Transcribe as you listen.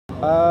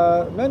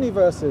Many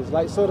verses,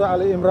 like Surah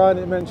Al-Imran,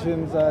 it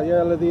mentions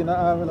Ya alladhina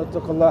amanu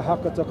ittaqullaha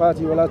haqqa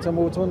tuqatihi wa la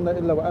tamutunna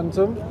illa wa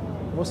antum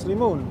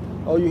muslimun.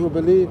 Or you who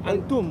believe.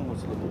 Antum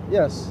Muslimun.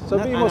 Yes, so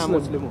be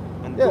Muslim.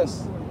 Antum.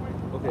 Yes.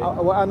 Okay.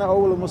 Wa ana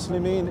awwalul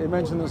muslimin, it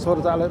mentioned in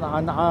Surah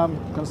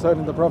Al-An'am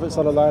concerning the Prophet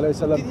sallallahu alaihi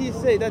wasallam. Did he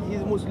say that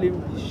he's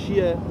Muslim,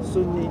 Shia,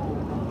 Sunni?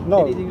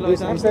 No, anything like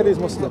that? he said he's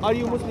Muslim. Are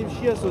you Muslim,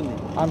 Shia, Sunni?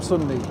 I'm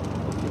Sunni.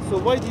 So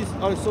why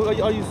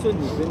are you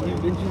Sunni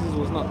when Jesus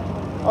was not?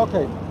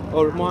 Okay.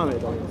 Or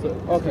Muhammad?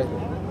 Okay.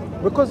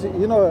 Because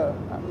you know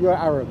you're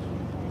Arab.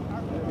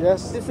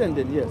 Yes.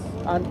 Descendant, yes.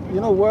 And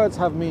you know words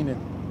have meaning.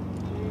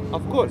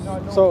 Of course.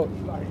 So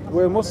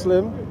we're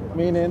Muslim,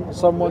 meaning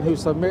someone who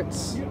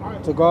submits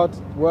to God,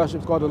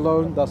 worships God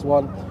alone. That's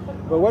one.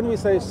 But when we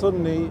say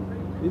Sunni,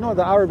 you know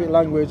the Arabic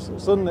language,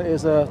 Sunnah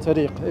is a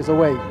tariq, is a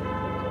way.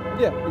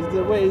 Yeah, it's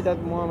the way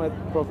that Muhammad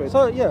Prophet.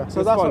 So yeah,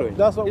 so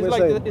that's what we're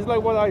saying. It's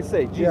like what I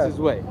say, Jesus'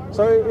 way.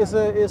 So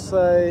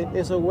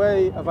it's a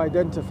way of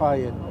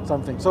identifying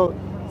something. So,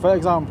 for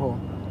example,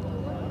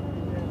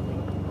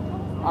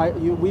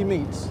 we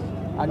meet,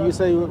 and you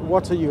say,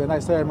 "What are you?" And I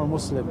say, "I'm a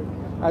Muslim."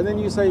 And then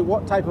you say,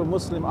 "What type of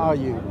Muslim are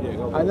you?"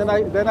 Yeah, and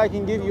then I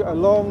can give you a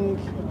long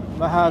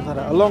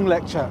mahadara, a long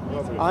lecture.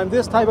 I'm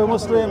this type of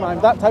Muslim. I'm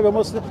that type of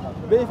Muslim.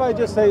 But if I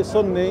just say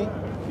Sunni,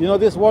 you know,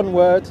 this one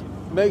word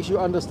makes you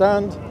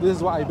understand this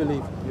is what I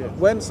believe. Yes.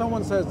 When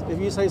someone says, if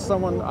you say to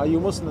someone, "Are you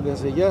Muslim?" they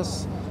say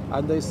yes,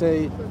 and they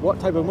say what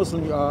type of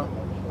Muslim you are,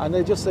 and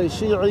they just say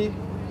Shi'i,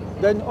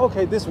 then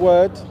okay, this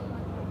word,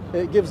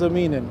 it gives a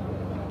meaning.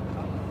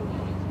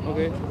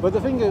 Okay. But the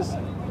thing is,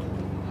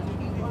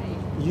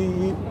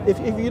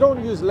 if you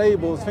don't use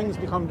labels, things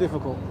become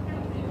difficult.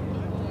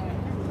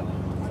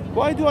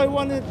 Why do I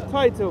want a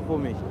title for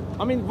me?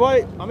 I mean,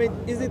 why? I mean,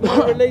 is it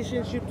my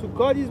relationship to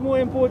God is more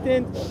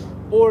important,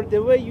 or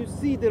the way you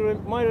see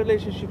my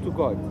relationship to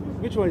God?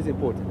 Which one is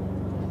important?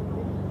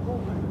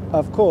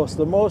 Of course,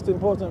 the most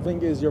important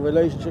thing is your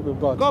relationship with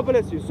God. God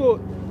bless you. So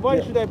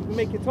why should I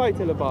make a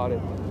title about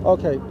it?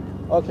 Okay.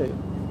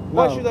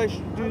 Why should I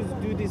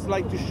do this,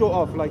 like to show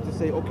off, like to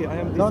say, okay, I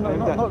am this, I am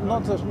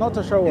that? Not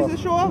to show off. Is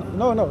it show off?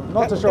 No,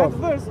 not to show off.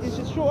 That verse is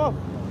just show off.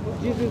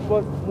 Jesus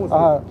was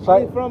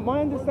Muslim. From my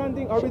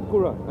understanding, I read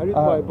Quran, I read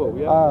Bible,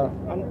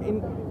 yeah.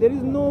 And there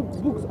is no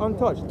books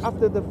untouched.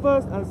 After the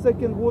First and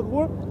Second World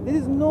War, there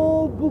is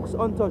no books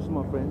untouched,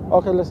 my friend.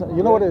 Okay, listen.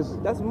 You know what it is?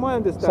 That's my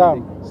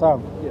understanding.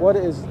 Sam. Yeah. What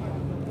it is?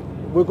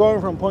 We're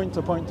going from point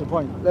to point to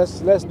point.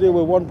 Let's deal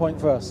with one point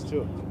first.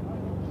 Sure.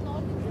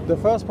 The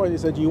first point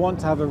is that you want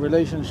to have a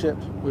relationship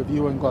with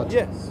you and God.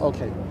 Yes.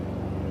 Okay.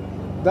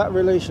 That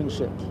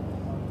relationship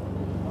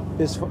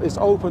is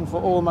open for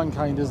all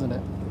mankind, isn't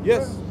it?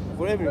 Yes,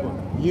 for everyone.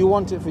 You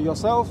want it for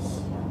yourself,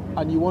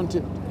 and you want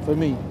it for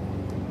me.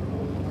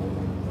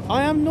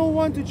 I am no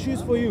one to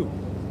choose for you.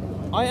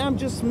 I am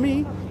just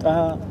me,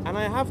 and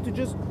I have to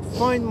just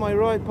find my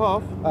right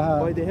path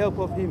by the help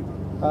of Him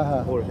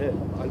or her,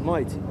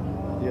 Almighty.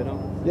 You know.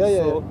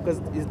 So, because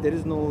there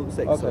is no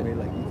sex. Okay. I mean,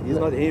 like he's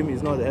not him,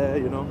 he's not her.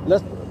 You know.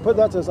 Let's put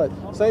that aside.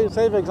 Say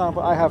for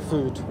example, I have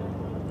food.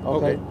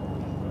 Okay.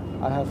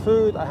 I have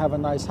food. I have a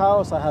nice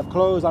house. I have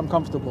clothes. I'm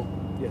comfortable.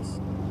 Yes.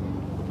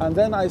 And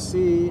then I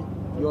see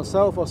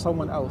yourself or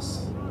someone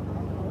else.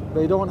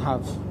 They don't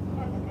have.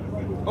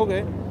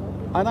 Okay.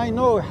 And I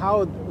know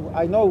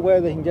where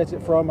they can get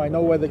it from. I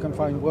know where they can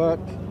find work.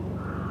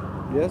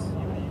 Yes.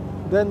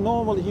 Then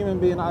normal human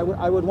being, I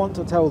would want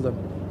to tell them.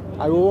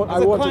 As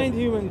a kind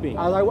human being.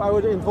 I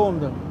would inform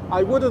them.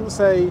 I wouldn't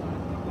say,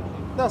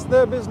 that's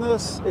their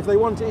business. If they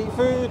want to eat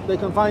food, they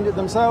can find it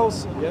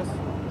themselves. Yes.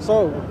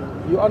 So,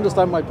 you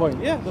understand my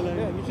point. Yeah,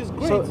 which is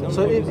great.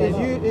 So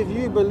if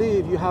you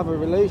believe you have a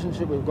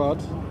relationship with God,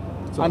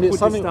 and it's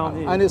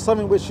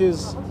something which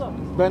is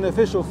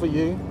beneficial for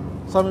you,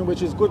 something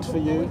which is good for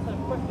you,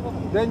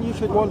 then you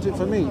should want it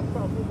for me.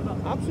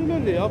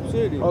 Absolutely.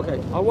 Okay.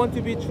 I want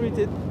to be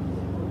treated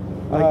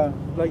I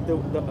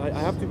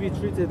have to be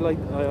treated like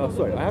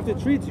I have to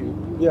treat you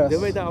the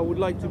way that I would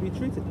like to be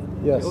treated.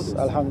 Yes,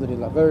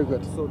 alhamdulillah, very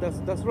good. So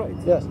that's right.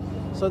 Yes.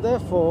 So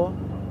therefore,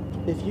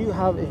 if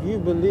you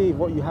believe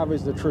what you have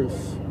is the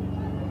truth,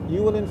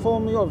 you will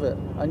inform me of it,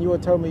 and you will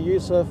tell me,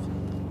 Yusuf,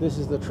 this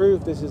is the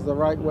truth, this is the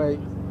right way.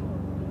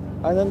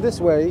 And then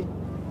this way,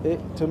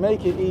 to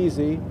make it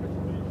easy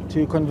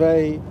to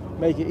convey,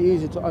 make it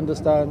easy to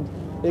understand,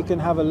 it can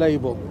have a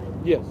label.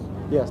 Yes.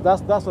 Yes,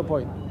 that's the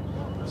point.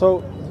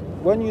 So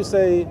when you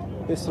say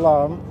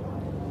Islam,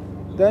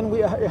 then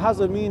it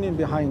has a meaning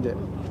behind it.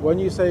 When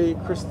you say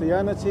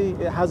Christianity,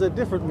 it has a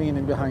different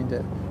meaning behind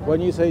it. When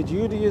you say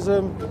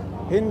Judaism,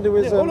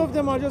 Hinduism... all of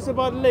them are just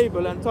about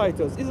label and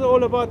titles. It's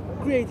all about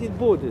creating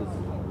borders.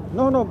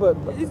 No, but...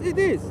 It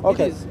is.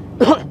 Okay. It is.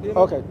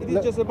 Okay. It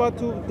is just about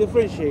to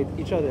differentiate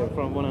each other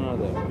from one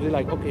another. We're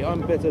like, okay,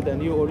 I'm better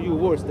than you, or you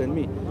worse than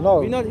me. No.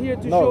 We're not here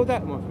to show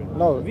that, my friend.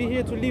 No. We're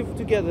here to live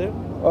together.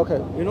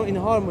 Okay. You know, in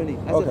harmony,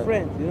 as a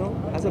friend, you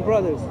know, as a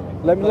brothers.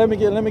 Let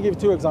me give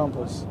two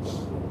examples.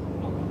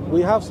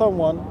 We have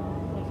someone,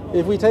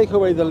 if we take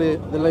away the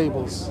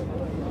labels.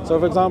 So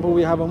for example,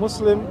 we have a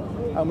Muslim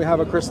and we have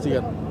a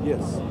Christian.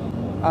 Yes.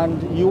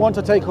 And you want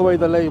to take away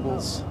the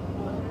labels.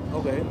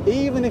 Okay.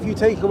 Even if you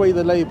take away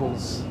the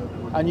labels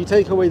and you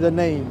take away the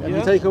name and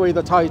you take away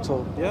the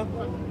title, Yeah.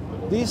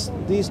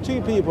 these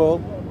two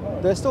people,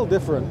 they're still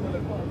different.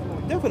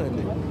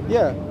 Definitely.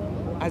 Yeah.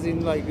 As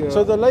in like.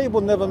 So the label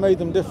never made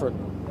them different.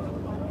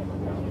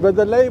 But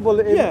the label,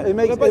 it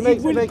makes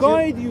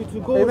guide you to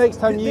go. It makes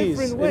tamyiz.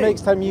 It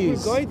makes tamyiz.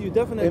 It will guide you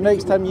definitely. It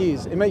makes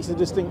tamyiz. It makes a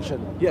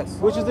distinction. Yes.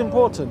 Which is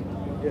important.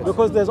 Yes.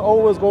 Because there's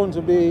always going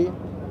to be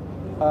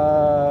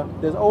a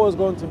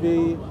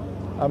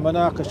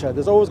manaqasha.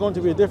 There's always going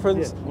to be a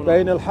difference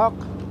between al-haq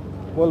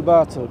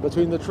wal-batil,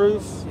 between the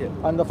truth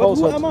and the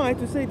falsehood. But who am I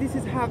to say this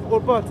is haq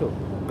or batil?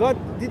 God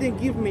didn't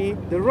give me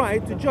the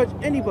right to judge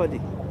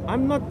anybody.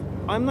 I'm not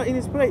in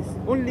his place.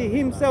 Only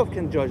himself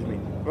can judge me,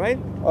 right?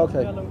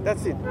 Okay.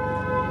 That's it.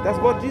 That's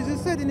what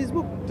Jesus said in his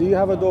book. Do you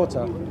have a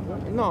daughter?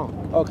 No.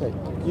 Okay.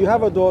 You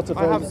have a daughter.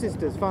 I have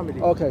sisters, family.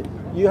 Okay.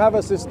 You have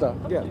a sister.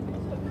 Yeah.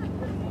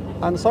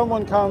 And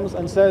someone comes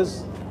and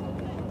says,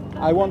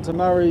 I want to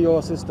marry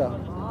your sister.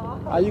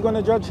 Are you going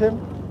to judge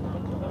him?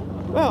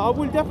 Well, I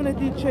will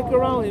definitely check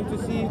around him to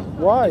see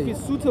if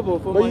he's suitable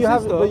for my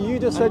sister. But you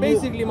just said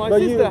basically my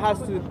sister has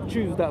to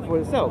choose that for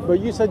herself. But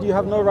you said you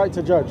have no right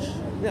to judge.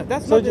 Yeah,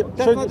 that's not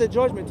the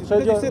judgment.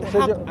 Because you said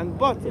haq and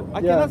batil.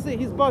 I cannot say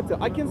he's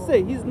batil. I can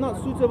say he's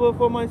not suitable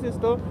for my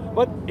sister.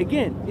 But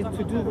again, it's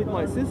to do with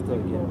my sister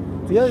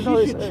again. She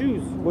should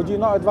choose. Would you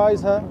not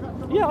advise her?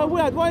 Yeah, I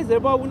will advise her,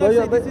 but I will not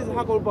say this is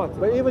haq or batil.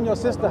 But even your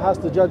sister has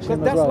to judge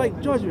him as well. That's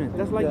like judgment.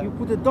 That's like you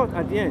put a dot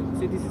at the end.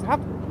 Say this is haq,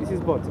 this is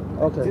batil.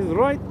 Okay. This is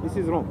right, this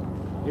is wrong.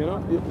 You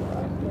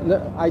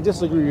know? I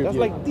disagree with you. That's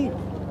like deep.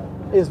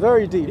 It's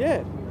very deep.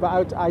 Yeah.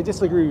 But I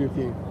disagree with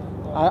you.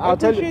 I'll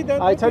tell you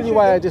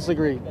why that. I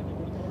disagree.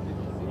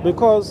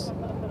 Because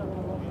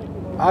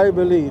I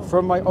believe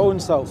from my own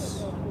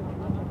self,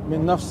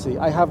 min nafsi,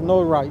 I have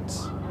no right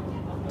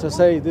to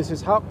say this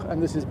is haq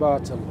and this is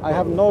batil. I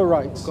have no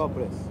right. God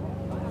bless.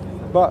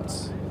 But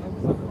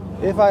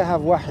if I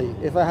have wahi,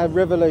 if I have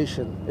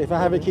revelation, if I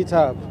have a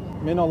kitab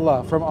min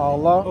Allah, from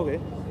Allah,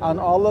 and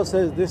Allah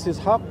says this is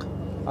haq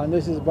and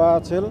this is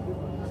batil,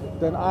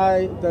 then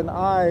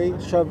I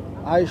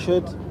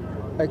should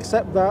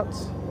accept that,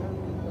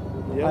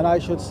 and I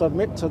should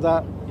submit to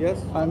that. Yes.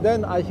 And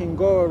then I can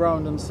go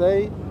around and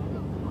say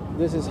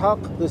this is haq,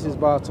 this is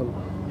batil.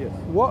 Yes.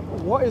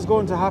 What is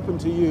going to happen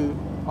to you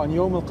on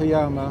Yawm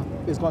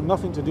al-Qiyamah is got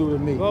nothing to do with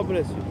me. God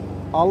bless you.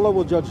 Allah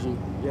will judge you.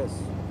 Yes.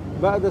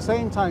 But at the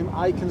same time,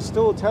 I can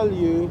still tell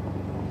you,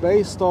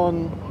 based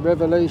on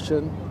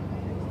revelation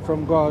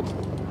from God,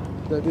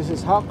 that this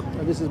is haq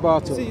and this is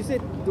batil. See, you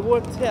said the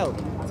word tell.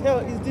 Tell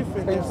is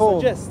different than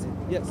suggest.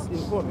 Yes,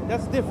 inform.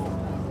 That's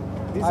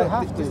different.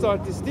 These are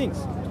distinct.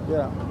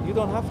 Yeah. You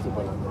don't have to,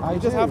 brother. You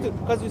just have to,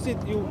 because you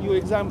said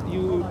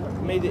you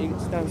made the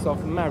instance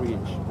of marriage.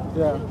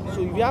 Yeah.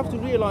 So you have to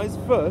realize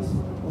first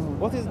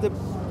what is the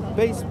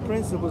base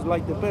principles,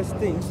 like the best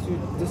things to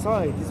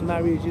decide this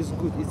marriage is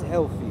good, is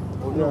healthy,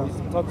 or no, it's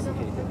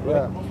intoxicated,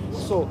 right? Yeah.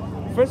 So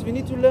first we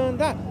need to learn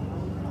that.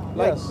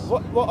 Like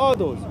what are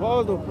those? What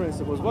are those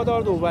principles? What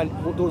are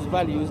those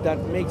values that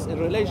makes a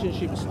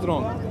relationship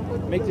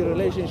strong? Make the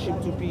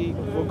relationship to be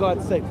for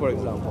God's sake, for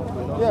example.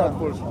 Not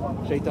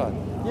for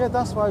shaitan. Yeah,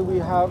 that's why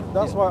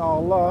that's why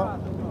Allah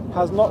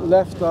has not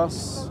left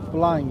us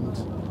blind.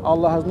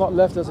 Allah has not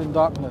left us in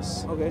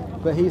darkness. Okay.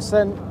 But He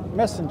sent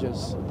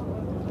messengers.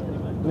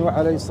 Nuh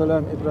alayhi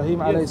salam, Ibrahim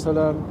alayhi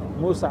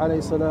salam, Musa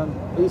alayhi salam,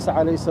 Isa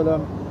alayhi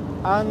salam,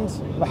 and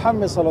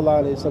Muhammad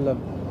sallallahu alayhi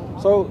salam.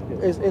 So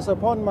it's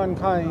upon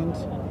mankind,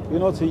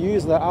 to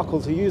use their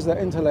aql, to use their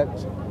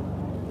intellect,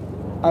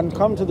 and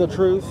come to the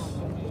truth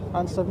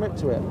and submit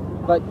to it.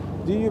 Like,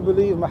 do you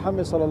believe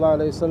Muhammad sallallahu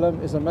alayhi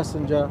wasallam is a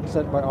messenger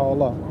sent by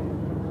Allah?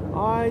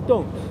 I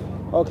don't.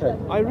 Okay.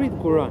 I read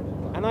Quran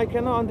and I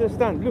cannot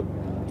understand. Look,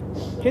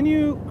 can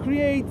you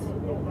create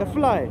a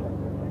fly?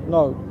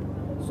 No.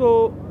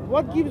 So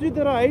what gives you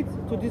the right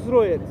to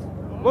destroy it?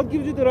 What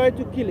gives you the right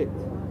to kill it?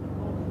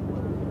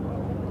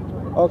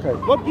 Okay.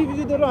 What gives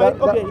you the right?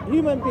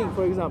 Human being,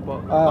 for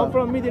example. I'm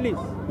from Middle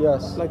East.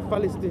 Yes. Like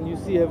Palestine, you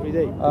see every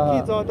day. The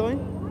kids are dying.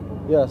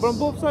 Yes. From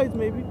both sides,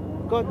 maybe.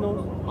 God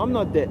knows. I'm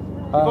not there.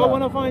 If I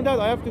want to find out,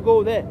 I have to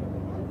go there.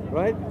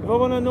 Right? If I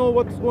want to know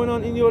what's going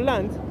on in your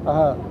land,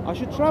 I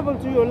should travel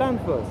to your land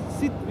first.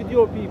 Sit with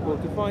your people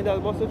to find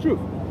out what's the truth.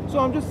 So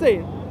I'm just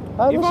saying, if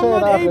I'm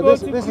not able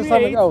to create... is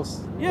something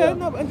else. Yeah,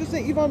 no, I'm just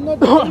saying, if I'm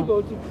not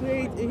able to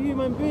create a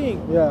human being,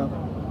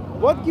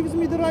 what gives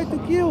me the right to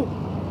kill?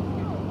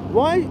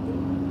 Why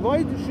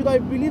should I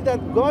believe that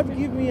Allah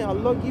give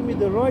me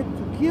the right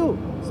to kill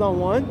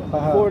someone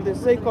for the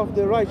sake of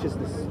the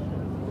righteousness?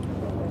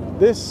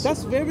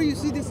 That's very, you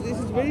see, this is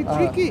very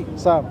tricky.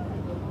 Sam,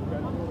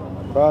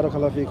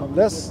 barakallahu feekum.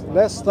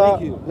 Let's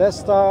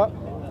start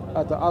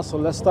at the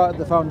asl, let's start at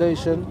the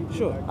foundation.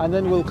 Sure. And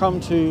then we'll come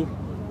to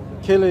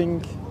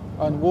killing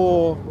and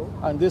war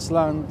and this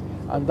land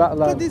and that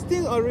land. But these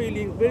things are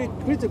really very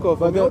critical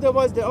for me.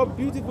 Otherwise, there are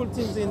beautiful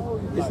things in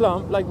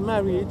Islam, like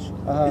marriage.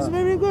 It's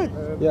very good.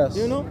 Yes.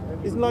 You know,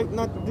 it's like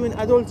not doing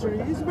adultery.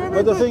 It's very,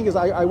 very But the good. thing is,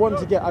 I want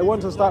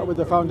to start with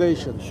the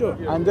foundation. Sure.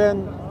 And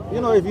then,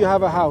 you know, if you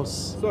have a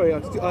house. Sorry, I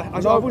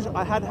wish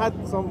I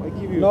had some. I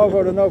give you. No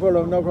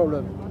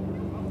problem.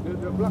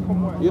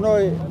 You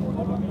know,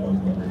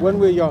 when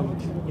we're young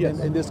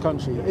in this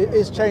country,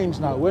 it's changed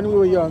now. When we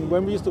were young,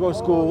 when we used to go to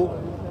school,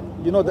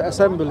 you know, the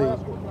assembly,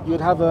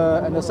 you'd have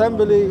an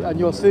assembly and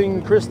you'll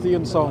sing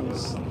Christian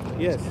songs.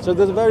 Yes. So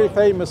there's a very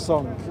famous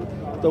song.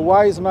 The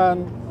wise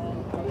man,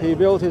 he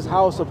built his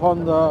house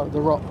upon the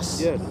rocks.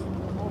 Yes.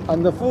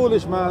 And the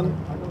foolish man,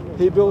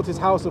 he built his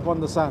house upon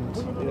the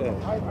sand.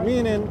 Yeah.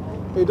 Meaning,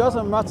 it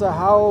doesn't matter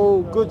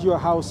how good your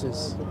house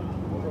is.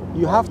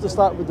 You have to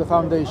start with the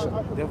foundation.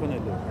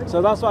 Definitely.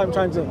 So that's what I'm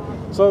trying to.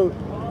 So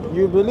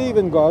you believe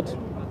in God.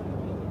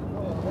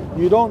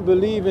 You don't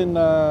believe in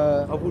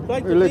I would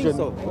like religion.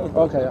 to think so.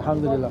 Okay,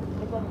 alhamdulillah.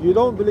 You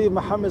don't believe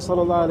Muhammad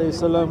sallallahu alaihi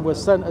wasallam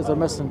was sent as a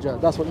messenger.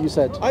 That's what you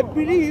said. I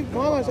believe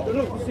Muhammad.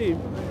 Look, you see,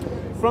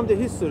 from the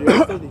history,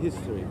 I study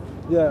history.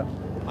 Yeah.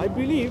 I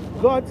believe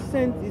God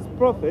sent His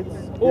prophets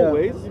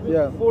always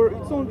for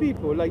its own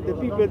people, like the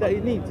people that He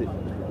needs it.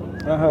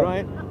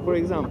 Right? For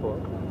example.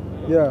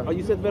 Yeah.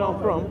 You said where I'm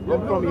from.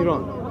 I'm from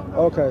Iran.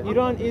 Okay.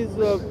 Iran is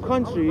a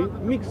country,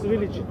 mixed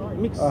religion,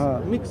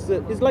 mixed.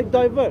 It's like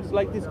diverse,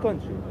 like this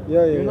country.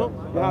 You know,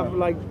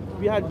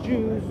 we had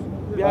Jews,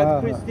 we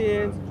had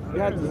Christians, we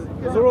had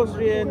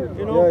Zoroastrian.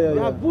 You know, we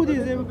have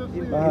Buddhism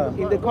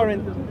in the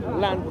current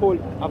land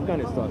called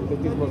Afghanistan,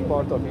 because this was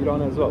part of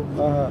Iran as well.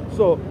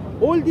 So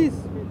all this,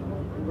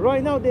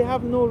 right now, they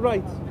have no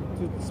right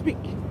to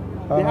speak.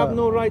 They have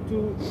no right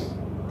to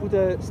put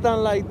a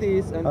stand like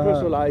this and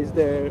personalize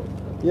their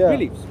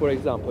beliefs, for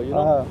example. You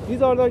know,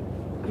 these are like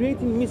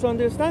creating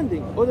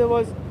misunderstanding.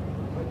 Otherwise,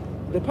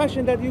 the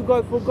passion that you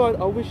got for God,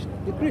 I wish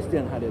the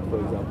Christian had it, for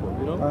example.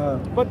 You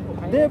know, but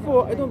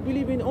therefore, I don't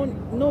believe in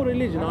no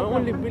religion. I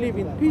only believe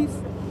in peace,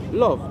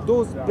 love.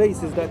 Those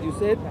bases that you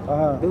said,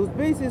 those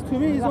bases to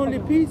me is only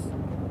peace,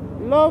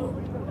 love,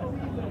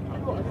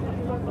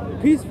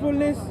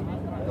 peacefulness.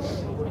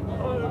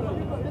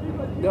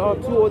 There are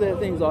two other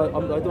things I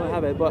don't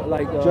have it, but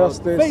like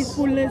justice,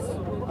 faithfulness,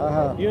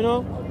 you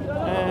know,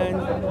 and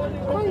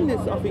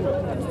kindness. I think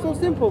it's so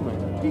simple, man.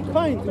 Be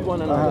kind to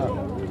one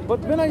another. But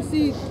when I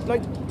see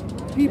like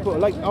people,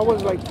 like I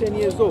was like 10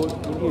 years old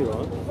in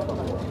Iran,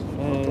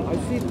 and I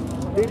see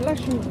they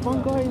lashing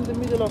one guy in the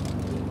middle of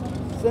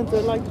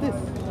center like this.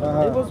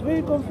 It was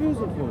very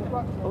confusing for me.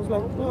 I was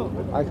like, wow,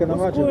 I can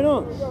what's imagine. going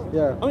on?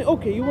 Yeah. I mean,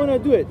 okay, you want to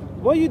do it.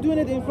 Why are you doing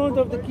it in front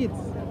of the kids?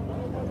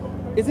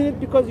 Isn't it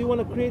because you want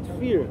to create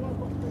fear?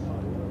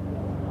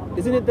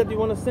 Isn't it that you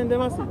want to send a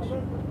message?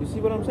 You see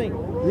what I'm saying?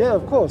 Yeah,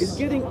 of course. It's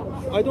getting.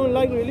 I don't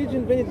like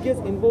religion when it gets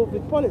involved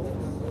with politics.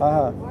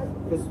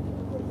 Because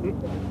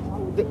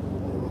the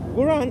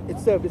Quran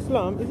itself,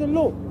 Islam, is a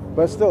law.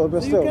 But still.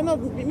 You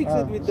cannot mix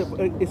it with the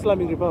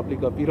Islamic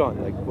Republic of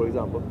Iran, like for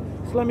example.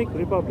 Islamic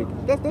Republic.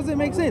 That doesn't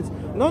make sense.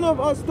 None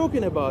of us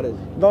talking about it.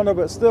 No,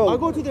 but still. I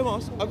go to the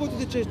mosque, I go to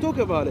the church, talk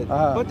about it.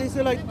 But they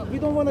say like, we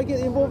don't want to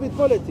get involved with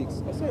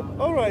politics. I say,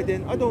 all right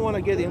then, I don't want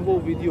to get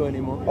involved with you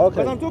anymore. Okay.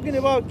 But I'm talking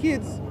about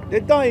kids, they're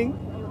dying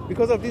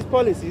because of these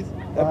policies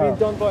that are being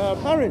done by our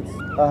parents,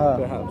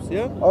 perhaps,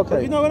 yeah? Okay.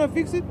 But we're not going to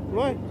fix it,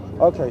 right?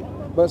 Okay,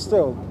 but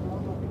still,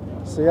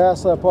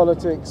 siyasa,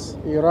 politics,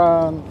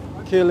 Iran,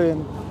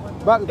 killing,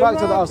 back to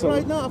the asal.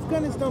 Right now,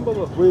 Afghanistan,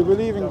 Baba. We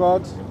believe in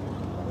God.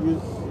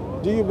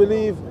 Do you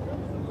believe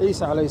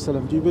Isa alayhi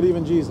salam? Do you believe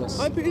in Jesus?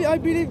 I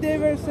believe they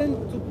were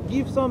sent to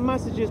give some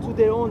messages to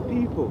their own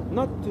people,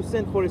 not to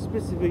send for a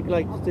specific,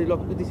 like to say,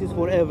 look, this is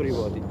for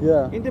everybody.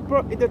 Yeah. In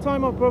the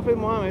time of Prophet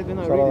Muhammad, when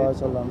I read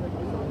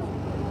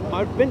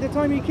it, when the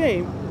time he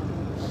came,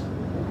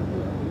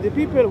 the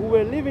people who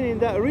were living in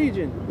that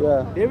region,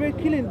 they were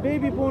killing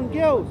baby-born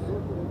girls.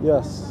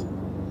 Yes.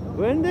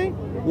 Weren't they?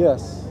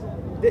 Yes.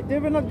 They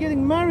were not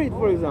getting married,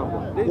 for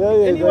example.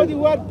 Anybody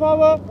who had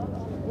power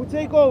would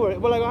take over.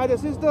 Well, like I had a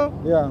sister.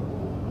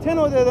 10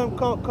 of them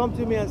come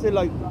to me and say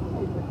like,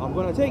 I'm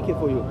gonna take it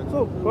for you.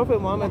 So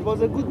Prophet Muhammad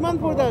was a good man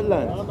for that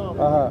land.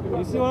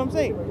 You see what I'm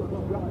saying?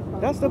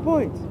 That's the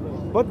point.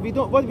 But we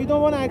don't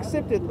want to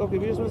accept it. Okay,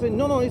 we just want to say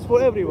no, it's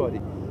for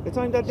everybody. The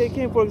time that they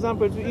came, for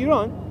example, to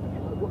Iran,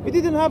 we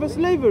didn't have a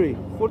slavery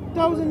for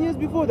 1,000 years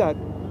before that.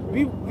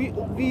 We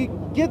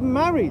get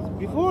married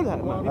before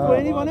that, man, before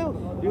anyone else.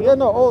 Yeah,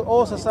 no,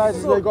 all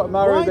societies, they got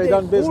married, they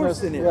done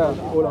business.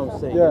 All I'm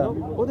saying. You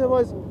know?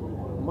 Otherwise,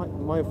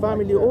 my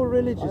family all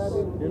religious,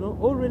 you know,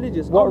 all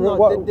religious.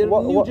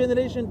 The new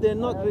generation, they're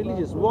not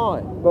religious.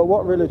 Why? But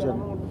what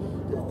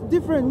religion?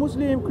 Different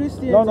Muslim,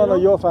 Christian. No,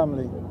 your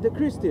family. The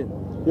Christian.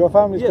 Your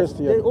family's yes,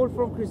 Christian? They're all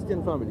from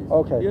Christian families.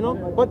 Okay. You know,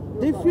 but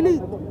they feel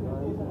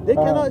it. They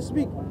cannot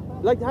speak.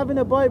 Like having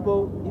a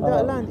Bible in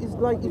that land is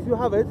like if you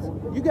have it,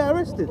 you get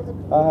arrested.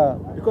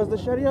 Because the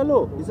Sharia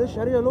law. Is the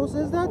Sharia law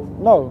says that?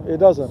 No, it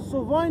doesn't.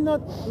 So why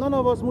not none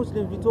of us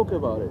Muslims we talk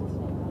about it?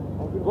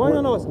 Why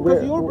none of us?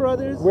 Because your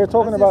brothers we're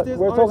talking about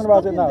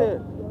it now.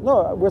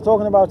 No, we're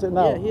talking about it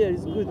now. Yeah, here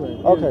is good,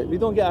 man. Okay. We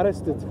don't get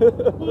arrested.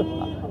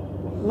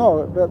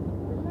 No, but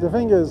the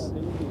thing is...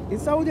 In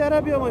Saudi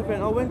Arabia, my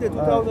friend, I went there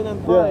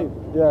 2005.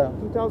 Yeah.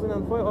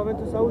 2005, I went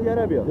to Saudi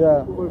Arabia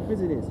for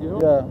business, you know?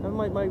 Yeah. And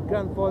my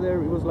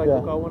grandfather, he was like,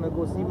 look, I want to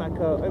go see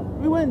Mecca.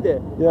 We went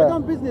there. Yeah. I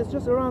done business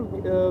just around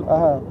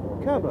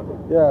Kaaba.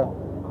 Yeah.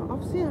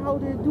 I've seen how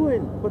they're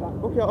doing. But,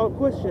 okay, I'll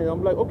question.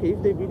 I'm like, okay,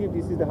 if they believe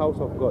this is the house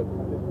of God,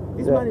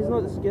 this man is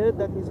not scared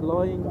that he's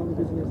lying in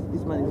business.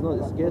 This man is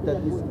not scared that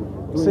he's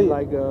doing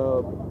like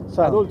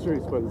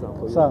adulteries, for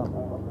example.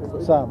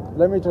 Sam,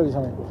 let me tell you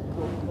something.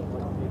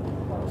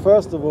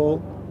 First of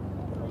all,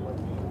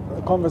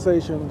 the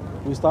conversation,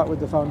 we start with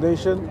the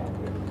foundation,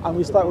 and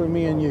we start with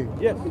me and you.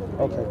 Yes.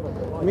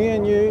 Okay. Me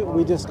and you,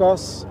 we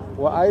discuss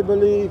what I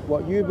believe,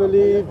 what you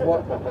believe,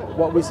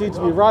 what we see to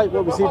be right,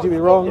 what we see to be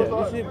wrong.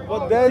 Yeah, you see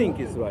what they think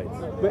is right.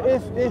 But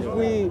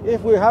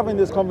if we're having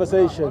this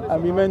conversation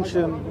and we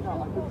mention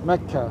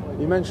Mecca,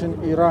 we mention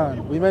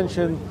Iran, we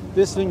mention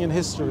this thing in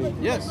history.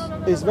 Yes.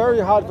 It's very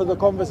hard for the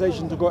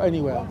conversation to go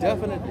anywhere.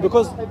 Definitely.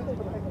 Because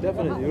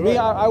definitely,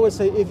 I would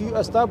say if you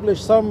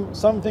establish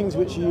some things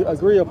which you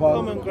agree upon,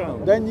 common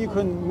ground, then you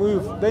can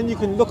move, then you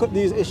can look at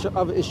these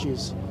other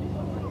issues.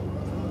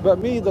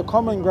 But the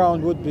common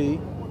ground would be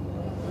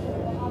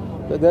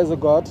that there's a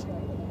God.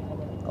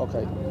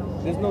 Okay.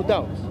 There's no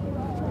doubt.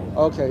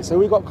 Okay, so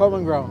we got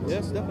common ground.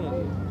 Yes,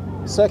 definitely.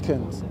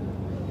 Second,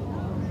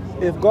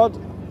 if God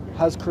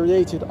has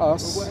created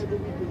us,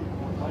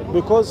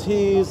 because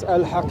He's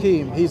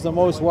Al-Hakim, He's the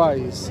most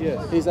wise.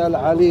 Yes. He's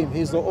Al-Alim,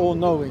 He's the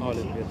all-knowing. Yes.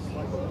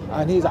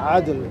 And He's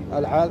Adil,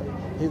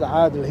 He's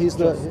Adil,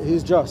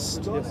 He's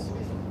just. Yes.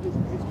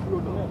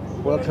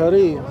 Well,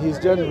 Kareem, He's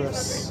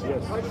generous.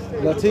 Yes.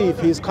 Latif,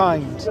 He's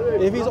kind.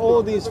 If He's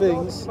all these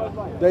things,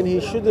 then He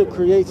should have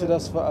created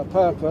us for a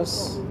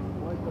purpose.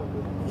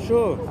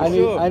 Sure.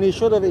 And He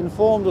should have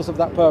informed us of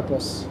that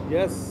purpose.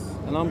 Yes,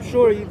 and I'm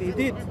sure he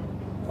did.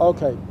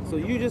 Okay. So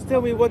you just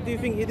tell me, what do you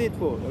think He did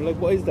for? I'm like,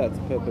 what is that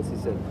purpose? He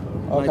said.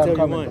 Okay, I I'm tell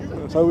coming. you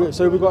mine.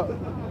 So we got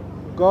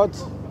God,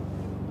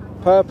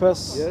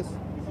 purpose. Yes.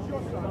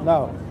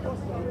 Now,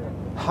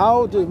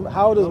 how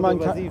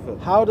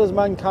does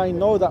mankind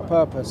know that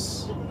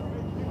purpose?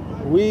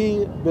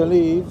 We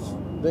believe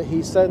that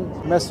He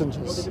sent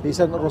messengers, He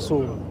sent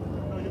Rasul,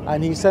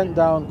 and He sent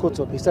down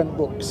kutub, He sent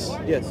books.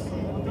 Yes.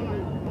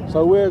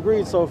 So we're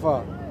agreed so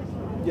far.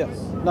 Yes.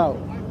 Now,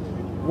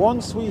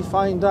 once we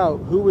find out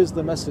who is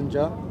the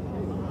messenger,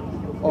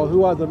 or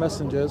who are the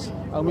messengers,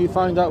 and we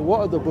find out what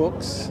are the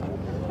books,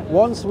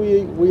 once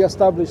we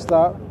establish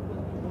that,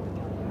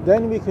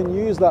 then we can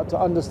use that to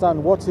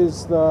understand what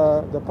is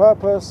the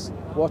purpose,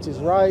 what is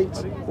right,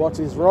 what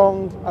is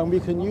wrong, and we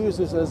can use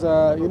this as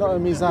a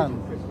mizan,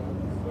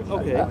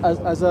 okay,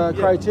 as a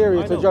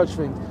criteria to judge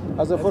things,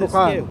 as a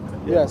furqan.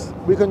 Yes,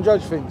 we can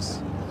judge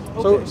things.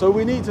 Okay. So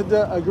we need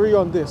to agree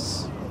on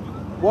this.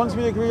 Once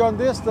we agree on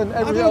this, then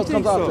everything else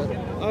comes after.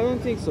 I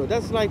don't think so.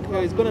 That's like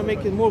it's gonna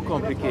make it more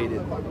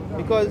complicated,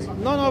 because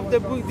none of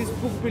these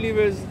book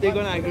believers, they're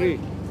gonna agree.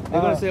 They're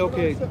gonna say,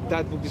 okay,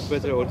 that book is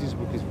better or this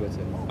book is better.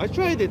 I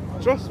tried it,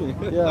 trust me.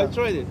 Yeah. I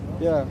tried it.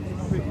 Yeah.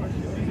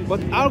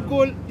 But our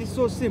goal is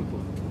so simple.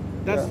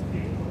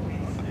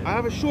 I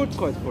have a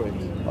shortcut for it.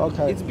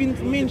 Okay. It's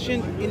been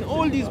mentioned in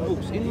all these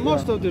books, in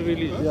most of the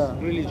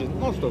religions,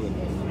 most of them.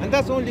 And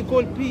that's only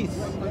called peace.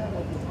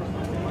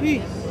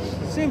 Peace.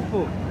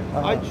 Simple.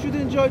 I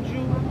shouldn't judge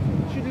you,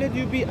 should let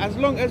you be, as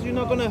long as you're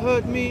not gonna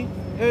hurt me,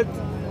 hurt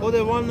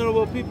other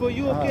vulnerable people,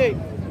 you okay.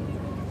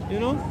 You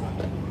know?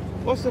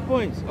 What's the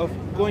point of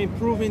going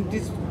proving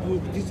this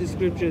book, this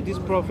scripture, this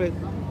prophet?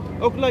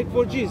 Like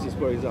for Jesus,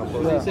 for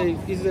example, they say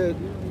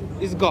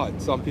he's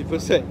God, some people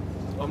say.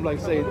 I'm like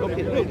saying,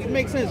 okay, look, it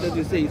makes sense that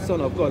you say he's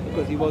son of God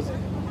because he was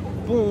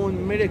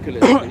born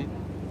miraculously,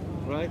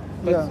 right?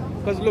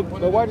 Because look.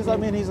 But why does that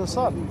mean he's a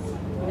son?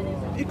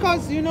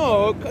 Because,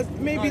 because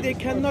maybe they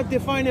cannot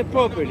define it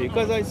properly.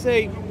 Because I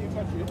say,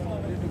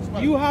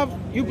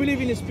 you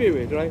believe in a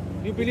spirit, right?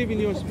 You believe in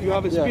you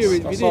have a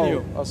spirit within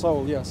you. A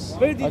soul, yes.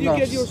 Where did you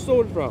get your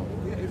soul from?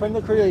 From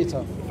the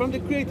Creator. From the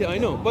Creator, I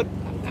know. But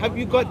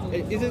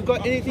is it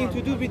got anything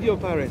to do with your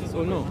parents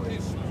or no?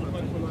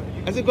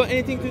 Has it got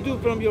anything to do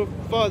from your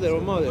father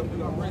or mother?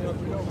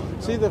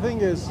 See, the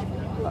thing is,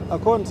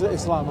 according to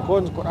Islam,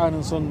 according to Quran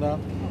and Sunnah,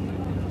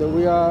 that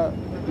we are,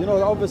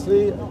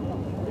 obviously,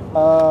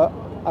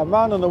 a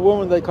man and a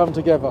woman, they come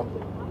together.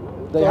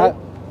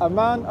 A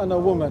man and a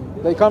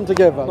woman, they come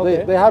together.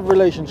 Okay. They have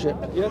relationship.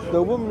 Yes.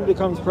 The woman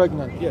becomes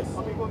pregnant. Yes.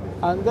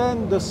 And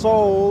then the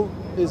soul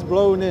is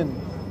blown in.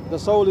 The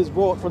soul is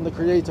brought from the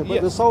Creator.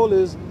 But the soul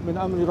is min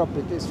amri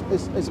rabbik.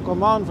 It's a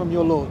command from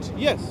your Lord.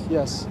 Yes.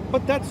 Yes.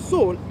 But that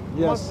soul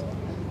must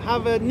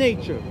have a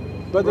nature.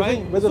 But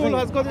right? The soul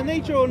has got a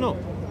nature or no?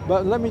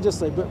 But let me just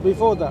say, but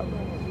before that,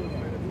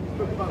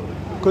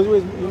 because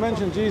you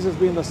mentioned Jesus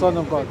being the Son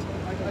of God.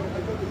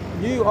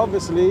 You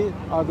obviously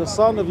are the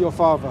son of your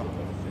father.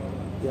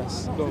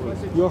 Yes.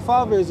 Your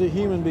father is a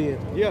human being.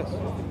 Yes.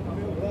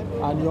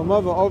 And your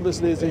mother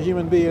obviously is a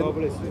human being.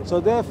 Obviously. So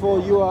therefore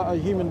you are a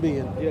human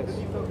being. Yes.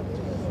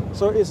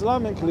 So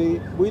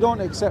Islamically, we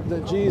don't accept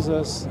that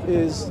Jesus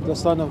is the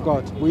Son of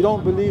God. We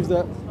don't believe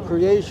that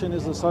creation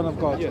is the Son of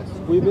God. Yes.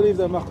 We believe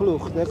they're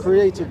makhluk, they're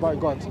created by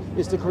God.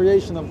 It's the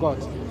creation of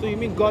God. So you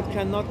mean God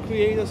cannot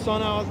create a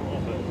son out?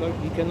 Like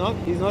he cannot?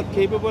 He's not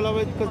capable of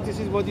it? Because this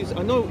is what you say.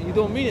 I know you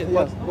don't mean it,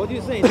 Yes. but what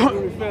you're saying, you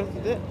refer to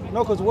that.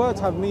 No, because words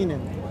have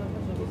meaning.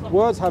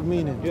 Words have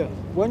meaning. Yeah.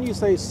 When you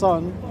say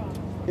son,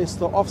 it's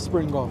the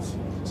offspring of.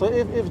 So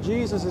if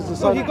Jesus is the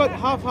So Son... he got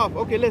half.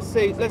 Okay, let's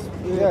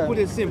Yeah. put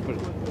it simple.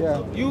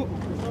 Yeah. You,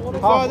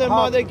 father,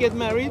 mother get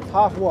married.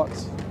 Half what?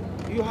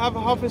 You have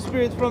half a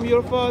spirit from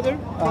your father,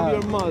 from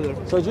your mother.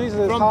 So Jesus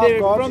is From half their,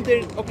 God. from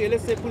their. Okay,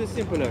 let's say put it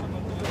simpler.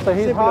 So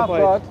he's half Simplify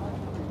it. God.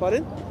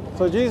 Pardon?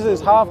 So Jesus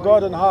is half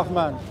God and half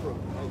man.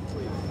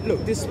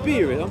 Look, the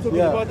spirit, I'm talking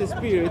Yeah. about the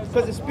spirit,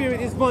 because the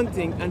spirit is one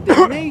thing, and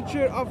the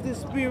nature of the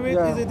spirit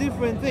Yeah. is a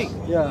different thing.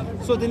 Yeah.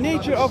 So the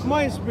nature of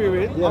my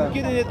spirit, Yeah. I'm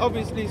getting it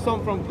obviously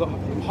some from God.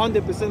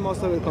 100%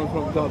 most of it comes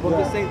from God. But I'm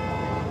just saying,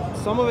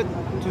 some of it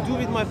to do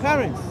with my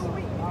parents.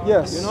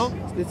 Yes. You know,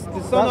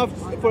 the son of,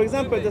 for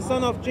example, the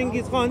son of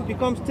Genghis Khan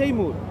becomes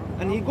Timur,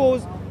 and he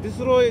goes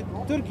destroy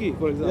Turkey,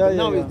 for example. Yeah,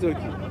 now yeah. it's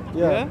Turkey.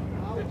 Yeah.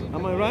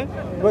 Am I right?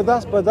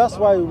 But that's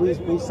why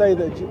we say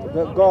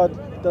that God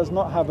does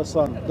not have a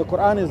son. The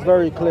Quran is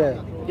very clear.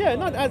 Yeah,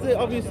 not as a,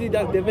 obviously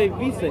that the way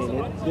we saying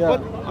it, Yeah.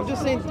 but I'm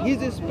just saying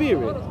he's a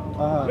spirit.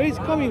 Uh-huh. Where it's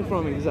coming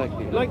from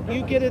exactly? Like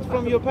you get it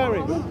from your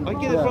parents. I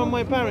get Yeah. it from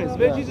my parents.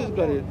 Where Yeah. Jesus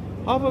got it?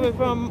 Half of it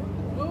from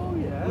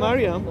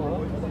Maryam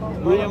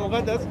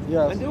Muqaddas,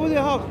 Yes. and the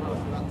other half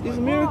is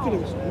miracle,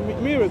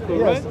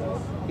 Yes. right?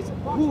 It's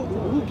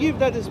who give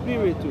that the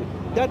spirit to?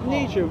 That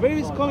nature, where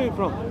is coming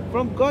from?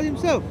 From God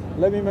Himself.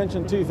 Let me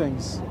mention two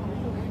things.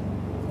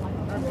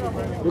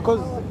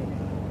 Because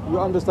you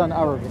understand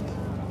Arabic.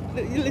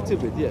 A little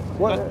bit, yeah.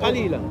 What-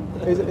 Qalila.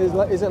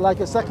 Is it like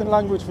a second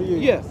language for you?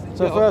 Yeah.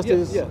 So Yeah, first yeah,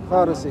 is yeah.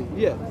 Farsi.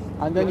 Yeah.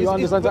 And then Yeah, you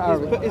understand the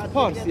Arabic. It's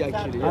Parsi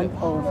actually.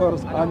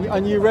 Yeah.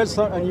 And you read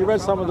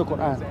some of the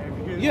Quran.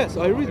 Yes,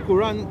 I read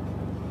Quran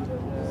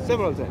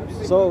several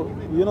times. So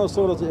you know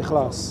Surah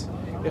Al-Ikhlas.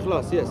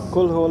 Ikhlas, yes.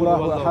 Qul huwa Qul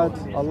Allahu huwa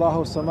ahad,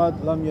 Allahu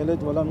samad, lam yalid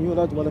wa lam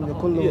yulad wa lam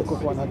yakul lahu Yes.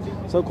 kufuwan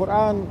ahad. So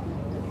Quran,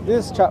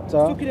 this chapter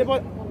Talking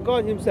about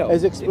God Himself.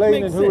 is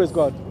explaining It makes who is sense.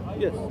 God.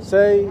 Yes.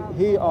 Say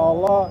He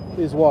Allah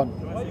is one.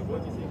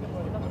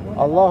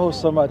 Allahu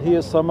samad, He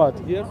is samad.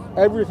 Yes.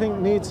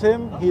 Everything needs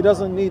Him, He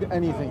doesn't need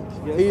anything.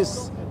 Yes.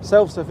 He's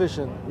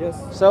self-sufficient,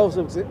 Yes.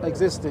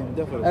 self-existing.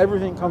 Definitely.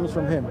 Everything comes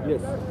from Him.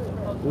 Yes.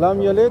 Lam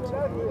yalid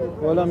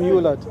wa lam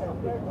yulad.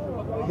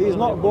 He's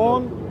not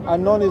born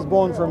and none is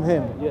born from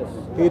Him. Yes.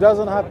 He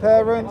doesn't have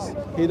parents,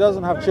 He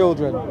doesn't have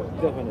children.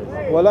 Definitely.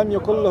 وَلَمْ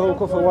يَكُنْ لَهُ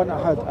كُفُوًا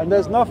أَحَدٌ. And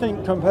there's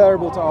nothing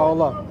comparable to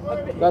Allah.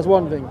 That's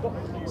one thing.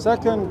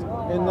 Second,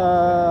 in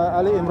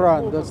Ali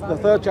Imran, that's the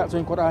third chapter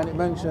in Quran, it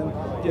mentioned,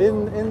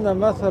 إِنَّ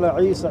مَثَلَ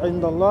عِيسَى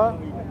عِنْدَ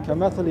اللَّهِ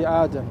كَمَثَلِ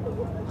آدَمَ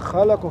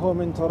خَلَقَهُ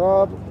مِنْ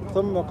تُرَابٍ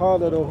ثُمَّ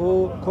قَالَ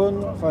لَهُ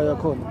كُنْ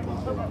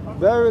فَيَكُنْ.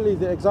 Verily,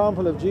 the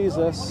example of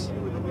Jesus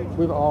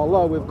with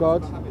Allah, with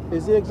God,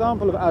 is the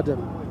example of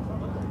Adam.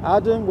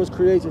 Adam was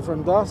created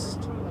from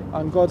dust,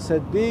 and God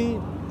said, be,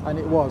 and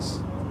it was.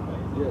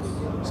 Yes.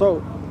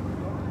 So,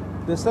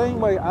 the same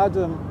way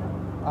Adam,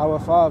 our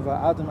father,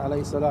 Adam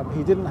alayhi salam,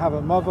 he didn't have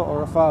a mother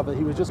or a father,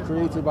 he was just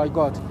created by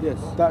God. Yes.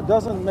 That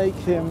doesn't make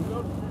him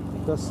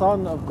the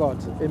son of God.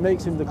 It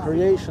makes him the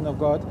creation of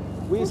God.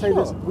 We say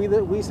this.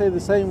 We say the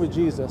same with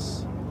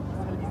Jesus.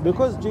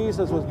 Because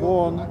Jesus was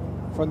born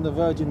from the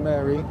Virgin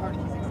Mary,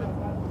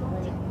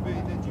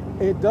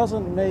 it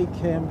doesn't make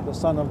him the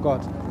son of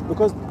God.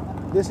 Because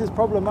this is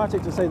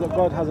problematic to say that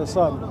God has a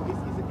son.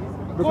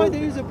 Why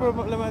there is a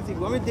problematic?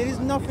 I mean, there is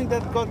nothing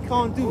that God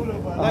can't do.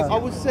 Like I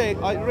would say,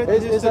 I read the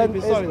history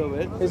beside of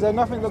it. Is there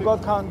nothing that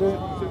God can't do?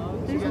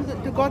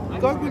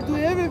 God will do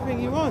everything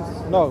He wants.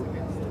 No.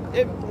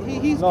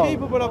 He's No.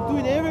 capable of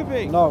doing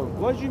everything. No.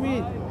 What do you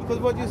mean? Because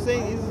what you're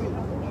saying is,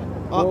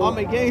 I'm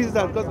against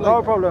that. Because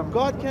No problem.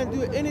 God can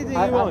do anything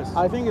He wants.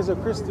 I think it's a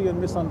Christian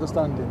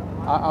misunderstanding.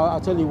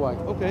 I'll tell you why.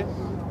 Okay.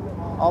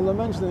 Allah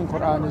mentioned in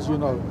Quran, as you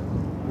know,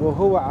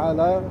 وَهُوَ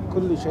عَلَى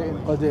كُلِّ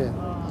شَيْءٍ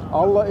قَدِيرٌ.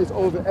 Allah is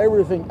over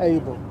everything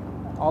able.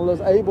 Allah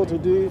is able to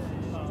do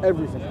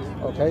everything.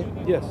 Okay?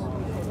 Yes.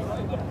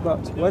 But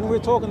when we're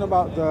talking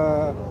about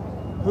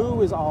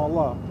who is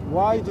Allah,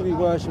 why do we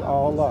worship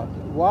Allah?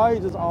 Why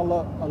does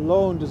Allah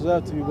alone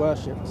deserve to be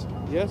worshipped?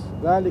 Yes.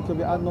 ذلك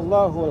بأن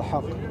الله هو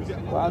الحق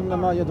وأن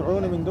ما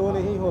يدعون من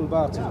دونه هو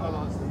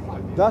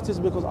الباطل. That is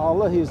because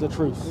Allah, He is the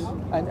truth.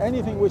 And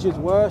anything which is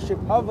worship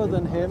other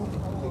than Him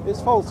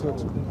is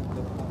falsehood.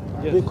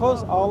 Yes.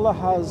 Because Allah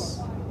has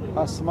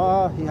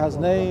asma, He has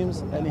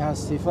names, and He has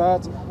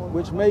sifat,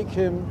 which make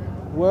Him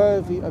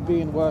worthy of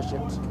being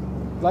worshipped.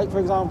 Like for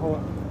example,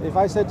 if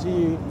I said to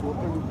you,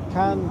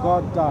 can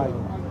God die?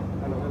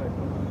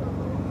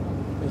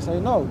 You say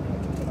no.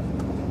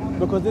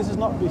 Because this is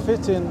not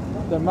befitting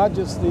the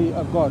majesty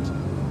of God.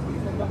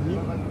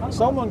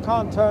 Someone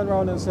can't turn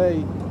around and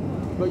say,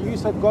 but you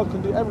said God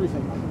can do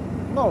everything.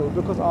 No,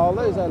 because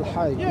Allah is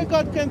Al-Hayy. Yeah,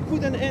 God can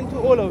put an end to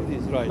all of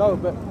this, right? No,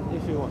 but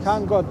if He wants.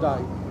 can God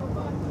die?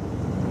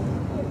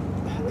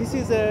 This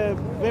is a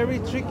very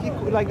tricky,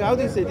 like how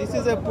do you say? This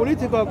is a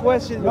political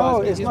question.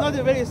 No, it's not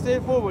a very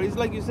straightforward. It's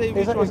like you say,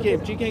 which one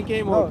came, chicken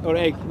came or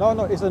egg?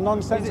 No, it's a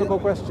nonsensical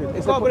question.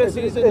 It's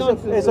nonsense.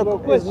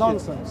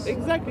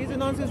 Exactly, it's a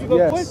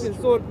nonsensical question.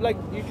 So, like,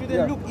 you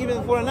shouldn't look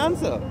even for an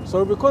answer.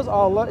 So, because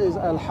Allah is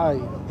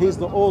Al-Hayy, He's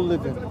the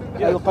all-living,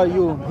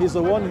 Al-Qayyum. He's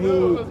the one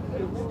who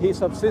He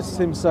subsists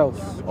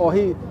Himself, or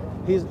he's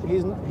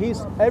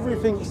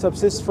everything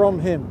subsists from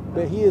Him,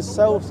 but He is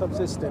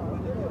self-subsisting.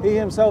 He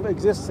Himself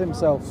exists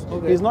Himself.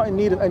 Okay. He's not in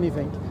need of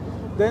anything.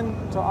 Then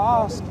to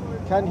ask,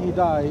 can He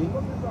die?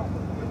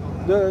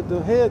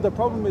 The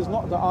problem is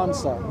not the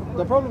answer.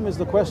 The problem is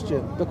the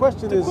question. The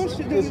question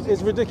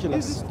is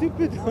ridiculous. It's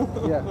stupid.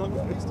 Yeah.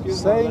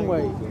 Same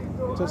way.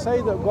 To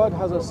say that God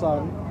has a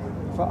son,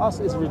 for us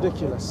is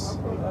ridiculous.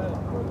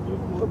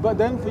 But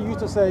then for you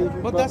to say,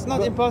 but that's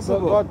not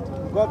impossible.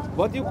 God,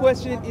 what you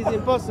question is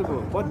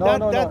impossible. But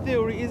that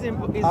theory is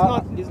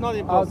not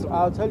impossible.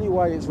 I'll tell you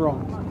why it's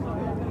wrong.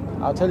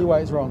 I'll tell you why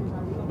it's wrong.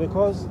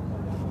 Because,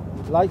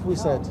 like we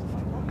said,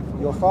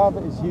 your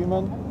father is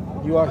human,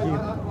 you are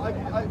human.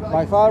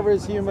 My father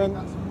is human,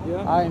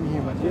 I am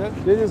human. Yeah.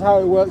 This is how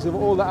it works with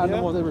all the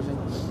animals, everything.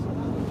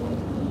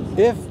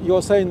 If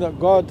you're saying that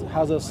God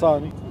has a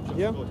son,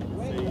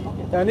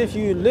 and if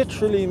you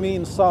literally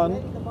mean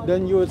son,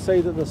 then you would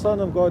say that the Son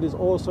of God is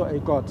also a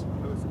God.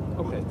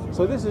 Okay.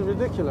 So this is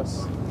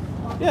ridiculous.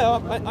 Yeah,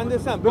 I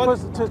understand.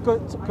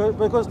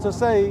 Because to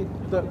say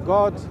that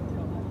God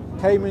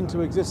came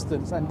into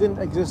existence and didn't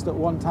exist at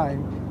one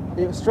time,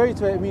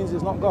 straight away it means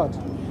it's not God.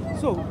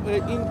 So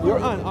in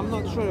Quran, I'm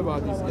not sure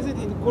about this. Is it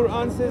in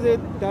Quran says it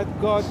that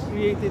God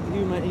created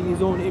human in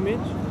His own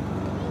image?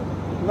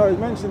 No, it's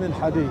mentioned in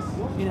Hadith.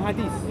 In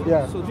Hadith.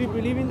 Yeah. So do you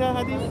believe in that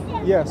Hadith?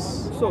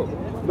 Yes. So,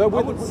 but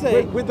I would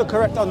say with the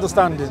correct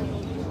understanding.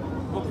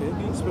 Okay,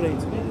 explain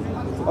to me.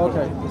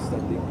 Okay.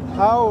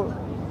 How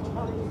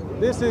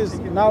this is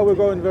now we're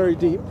going very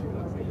deep,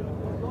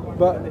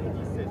 but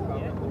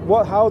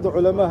how the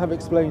ulama have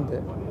explained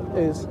it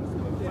is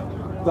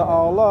that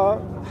Allah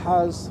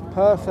has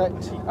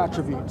perfect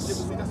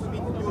attributes.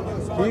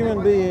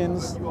 Human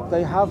beings,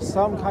 they have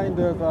some kind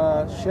of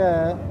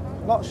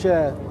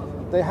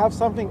they have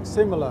something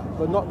similar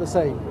but not the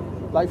same.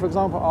 Like for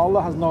example,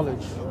 Allah has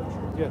knowledge.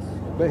 Yes.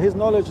 But His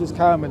knowledge is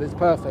kamil, it's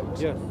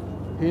perfect. Yes.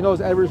 He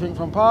knows everything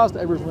from past,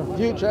 everything from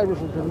future,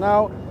 everything from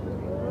now.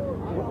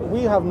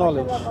 We have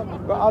knowledge,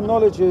 but our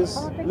knowledge is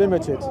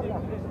limited.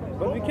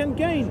 But we can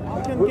gain.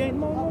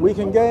 More. We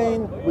can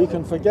gain, we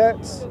can forget,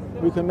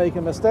 we can make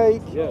a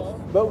mistake,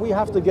 but we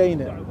have to gain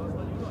it.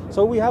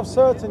 So we have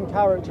certain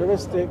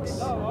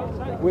characteristics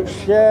which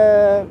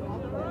share,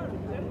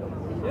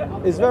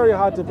 it's very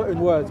hard to put in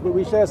words, but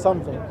we share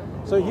something.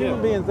 So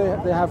human beings,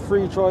 they have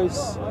free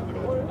choice,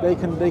 they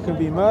can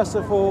be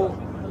merciful,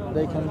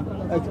 they can,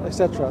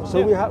 etc.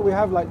 So we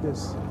have like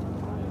this.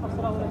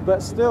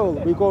 But still,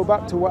 we go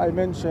back to what I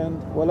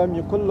mentioned, وَلَمْ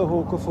يَكُنْ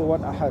لَهُ كُفُوًا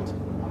أَحَدٌ.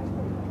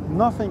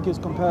 Nothing is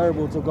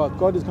comparable to God.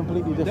 God is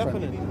completely different.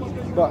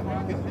 Definitely. But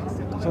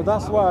so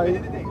that's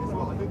why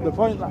the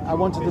point that I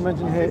wanted to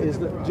mention here is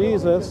that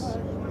Jesus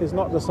is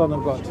not the Son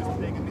of God.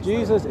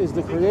 Jesus is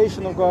the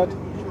creation of God,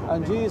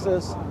 and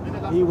Jesus,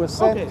 He was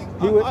sent.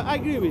 Okay. I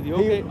agree with you.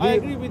 Okay, I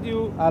agree with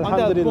you on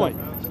that point.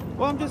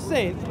 Well, I'm just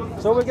saying.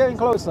 So we're getting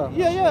closer.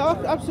 Yeah,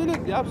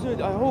 absolutely. I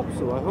hope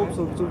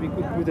so. So we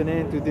could put an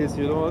end to this,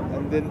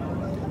 and then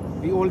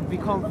we all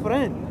become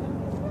friends.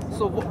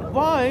 So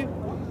why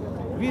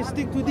we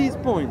stick to these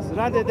points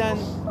rather than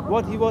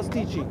what he was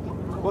teaching,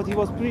 what he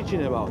was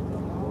preaching about?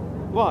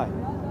 Why?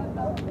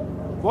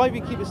 Why we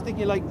keep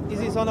sticking like,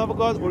 is he Son of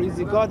God or is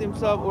he God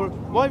Himself? Or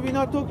why we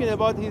not talking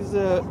about his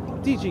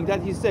teaching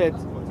that he said,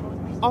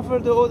 offer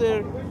the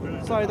other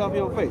side of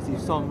your face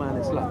if some man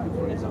is laughing,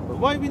 for example?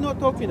 Why we not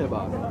talking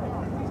about it?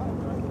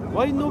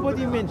 Why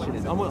nobody mention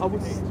it?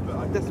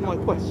 That's my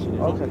question.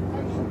 Okay,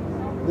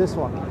 this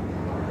one.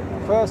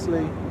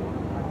 Firstly,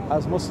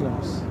 as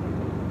Muslims,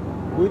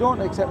 we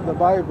don't accept the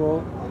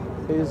Bible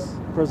is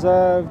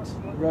preserved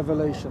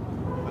revelation.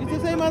 It's the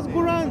same as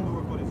Quran.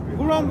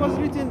 Quran was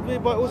written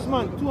by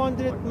Uthman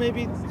 200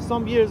 maybe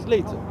some years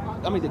later.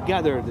 I mean, they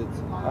gathered it.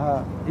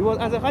 He was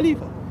as a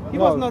Khalifa. He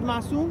was not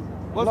Ma'soom.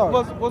 Was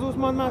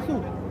Uthman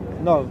Ma'soom?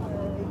 No.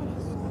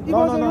 He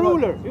was a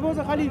ruler. He was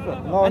a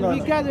Khalifa.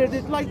 He gathered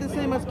it like the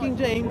same as King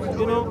James,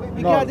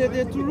 He gathered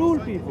it to rule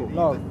people.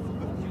 No.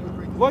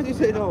 Why do you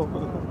say no?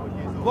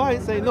 Why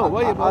say no?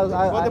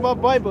 What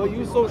about Bible?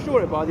 You're so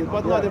sure about it,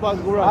 but what about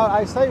Quran?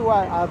 I say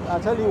why.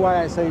 I'll tell you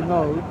why I say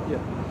no. Yeah.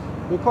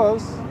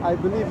 Because I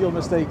believe you're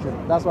mistaken.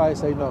 That's why I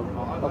say no.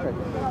 Okay.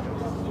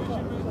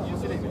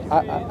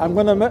 I'm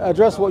going to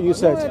address what you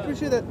said. No, I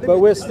appreciate that. But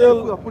we're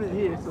still... Put it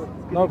here, so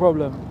no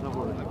problem.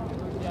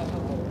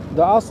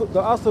 The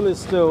asl is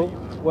still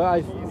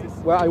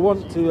where I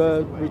want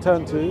to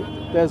return to.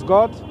 There's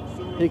God.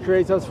 He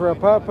created us for a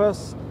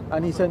purpose,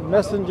 and He sent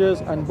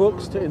messengers and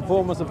books to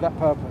inform us of that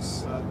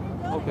purpose.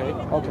 Okay.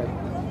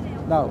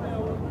 Now,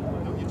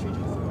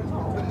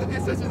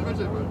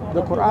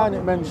 the Quran,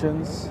 it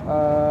mentions,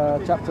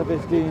 chapter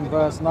 15,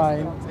 verse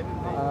 9,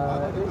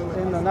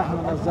 إِنَّ نَحْنُ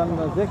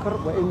نَزَّلْنَا الذِّكْرَ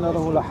وَإِنَّ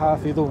لَهُ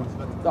لَحَافِظُونَ.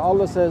 That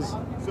Allah says,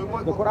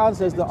 the Quran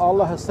says that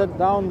Allah has sent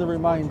down the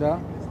reminder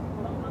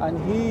and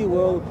He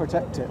will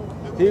protect it.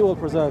 He will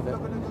preserve it.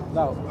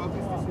 Now,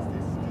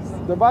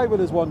 the Bible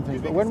is one thing,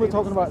 but when we're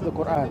talking about the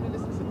Quran,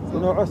 you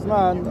know,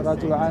 Uthman,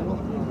 radiallahu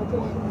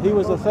anhu, he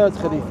was the third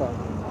Khalifa,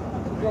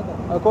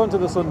 according to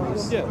the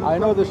Sunnis. Yeah. I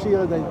know the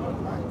Shia,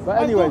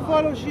 but anyway. I don't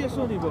follow Shia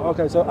Sunni, bro.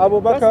 Okay, so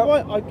Abu Bakr. That's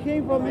why I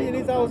came from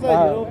Middle East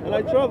outside, you know, and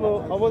I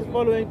travel. I was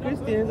following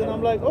Christians, and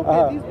I'm like,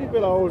 okay, these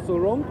people are also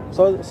wrong.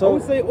 So I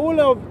would say all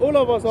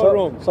of us are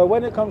wrong. So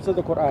when it comes to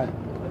the Quran,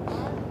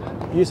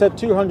 you said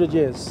 200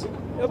 years.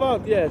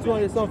 About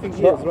 200 something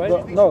years,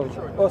 right? No,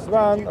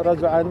 Uthman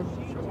radiallahu anhu,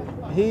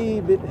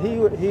 he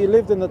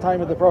lived in the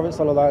time of the Prophet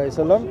sallallahu alaihi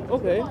wasallam.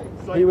 Okay.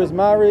 He was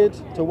married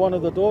to one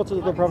of the daughters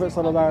of the Prophet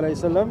sallallahu alaihi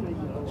wasallam.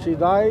 She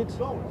died.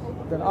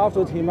 Then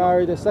afterwards he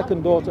married a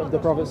second daughter of the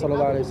Prophet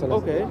sallallahu alaihi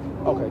wasallam.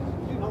 Okay.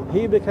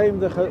 He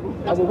became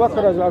Abu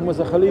Bakr radiallahu anhu was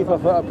a Khalifa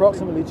for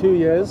approximately 2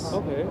 years.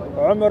 Okay.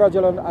 Umar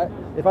radiallahu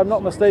anhu, if I'm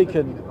not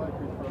mistaken,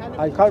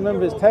 I can't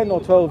remember, it's 10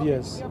 or 12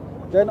 years.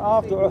 Then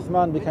after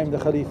Uthman became the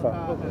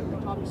Khalifa.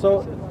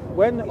 So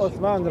when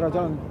Uthman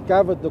radiallahu anhu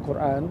gathered the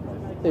Quran,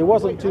 it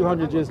wasn't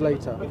 200 years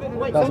later.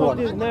 That's some of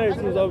these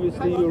narratives,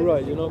 obviously, you're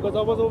right, you know, because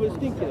I was always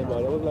thinking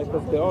about it. I was like,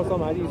 because there are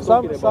some hadiths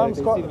talking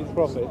about it, his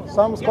prophet.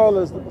 Some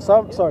scholars,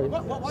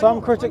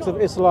 some critics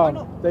of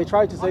Islam, they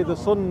try to say the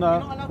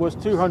Sunnah was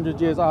 200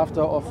 years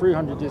after or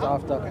 300 years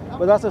after,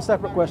 but that's a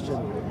separate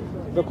question.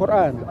 The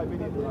Quran,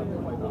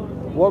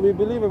 what we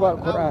believe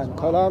about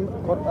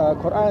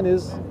Quran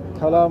is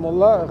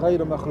Kalamullah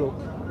ghayr makhluq.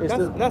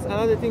 That's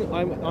another thing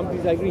I'm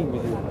disagreeing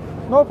with you.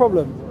 No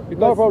problem.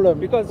 No problem.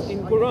 Because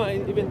in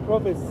Quran, even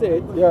Prophet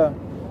said,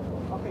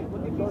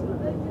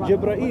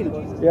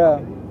 Jibreel. Yeah.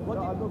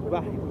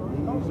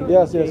 Wahy.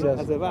 Yes. As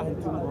a wahy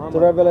to Muhammad. The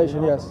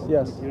revelation, yes.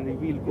 You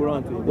reveal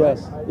Quran to him.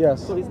 Yes.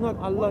 So it's not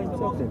Allah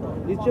Himself then.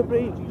 It's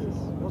Jibreel.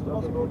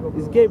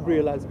 It's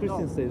Gabriel, as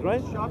Christians say,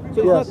 right?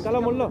 So it's not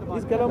Kalamullah.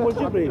 It's Kalamul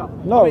Jibreel.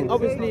 No. I mean,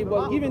 obviously, it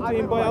was given to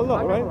him by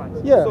Allah, right?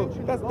 Yeah. So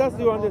that's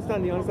your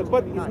understanding,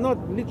 but it's not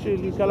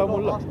literally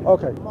Kalamullah.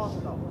 Okay.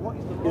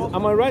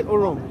 Am I right or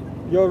wrong?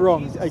 You're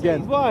wrong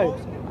again. Why?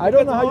 I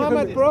don't know how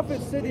Muhammad you can.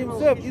 Prophet said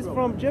himself is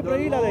from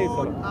Jibreel alayhi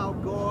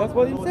salam. That's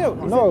what himself.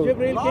 He No. said,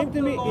 Jibreel came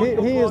to me.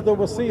 He is the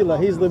wasila.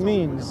 He's the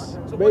means.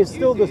 But it's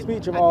still the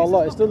speech of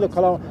Allah. It's still the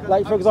kalam.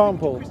 Like for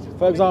example,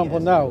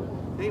 now,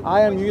 I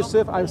am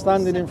Yusuf. I'm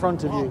standing in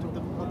front of you,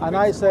 and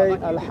I say,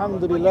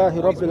 Alhamdulillahi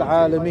Rabbil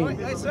Alameen.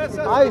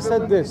 I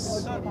said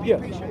this.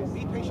 Yeah.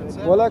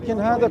 ولكن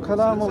هذا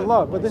كلام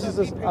الله. But this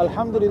is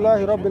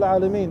Alhamdulillahi Rabbil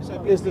Alameen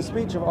is the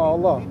speech of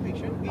Allah.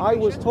 I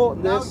was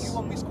taught this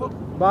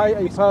by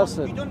a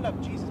person.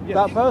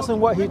 That person,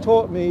 what he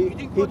taught me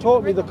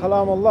the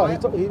kalam Allah. He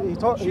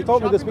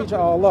taught me the speech of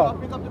Allah.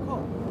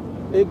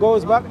 It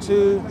goes back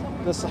to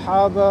the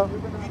Sahaba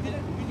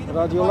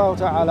radiallahu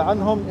ta'ala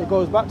anhum. It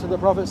goes back to the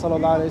Prophet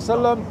sallallahu alaihi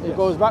wasallam. It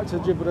goes back to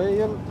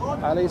Jibreel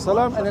alayhi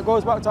salam, and it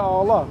goes back to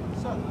Allah.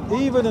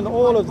 Even in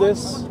all of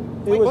this,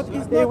 but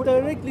it's not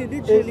directly,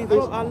 literally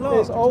from Allah.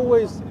 It's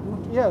always,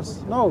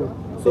 yes, no.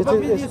 So it's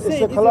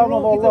the kalam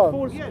of Allah.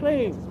 It's a false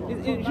claim.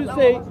 It should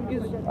say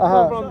it's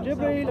from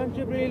Jibreel, and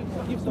Jibreel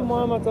gives to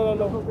Muhammad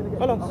sallallahu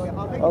alaihi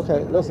wasallam.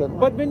 Okay, listen.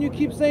 But when you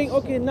keep saying,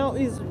 okay, now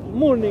is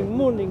morning,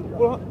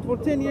 for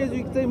 10 years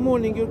you say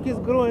morning, your kids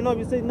growing up,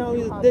 you say now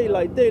is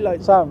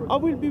daylight. Sam. I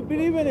will be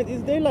believing it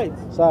is daylight.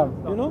 Sam.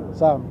 You know?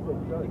 Sam.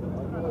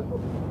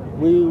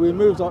 We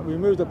moved on. We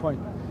moved the point.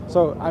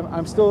 So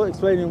I'm still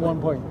explaining one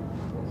point.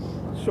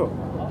 Sure.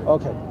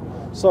 Okay.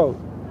 So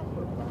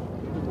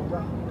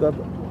the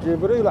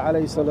Jibreel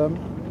alayhi salam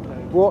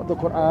brought the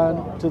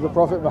Quran to the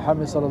Prophet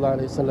Muhammad sallallahu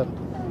alayhi wasallam.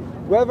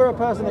 Whether a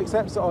person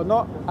accepts it or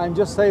not, I'm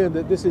just saying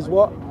that this is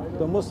what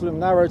the Muslim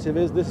narrative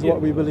is. This is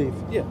what we believe.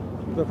 Yeah.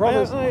 The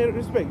Prophet, I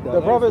respect that.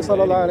 The Prophet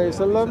sallallahu alayhi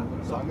wasallam,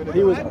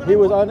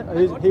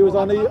 he was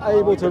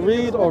unable to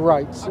read or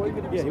write.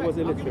 Yeah, he was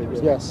illiterate.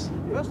 Yeah. Yes.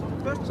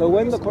 So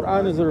when the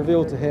Quran is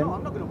revealed to him,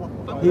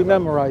 he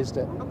memorized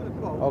it.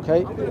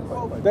 Okay.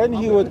 Then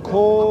he would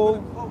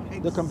call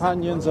the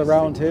companions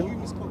around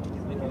him.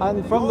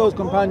 And from those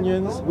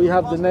companions, we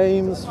have the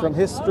names from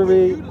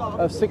history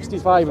of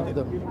 65 of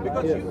them.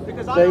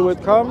 Yeah. They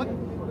would come,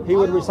 he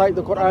would recite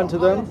the Quran to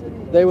them,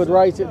 they would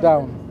write it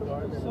down.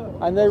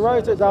 And they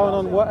write it down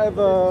on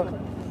whatever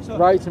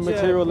writing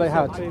material they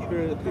had.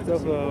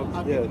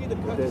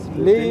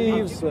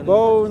 Leaves,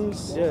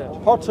 bones,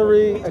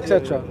 pottery,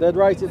 etc. They'd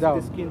write it down.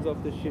 The skins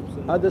of the ships.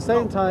 At the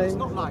same time,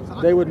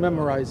 they would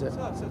memorize it.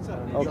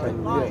 Okay.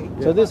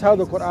 Yeah. So this is how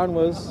the Quran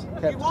was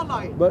kept.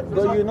 But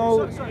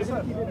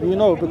you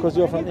know because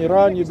you're from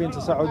Iran, you've been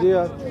to Saudi.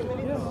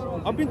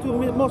 I've been to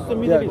most of the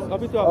Middle East.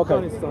 I've been to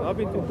Afghanistan. I've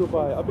been to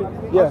Dubai.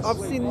 I've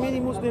seen many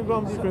Muslims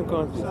from different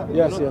countries.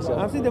 Yes.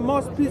 I've seen the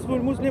most peaceful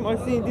Muslim I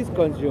see in this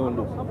country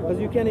only. Because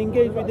you can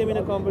engage with them in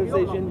a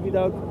conversation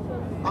without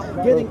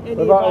getting any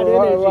without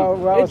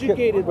energy.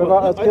 Educated one.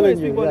 Without us I killing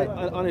don't you. speak Yeah.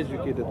 about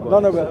uneducated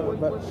one. No,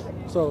 but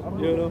so.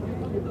 You know.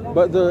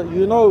 But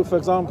for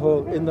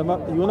example,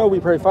 we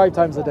pray 5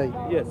 times a day.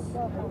 Yes.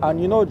 And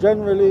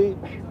generally,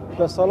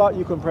 the salat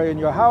you can pray in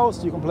your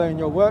house, you can pray in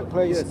your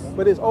workplace, yes.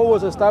 but it's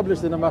always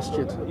established in a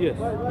masjid. Yes.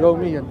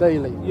 Yawmiyan,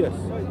 daily. Yes.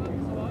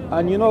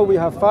 And we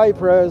have 5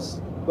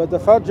 prayers, but the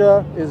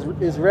Fajr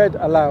is read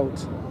aloud.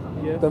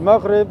 Yes. The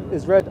Maghrib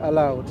is read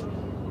aloud.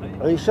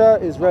 Isha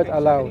is read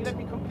aloud.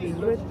 Is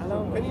read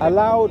aloud?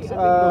 Aloud. Is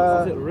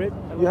it read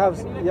aloud? You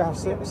have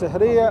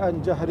Sihriya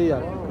and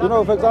Jahriya.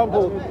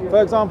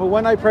 For example,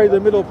 when I pray the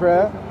middle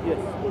prayer, yes.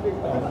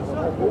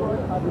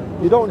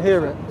 You don't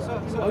hear it.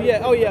 Oh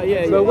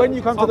yeah. So when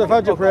you come to the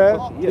Fajr prayer,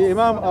 yes. the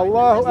Imam,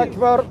 Allahu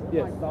Akbar,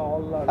 yes.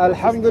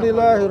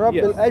 Alhamdulillah Rabbil,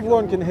 yes.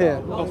 everyone can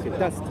hear. Okay,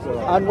 that's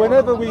correct. And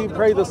whenever we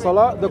pray the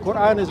Salah, the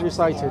Quran is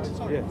recited.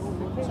 Yes.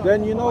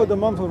 Then the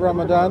month of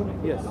Ramadan,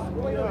 yes.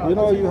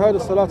 You heard the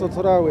Salat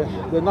al-Tarawih,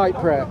 the night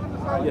prayer.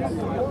 Yes.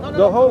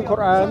 The whole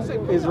Quran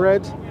is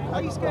read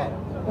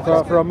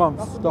for a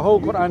month. The whole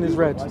Quran is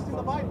read.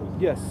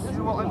 Yes.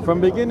 From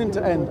beginning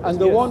to end. And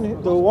the one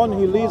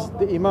who leads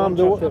the Imam,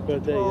 the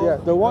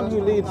one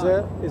who leads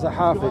it is a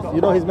Hafiz.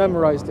 He's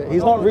memorized it.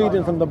 He's not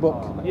reading from the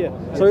book. Yeah.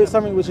 So it's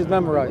something which is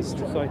memorized.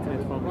 Reciting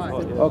it from his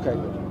heart, yes. Okay.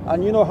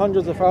 And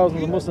hundreds of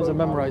thousands of Muslims have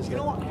memorized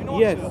it.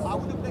 Yes.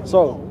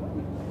 So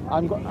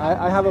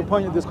I have a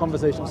point in this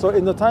conversation. So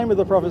in the time of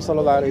the Prophet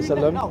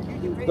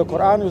ﷺ, the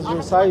Quran was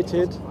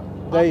recited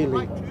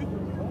daily,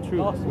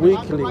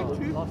 weekly.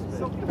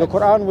 The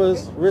Quran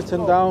was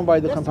written down by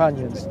the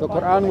companions. The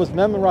Quran was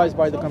memorized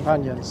by the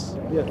companions.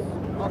 Yes.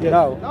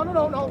 Now,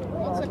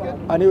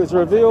 and it was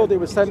revealed, it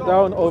was sent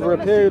down over a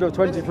period of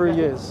 23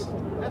 years.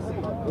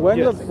 When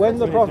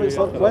the Prophet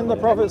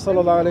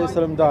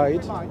ﷺ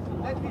died,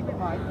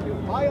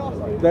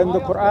 then the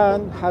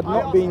Quran had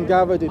not been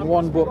gathered in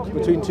one book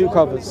between 2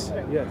 covers.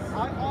 Yes.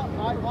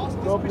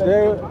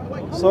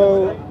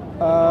 So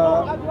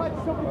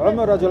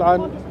Umar radiallahu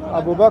anhu,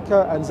 Abu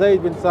Bakr and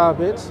Zayd bin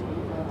Thabit,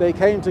 they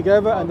came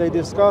together and they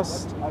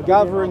discussed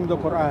gathering the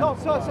Quran.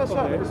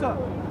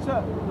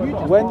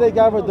 When they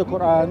gathered the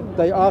Quran,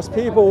 they asked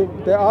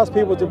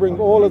people to bring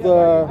all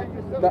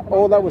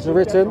that was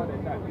written.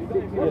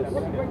 Yes.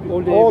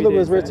 All that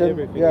was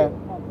written, yeah.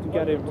 To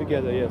get it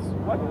together, yes.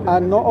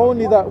 And not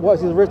only that, what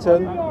is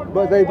written,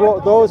 but they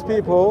brought those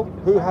people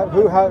who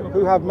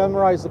have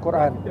memorized the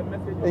Quran,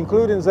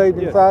 including Zayd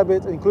bin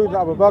Thabit, including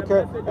Abu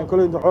Bakr,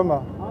 including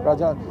Umar.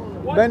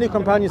 Many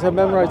companions have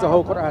memorized the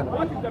whole Quran.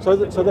 So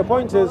the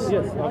point is,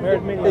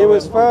 it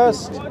was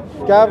first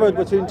gathered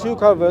between 2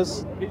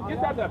 covers.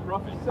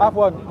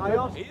 Afwan,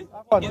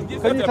 can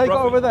you take it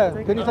over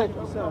there? Can you take?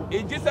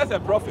 Is Jesus a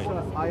prophet?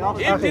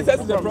 If Jesus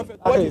is a prophet,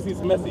 what is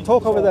his message?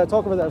 Talk over there.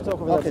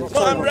 Okay.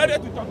 No, I'm ready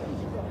to talk.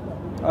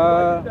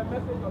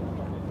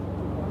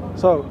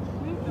 So,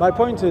 my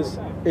point is,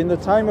 in the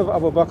time of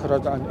Abu Bakr,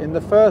 in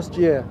the first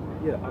year,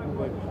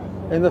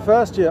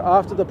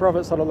 after the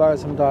Prophet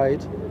ﷺ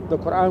died, the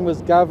Quran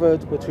was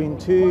gathered between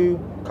 2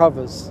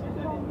 covers.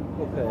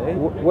 Okay.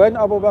 When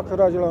Abu Bakr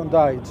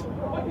died,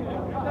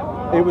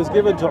 it was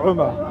given to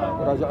Umar.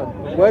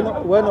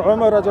 When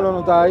Umar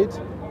died,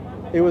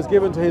 it was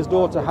given to his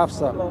daughter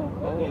Hafsa.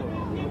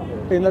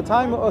 In the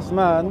time of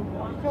Uthman,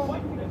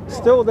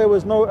 still there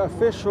was no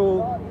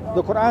official.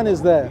 The Quran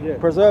is there,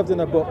 preserved in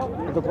a book.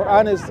 The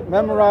Quran is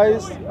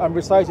memorized and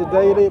recited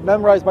daily,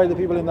 memorized by the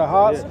people in their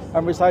hearts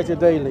and recited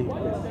daily.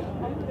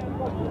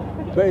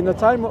 But in the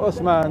time of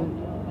Uthman,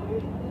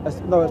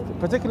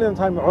 particularly in the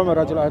time of Umar,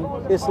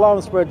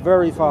 Islam spread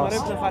very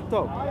fast.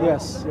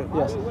 Yes.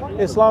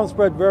 Islam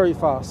spread very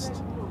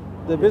fast.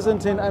 The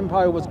Byzantine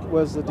Empire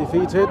was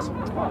defeated,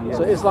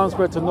 so Islam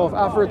spread to North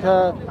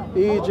Africa,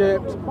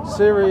 Egypt,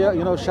 Syria,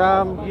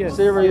 Sham,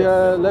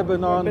 Syria,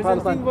 Lebanon,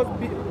 Palestine. Was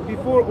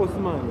before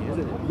Osmani,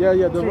 isn't it?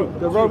 Yeah,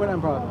 the Roman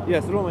Empire.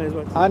 Yes, Roman is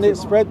what. And it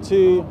spread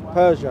to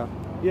Persia.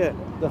 Yeah.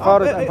 The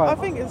Faris Empire. I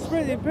think it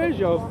spread in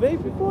Persia way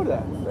before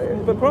that.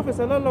 The Prophet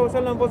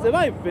ﷺ was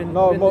alive when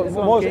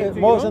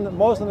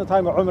most in the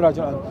time of Umar.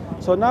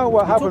 So now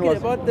what happened was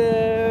about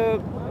the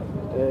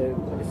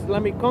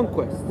Islamic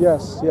conquest.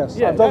 Yes.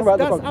 Yeah, I'm talking about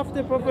that's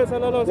after Prophet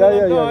ﷺ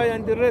died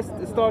and the rest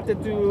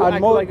started to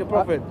act like a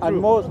prophet. And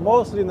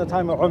mostly in the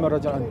time of Umar,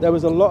 there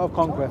was a lot of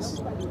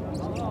conquest.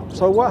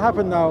 So what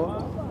happened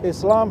now?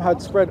 Islam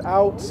had spread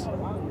out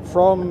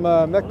from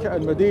Mecca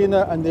and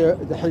Medina and the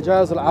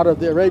Hijaz al-Arab,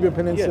 the Arabian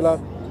Peninsula,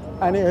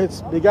 and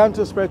it began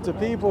to spread to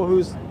people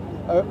whose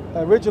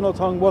original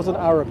tongue wasn't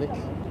Arabic.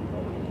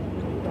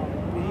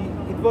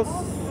 It was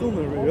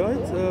Sumeri,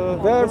 right?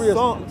 Various,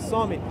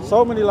 Sami.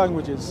 So many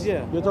languages.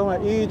 Yeah. You're talking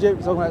about Egypt,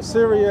 you're talking about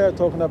Syria, you're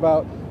talking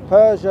about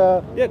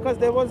Persia. Yeah, because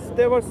there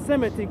were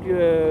Semitic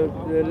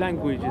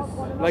languages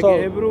like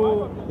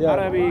Hebrew,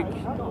 Arabic,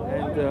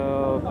 and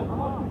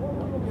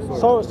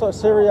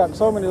Syriac,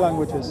 so many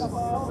languages.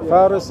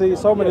 Farsi,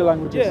 so many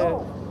languages. Yeah.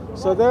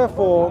 So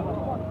therefore,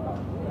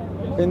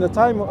 in the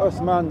time of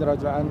Uthman,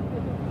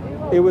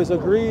 it was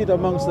agreed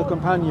amongst the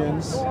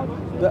companions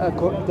that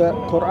the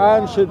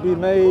Quran should be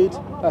made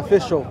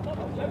official.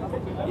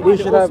 we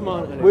should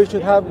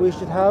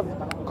have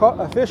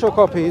official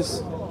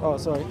copies. Oh,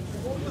 sorry.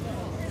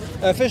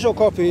 Official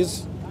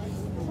copies,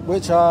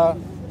 which are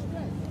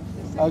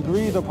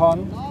agreed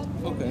upon,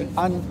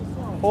 and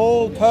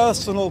all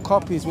personal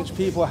copies which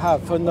people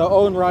have from their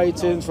own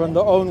writings, from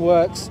their own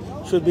works,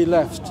 should be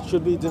left,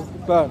 should be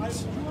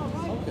burnt.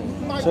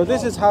 So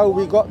this is how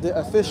we got the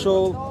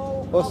official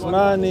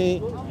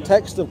Uthmani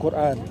text of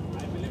Quran.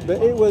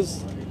 But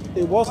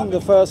it wasn't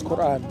the first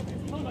Quran.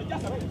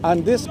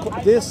 And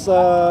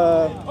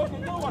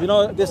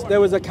there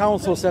was a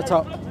council set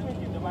up.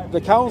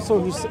 The council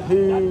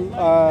who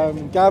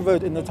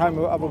gathered in the time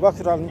of Abu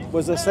Bakr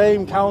was the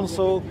same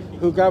council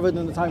who gathered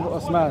in the time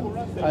of Uthman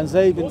and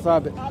Zayd bin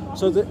Thabit.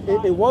 So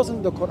it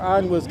wasn't the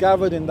Quran was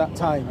gathered in that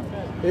time.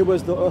 It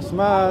was the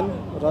Uthman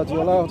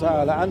radiallahu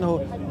ta'ala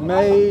anhu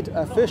made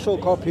official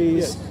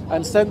copies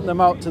and sent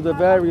them out to the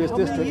various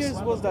districts. How many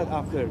years was that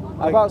after?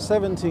 About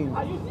 17.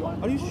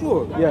 Are you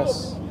sure?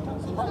 Yes.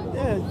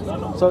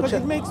 Yeah, so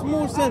it makes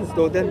more sense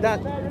though than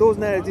those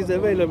narratives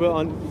available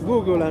on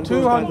Google and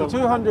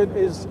 200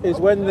 is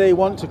when they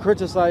want to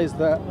criticize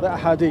the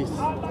hadith.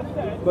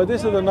 But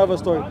this is another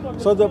story.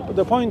 So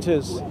the point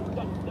is,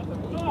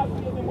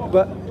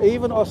 but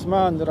even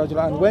Osman,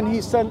 when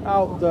he sent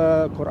out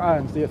the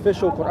Qur'ans, the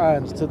official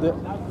Qur'ans to the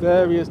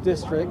various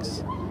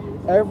districts,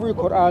 every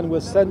Qur'an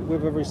was sent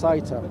with a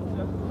reciter.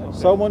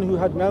 Someone who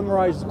had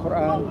memorized the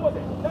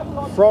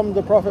Quran from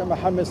the Prophet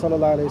Muhammad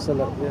sallallahu alaihi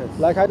wasallam. Yes.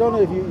 Like, I don't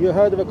know if you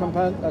heard of a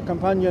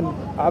companion,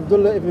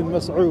 Abdullah ibn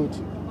Mas'ud.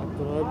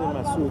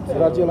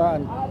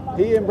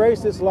 He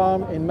embraced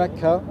Islam in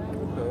Mecca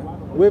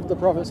with the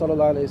Prophet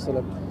sallallahu alaihi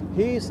wasallam.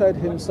 He said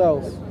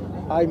himself,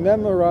 I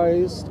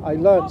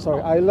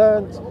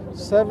learned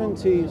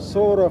 70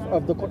 surah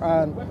of the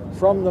Quran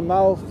from the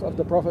mouth of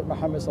the Prophet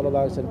Muhammad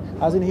sallallahu alaihi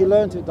wasallam. As in, he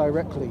learned it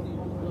directly.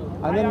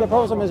 And then the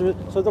Prophet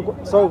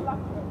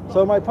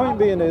so my point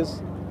being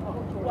is,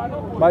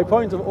 my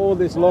point of all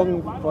this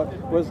long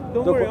was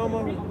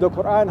the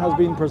Quran has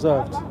been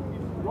preserved,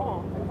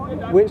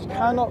 which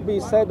cannot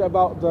be said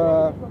about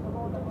the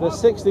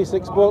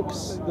 66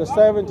 books, the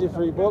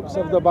 73 books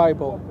of the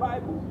Bible.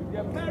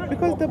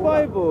 Because the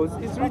Bible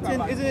is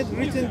written, isn't it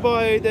written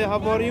by the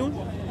Havariyun?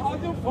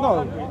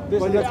 No.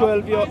 By the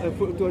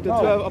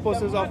 12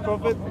 apostles of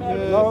Prophet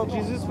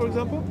Jesus, for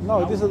example?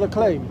 No, this is a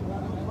claim.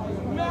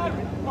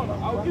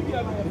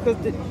 Because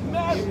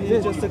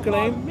it's just a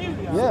claim?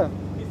 Yeah.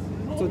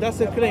 So that's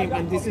a claim,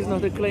 and this is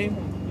not a claim?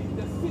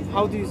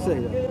 How do you say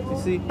that? You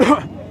see?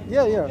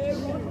 Yeah.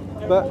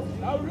 But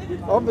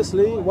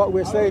obviously what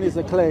we're saying is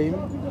a claim,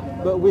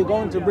 but we're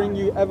going to bring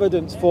you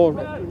evidence for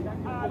it.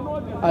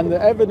 And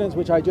the evidence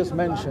which I just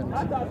mentioned.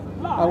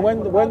 And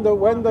when the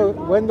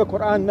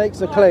Quran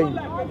makes a claim,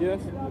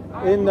 yes.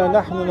 Inna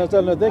nahnu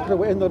nazzalna dhikra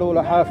wa inna lahu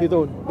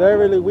lahafidhun.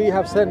 Verily we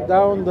have sent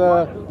down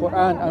the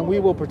Quran and we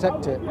will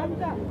protect it.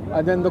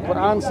 And then the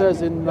Quran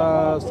says in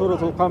Surah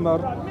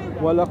Al-Qamar,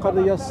 وَلَقَدْ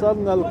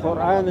يَسَّرْنَا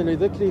الْقُرْآنَ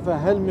لِذِكْرِ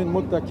فَهَلْ مِن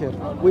مُدَّكِرٍ.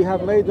 We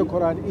have made the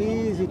Quran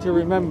easy to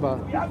remember.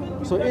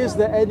 So is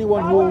there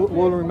anyone who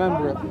will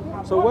remember it?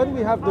 So when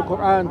we have the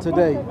Quran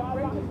today,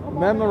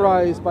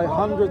 memorized by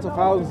hundreds of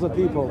thousands of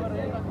people,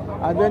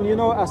 and then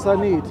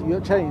asanid,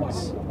 your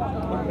chains.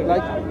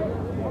 Like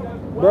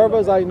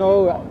brothers I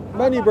know,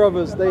 many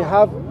brothers, they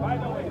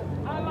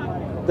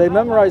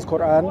memorize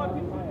Quran,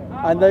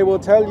 and they will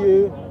tell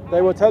you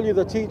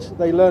the teacher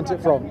they learnt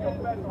it from.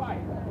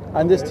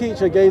 And this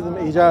teacher gave them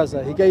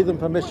ijazah, he gave them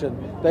permission.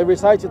 They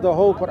recited the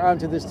whole Quran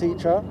to this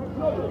teacher,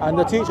 and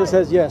the teacher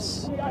says,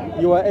 yes,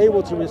 you are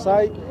able to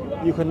recite,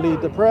 you can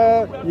lead the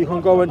prayer, you can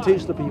go and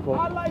teach the people.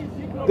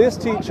 This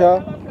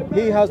teacher,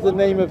 he has the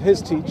name of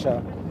his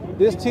teacher.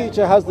 This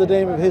teacher has the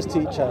name of his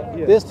teacher.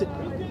 Yes.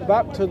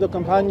 Back to the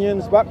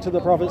companions, back to the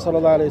Prophet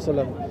sallallahu alaihi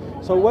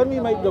wasallam. So when we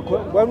make the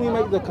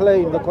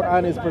claim the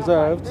Quran is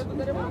preserved,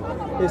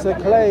 it's a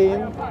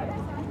claim,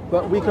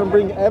 but we can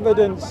bring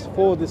evidence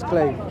for this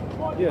claim.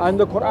 Yes. And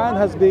the Quran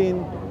has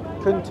been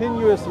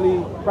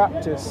continuously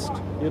practiced.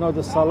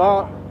 The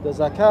salah, the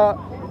zakat,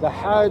 the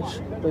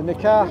hajj, the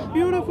nikah.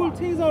 Beautiful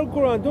things are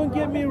Quran, don't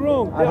get me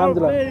wrong. There are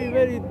very,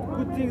 very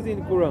good things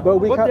in Quran.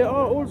 But there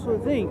are also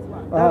things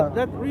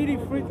that really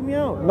freak me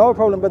out. No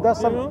problem, but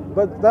that's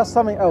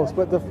something else.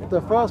 But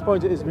the first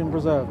point is been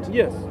preserved.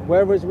 Yes.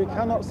 Whereas we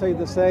cannot say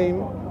the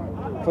same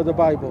for the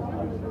Bible.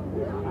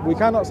 We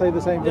cannot say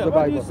the same for the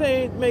Bible. What you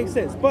say it makes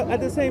sense. But at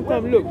the same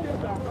time, look,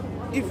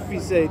 if we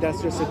say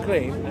that's just a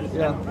claim,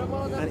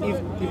 and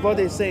if what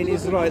they're saying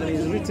is right and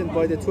is written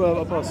by the 12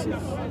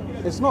 apostles.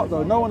 It's not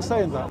though, no one's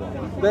saying that.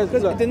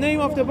 Because the name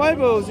of the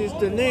Bibles is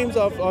the names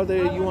of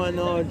other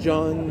Joanna,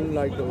 John,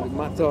 like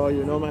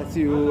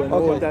Matthew and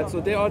all that. So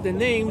they are the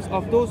names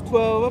of those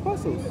 12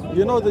 apostles.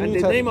 The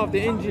name of the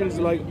angels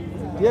like...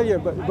 Yeah,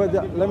 but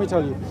let me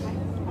tell you.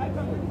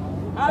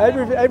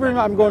 Everything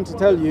I'm going to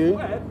tell you,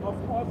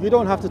 you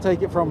don't have to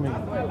take it from me.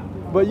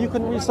 But you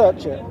can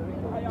research it.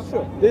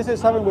 Sure. This is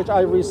something which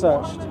I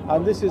researched,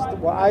 and this is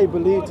what I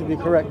believe to be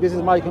correct. This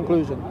is my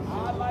conclusion.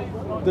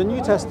 The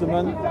New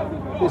Testament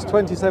is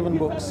 27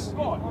 books.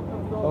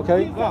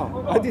 Okay?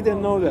 Wow, I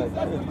didn't know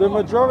that. The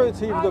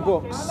majority of the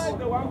books,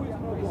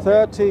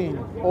 13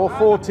 or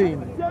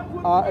 14,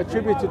 are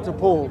attributed to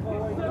Paul.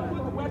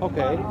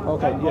 Okay.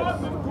 Okay.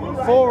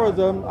 Yes. 4 of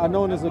them are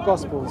known as the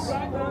Gospels.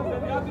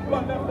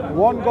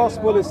 One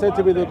Gospel is said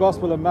to be the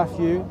Gospel of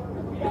Matthew.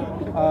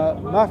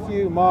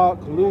 Matthew, Mark,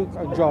 Luke,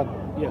 and John.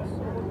 Yes.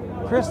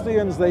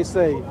 Christians, they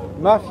say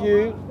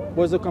Matthew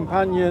was a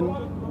companion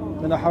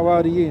in the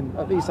Hawariyin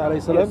of Isa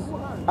alayhi salam, Yes.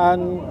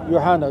 and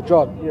Johanna,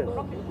 John. Yes.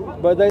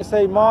 But they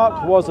say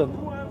Mark wasn't.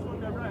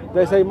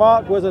 They say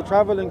Mark was a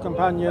traveling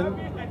companion,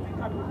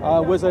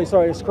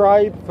 a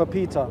scribe for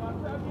Peter.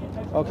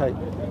 Okay.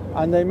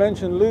 And they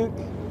mention Luke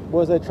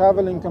was a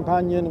traveling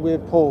companion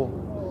with Paul.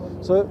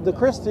 So the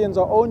Christians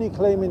are only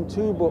claiming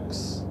 2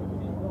 books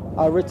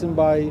are written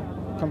by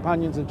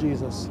companions of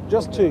Jesus.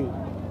 Just 2.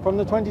 From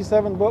the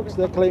 27 books,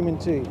 they're claiming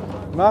 2.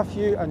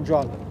 Matthew and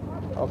John.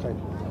 Okay.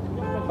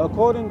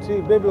 According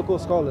to biblical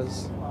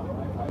scholars,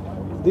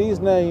 these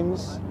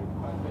names,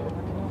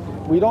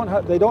 they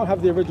don't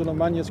have the original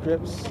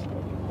manuscripts.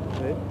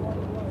 Okay.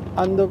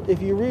 And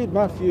if you read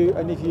Matthew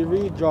and if you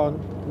read John,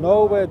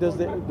 nowhere does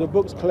the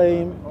books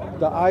claim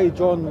that I,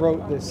 John,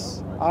 wrote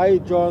this. I,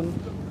 John,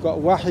 got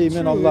wahi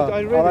min Allah.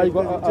 I read it,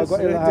 I got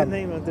the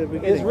name at the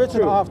beginning. It's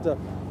written after.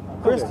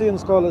 Christian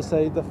scholars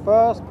say the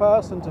first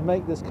person to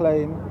make this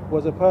claim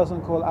was a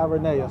person called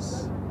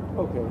Irenaeus.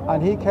 Okay.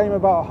 And he came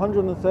about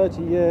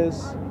 130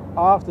 years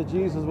after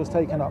Jesus was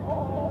taken up.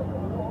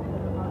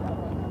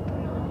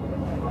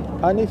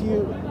 And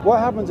what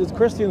happens is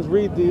Christians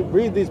read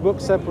these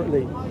books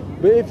separately.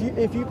 But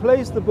if you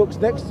place the books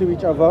next to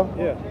each other,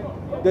 Yeah.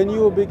 then you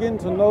will begin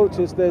to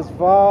notice there's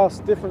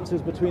vast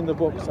differences between the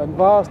books. And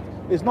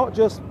it's not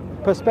just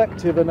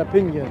perspective and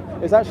opinion,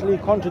 it's actually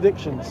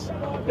contradictions.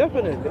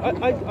 Definitely.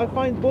 I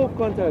find both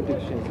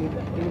contradictions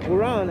in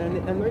Quran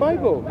and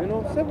Bible,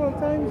 several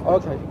times.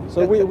 Okay,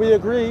 so we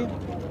agree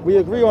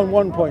on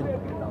one point.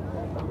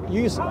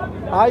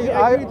 I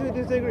agree to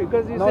disagree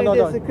because you say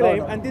there's a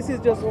claim and this is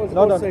just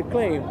also a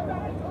claim.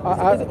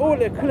 It's all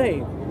a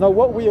claim. No,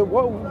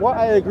 what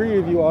I agree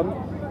with you on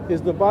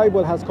is the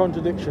Bible has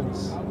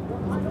contradictions.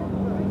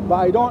 But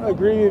I don't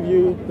agree with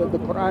you that the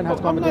Quran has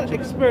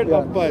contradictions. I'm not expert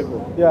of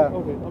Bible. Yeah.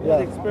 Okay. I'm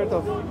not expert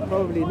of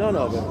probably none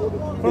of it.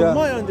 From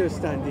my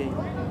understanding,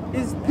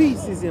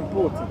 peace is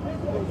important.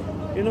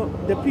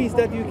 The peace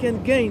that you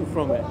can gain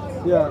from it.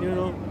 Yeah.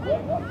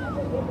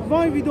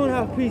 Why we don't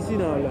have peace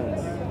in our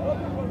lands?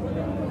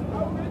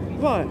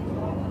 Why?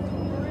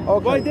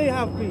 Okay. Why they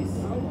have peace?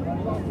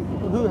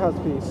 Who has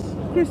peace?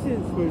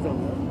 Christians, for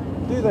example.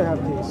 Do they have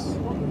peace?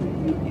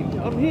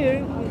 I'm here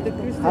in the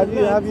Christian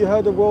Have you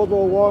heard of World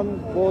War I,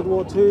 World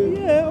War II?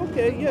 Yeah,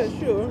 okay, yeah,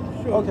 sure.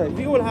 Okay.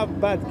 We all have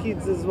bad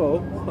kids as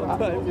well,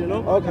 sometimes,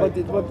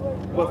 Okay.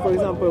 But for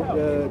example,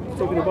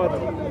 talking about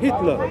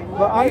Hitler.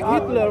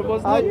 Hitler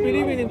was not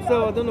believing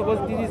himself. I don't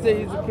know, did he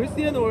say he's a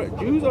Christian or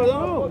Jews? I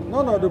don't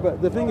know. No,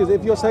 but the thing is,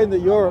 if you're saying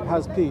that Europe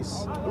has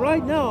peace.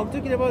 Right now, I'm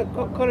talking about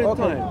current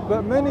time.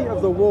 But many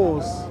of the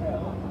wars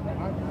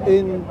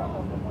in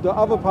the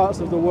other parts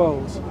of the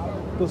world,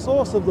 the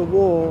source of the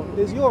war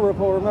is Europe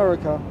or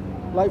America.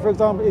 Like, for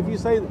example, if you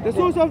say... The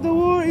source of the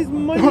war is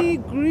money,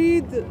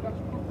 greed.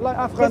 Like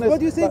Afghanistan.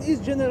 What you said is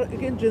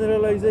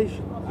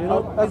generalization.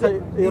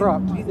 Okay,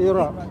 Iraq.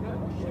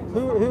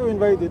 Who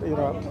invaded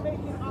Iraq?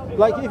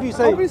 Like, if you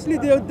say... Obviously,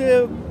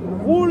 the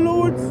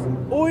warlords,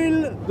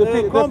 oil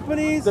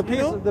companies, the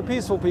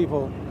peaceful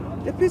people.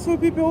 The peaceful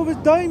people always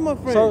dying, my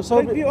friend.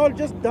 So we are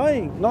just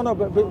dying. No,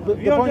 but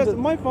we are just.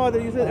 My father,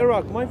 you said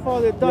Iraq. My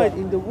father died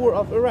in the war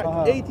of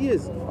Iraq, 8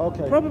 years.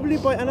 Okay. Probably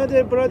by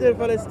another brother,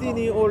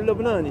 Palestinian or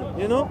Lebanese.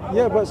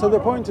 Yeah, but so the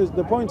point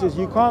is,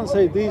 you can't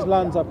say these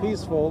lands are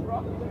peaceful,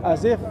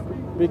 as if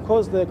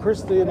because they're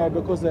Christian or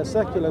because they're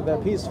secular, they're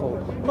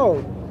peaceful.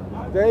 No,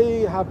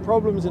 they have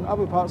problems in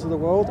other parts of the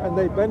world, and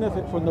they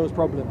benefit from those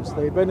problems.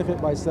 They benefit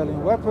by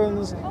selling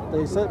weapons.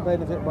 They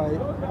benefit by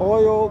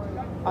oil.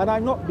 And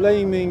I'm not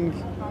blaming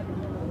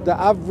the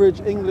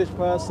average English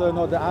person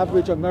or the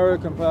average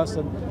American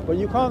person, but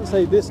you can't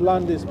say this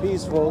land is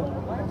peaceful.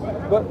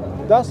 But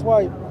that's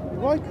why...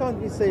 Why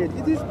can't we say it?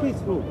 It is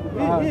peaceful.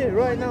 We're here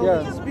right now,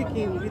 we're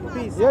speaking with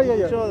peace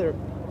with each other.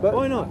 But,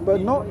 why not? But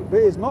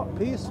it's not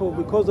peaceful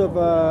because of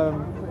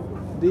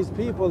these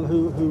people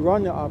who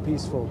run it are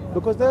peaceful.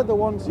 Because they're the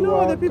ones who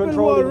are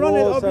controlling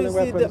wars, selling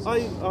weapons. I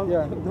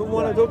don't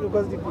want to talk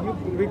because if you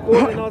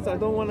recording us, I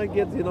don't want to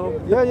get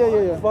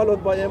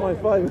followed by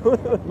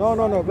MI5. No.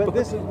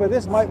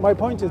 But my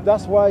point is,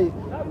 that's why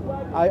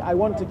I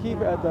want to keep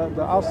it at the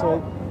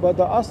asl. But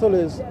the asl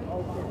is,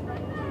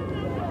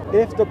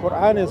 if the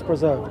Quran is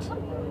preserved,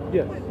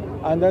 yes,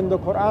 and then the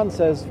Quran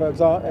says, for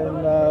example,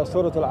 in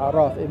Surah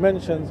Al-A'raf, it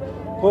mentions,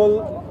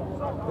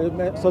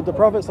 so the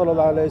Prophet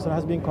ﷺ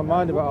has been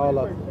commanded by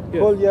Allah,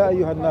 قُلْ يَا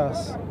أَيُّهَا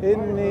النَّاسِ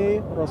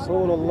إِنِّي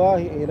رَسُولُ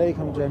اللَّهِ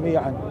إِلَيْكُمْ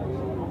جَمِيعًا.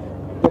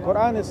 The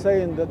Quran is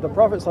saying that the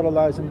Prophet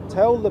ﷺ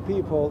tell the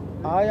people,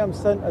 I am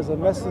sent as a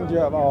messenger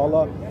of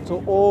Allah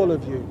to all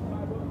of you.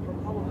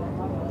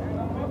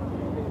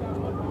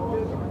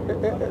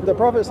 The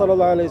Prophet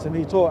ﷺ,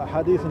 he taught a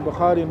hadith in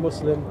Bukhari and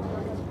Muslim,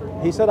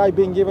 He said, I've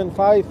been given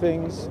 5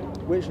 things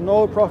which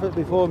no prophet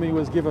before me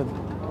was given.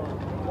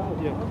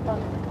 Yeah.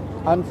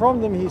 And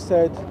from them he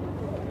said,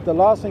 the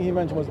last thing he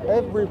mentioned was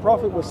every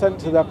prophet was sent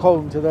to their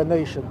qawm, to their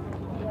nation.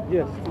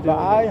 Yes. But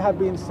I have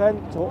been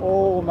sent to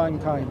all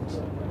mankind.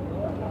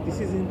 This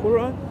is in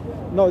Quran?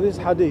 No, this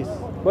is hadith.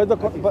 But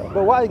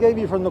what I gave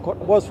you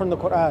was from the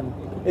Quran.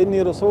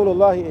 Inni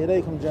Rasulullahi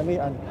ilaykum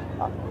jami'an.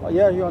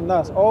 Ya ayyuhan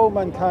nas, all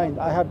mankind,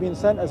 I have been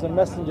sent as a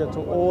messenger to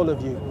all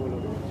of you.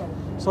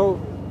 So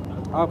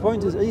our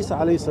point is Isa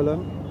alayhi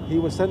salam, he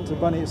was sent to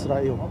Bani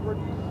Israel.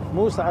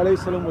 Musa alayhi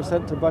salam was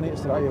sent to Bani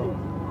Israel.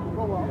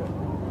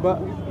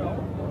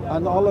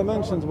 And Allah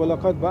mentions,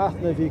 وَلَقَدْ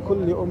بَعَثْنَا فِي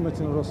كُلِّ أُمَّةٍ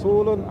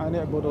رَسُولٌ أَنِ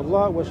اعْبُدُوا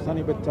اللَّهَ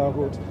وَاجْتَنِبُوا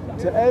الطَّاغُوتَ.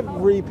 To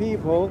every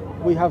people,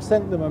 we have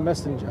sent them a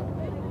messenger.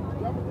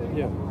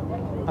 Yeah.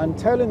 And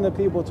telling the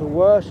people to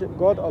worship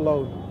God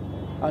alone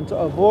and to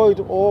avoid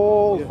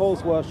all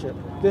false worship.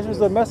 This was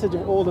the message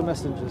of all the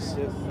messengers.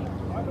 Yes.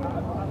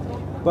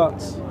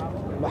 But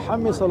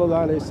Muhammad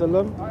sallallahu alayhi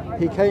wasallam,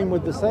 he came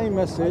with the same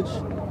message,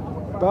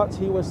 but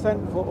he was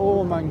sent for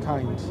all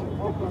mankind.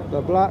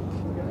 The black,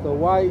 the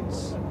white,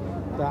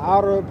 the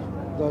Arab,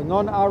 the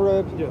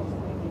non-Arab,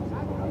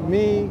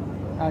 me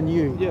and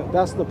you. Yeah.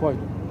 That's the point.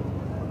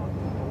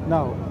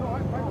 Now,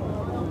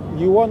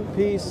 you want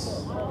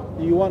peace,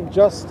 you want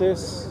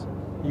justice,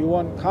 you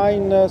want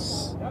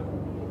kindness.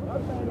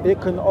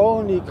 It can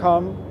only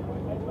come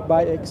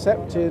by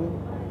accepting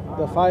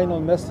the final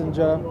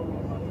messenger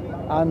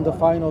and the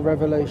final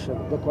revelation,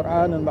 the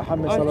Quran and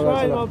Muhammad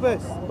sallallahu alaihi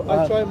wasallam.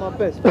 I try my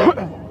best.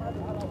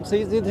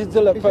 See, It's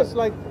just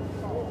like,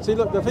 see,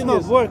 look, the thing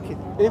it's is, not working.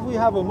 if we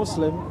have a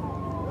Muslim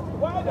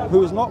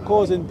who is not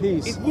causing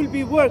peace, It will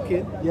be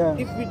working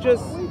if we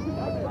just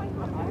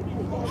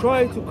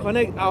try to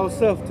connect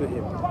ourselves to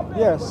him.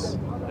 yes,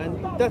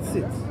 And that's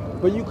it.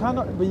 but you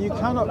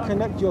cannot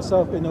connect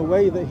yourself in a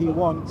way that he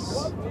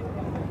wants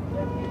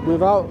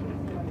without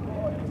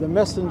the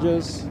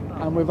messengers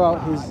and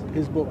without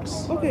his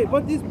books. Okay,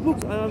 but these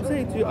books, and I'm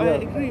saying to you, I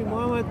agree,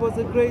 Muhammad was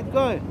a great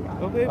guy.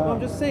 Okay, I'm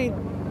just saying,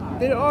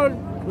 there are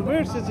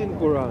verses in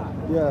Quran.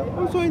 Yeah.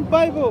 Also in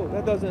Bible,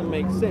 that doesn't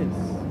make sense.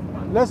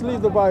 Let's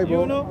leave the Bible.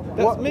 You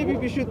know, maybe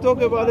we should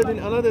talk about it in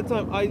another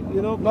time.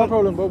 No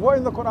problem. But what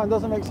in the Quran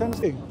doesn't make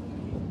sense?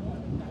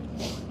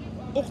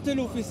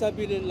 اقتلوا في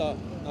سبيل الله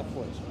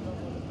أفواج.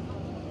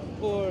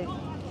 Or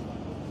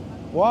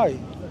Why?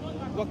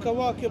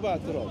 وكواكب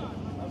أتراب.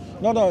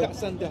 No.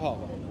 كأسا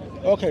دهاقا.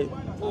 Okay.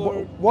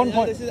 Or One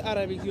point. This is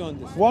Arabic. You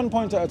understand? One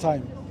point at a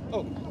time.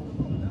 Oh,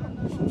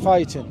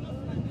 Fighting,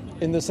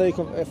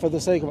 for the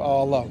sake of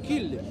Allah.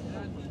 kill them.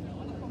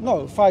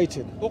 No,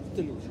 fighting.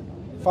 اقتلوا.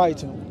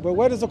 Fighting. But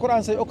where does the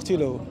Quran say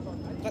uqtilu?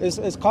 It's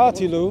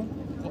qatilu.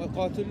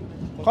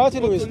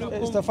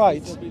 Qatilu is to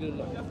fight.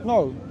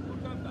 No.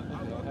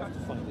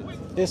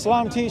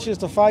 Islam teaches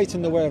to fight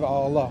in the way of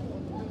Allah.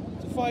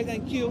 To fight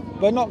and kill.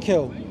 But not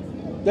kill.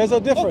 There's a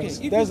difference.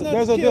 Okay, if it's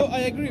not kill, I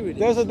agree with it.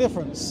 There's a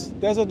difference.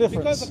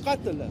 Because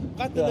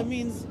qatala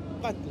means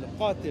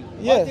qatil.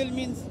 Yes. Qatil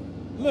means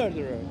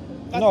murderer.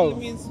 Qatil No.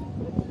 means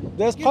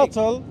There's killing.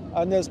 qatal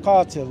and there's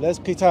qatil. There's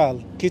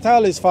qital.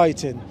 Qital is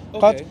fighting.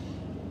 Okay.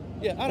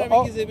 Yeah,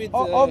 Arabic is a bit.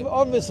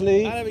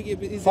 Obviously, Arabic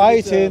is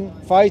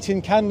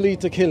fighting can lead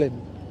to killing.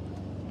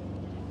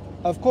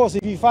 Of course,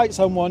 if you fight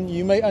someone,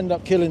 you may end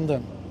up killing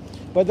them.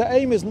 But the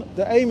aim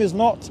is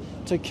not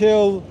to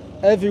kill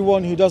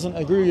everyone who doesn't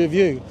agree with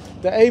you.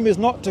 The aim is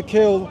not to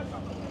kill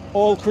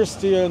all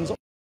Christians, all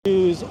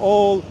Jews,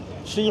 all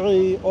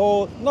Shi'i,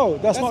 all. No,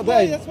 that's not the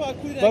aim. That's why I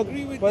couldn't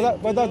agree with you.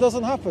 But that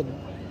doesn't happen.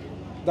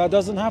 That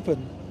doesn't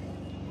happen.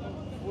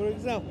 For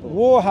example,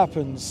 War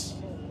happens,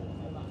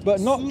 but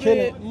not Surah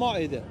killing.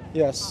 Ma'idah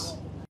Yes.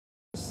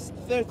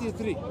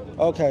 33.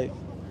 Okay.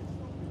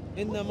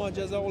 إنما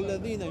جزاء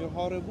الذين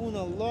يحاربون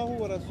الله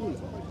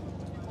ورسوله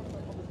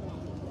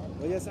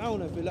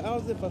ويسعون في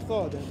الأرض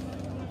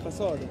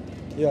فسادا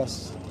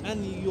Yes.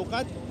 أن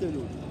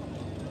يقتلوا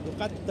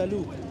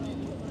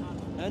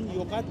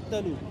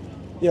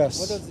Yes.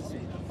 What does this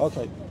mean?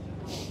 Okay.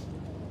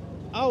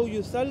 أو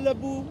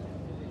يسلبوا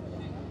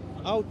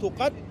أو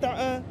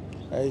تقطع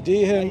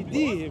أيديهم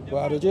أيديهم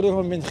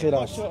وأرجلهم من ما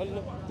خلاف. شاء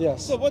الله.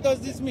 Yes. So what does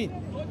this mean?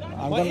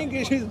 My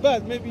English is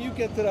bad. Maybe you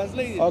can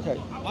translate it. Okay.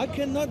 I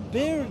cannot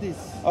bear this.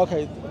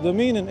 Okay. The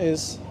meaning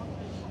is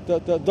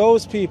that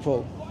those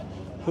people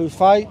who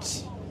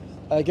fight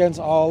against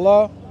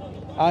Allah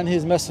and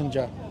His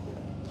Messenger,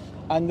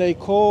 and they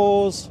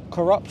cause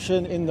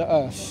corruption in the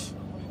earth.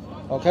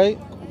 Okay.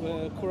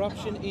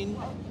 Corruption in.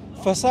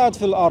 Fasad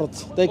fil ard.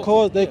 They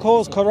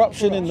cause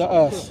corruption in the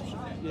earth.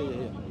 Yeah.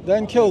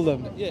 Then kill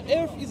them. Yeah,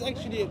 earth is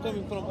actually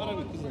coming from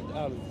Arabic, isn't it?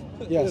 Arabic.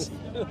 Yes.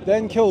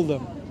 Then kill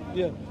them.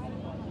 Yeah.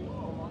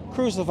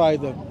 Crucify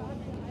them.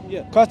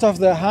 Yeah. Cut off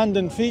their hand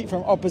and feet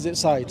from opposite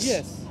sides.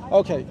 Yes.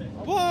 Okay.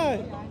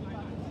 Why?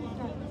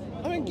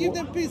 I mean, give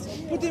them peace.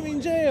 Put them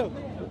in jail.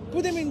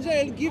 Put them in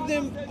jail. Give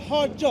them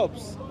hard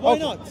jobs. Why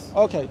not?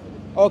 Okay.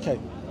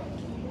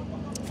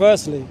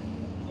 Firstly,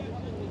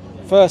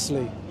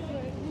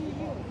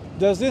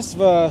 does this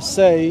verse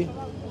say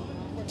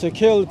to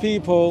kill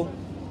people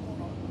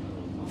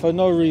for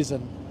no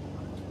reason.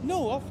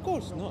 No, of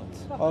course not.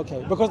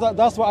 Okay, because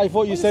that's what I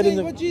thought you said in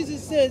the... What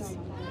Jesus says,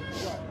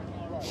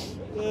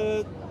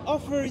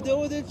 offer the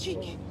other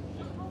cheek.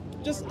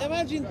 Just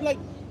imagine, like,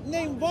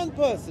 name one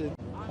person,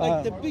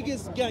 like the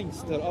biggest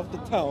gangster of the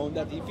town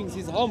that he thinks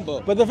he's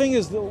humble. But the thing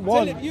is,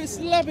 one... Tell him, you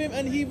slap him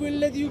and he will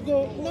let you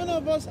go. None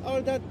of us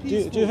are that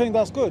peaceful. Do you think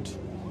that's good?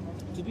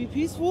 To be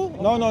peaceful?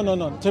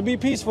 No. To be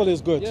peaceful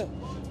is good. Yeah.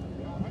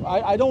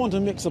 I don't want to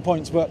mix the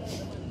points, but...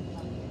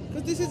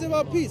 Because this is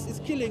about peace. It's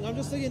killing. I'm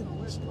just saying,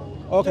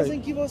 okay. It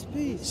doesn't give us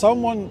peace.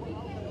 Someone,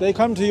 they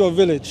come to your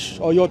village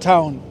or your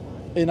town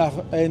in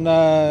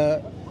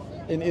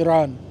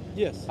Iran.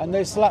 Yes. And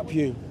they slap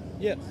you.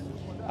 Yes.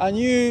 And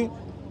you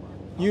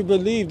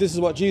believe this is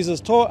what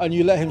Jesus taught and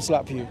you let him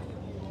slap you.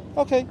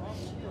 Okay,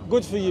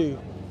 good for you.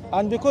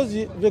 And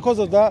because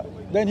of that,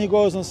 then he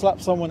goes and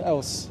slaps someone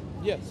else.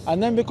 Yes.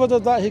 And then because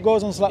of that, he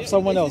goes and slaps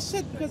someone else.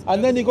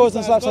 And then he goes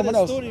and slaps someone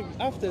else. Story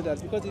after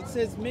that, because it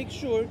says make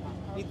sure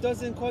it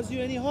doesn't cause you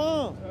any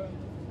harm.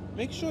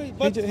 Make sure it,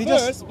 but what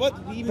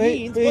he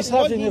means,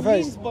 what he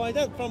means by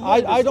that from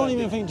my I don't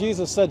even think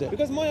Jesus said it.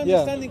 Because my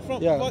understanding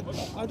but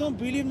I don't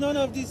believe none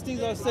of these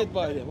things are said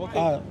by them.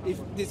 Okay, if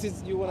this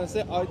is you want to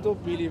say, I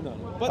don't believe none.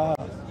 But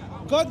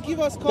God give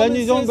us common sense. Then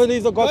you don't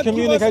believe that God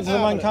communicates to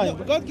mankind.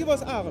 No, God give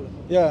us aql.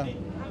 Yeah.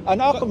 And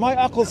my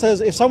aql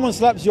says if someone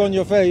slaps you on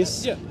your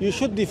face, you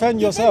should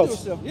defend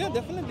yourself. Yeah,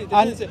 definitely.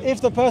 And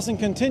if the person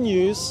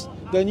continues,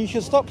 then you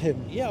should stop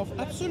him. Yeah,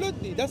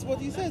 absolutely. That's what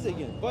he says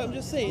again. But I'm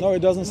just saying. No, it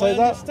doesn't say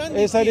that.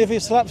 It said if he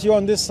slaps you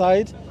on this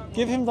side,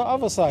 give him the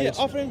other side. Yeah,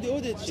 offer him the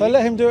other cheek. So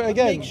let him do it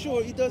again. Make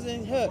sure it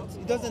doesn't hurt.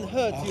 It doesn't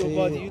hurt your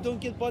body. You don't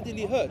get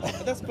bodily hurt.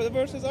 That's the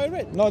verses I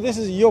read. No, this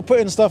is, you're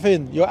putting stuff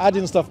in. You're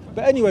adding stuff.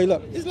 But anyway,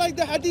 look. It's like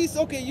the hadith.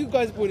 Okay, you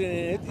guys put it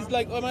in it. It's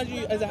like,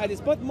 imagine as a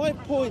hadith. But my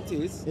point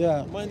is,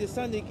 my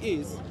understanding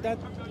is that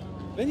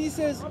when he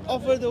says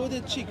offer the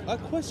other cheek, I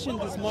question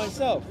this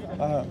myself.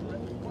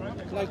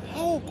 Like,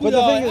 how could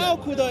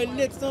I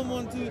let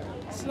someone to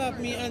slap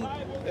me and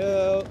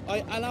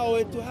I allow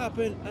it to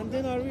happen? And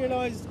then I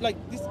realized, like,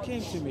 this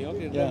came to me,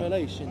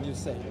 revelation, you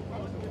say.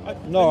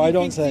 No, I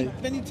don't say.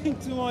 When you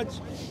think too much,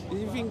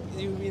 you think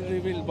you've been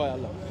revealed by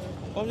Allah.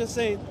 I'm just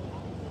saying,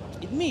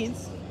 it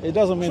means... It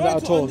doesn't mean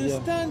that at all. Try to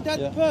understand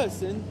that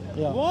person.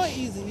 Why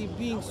is he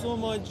being so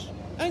much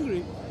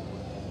angry?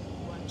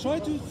 Try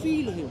to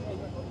feel him.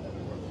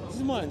 This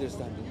is my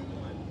understanding.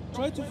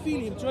 Try to feel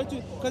him.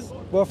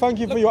 Well, thank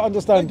you for your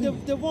understanding.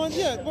 Like the one,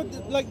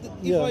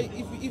 but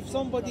if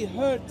somebody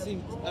hurts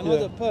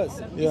another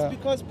person, it's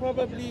because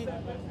probably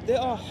they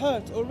are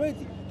hurt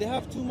already. They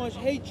have too much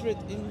hatred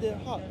in their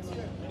heart.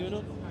 You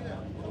know,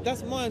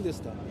 that's my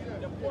understanding.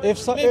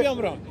 Maybe I'm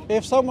wrong.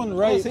 If someone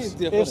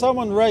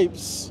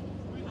rapes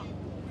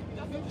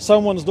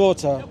someone's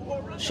daughter,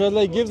 should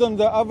they give them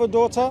the other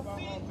daughter?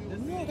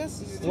 No, that's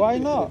stupid. Why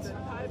not?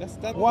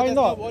 Why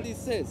not? What it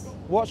says.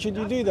 What should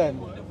you do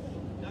then?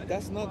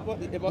 That's not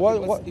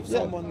if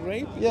someone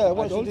raped,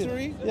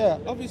 adultery.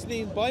 Obviously,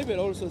 in Bible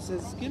also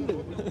says kill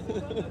them.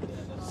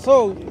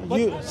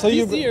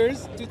 These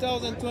years,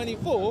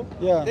 2024,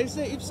 they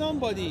say if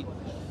somebody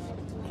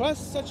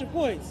crosses such a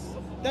point,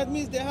 that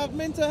means they have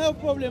mental health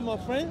problem, my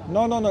friend.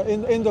 No.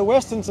 In the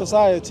Western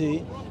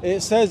society,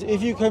 it says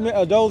if you commit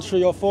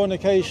adultery or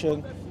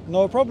fornication,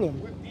 no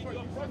problem.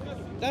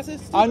 That's a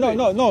stupid.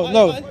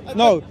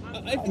 No.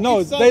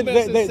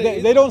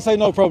 They don't say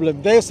no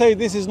problem. They say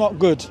this is not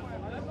good.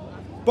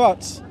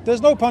 But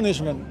there's no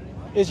punishment.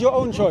 It's your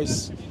own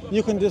choice.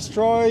 You can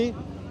destroy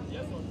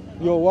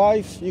your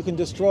wife, you can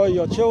destroy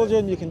your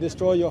children, you can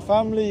destroy your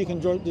family, you can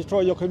destroy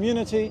your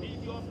community.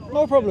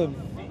 No problem.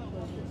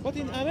 But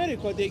in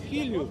America, they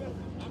kill you.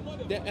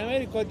 In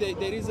America,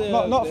 there is a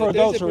not for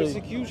adultery.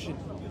 Persecution.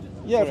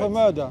 Yeah, for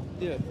murder.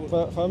 Yeah,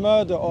 for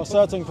murder or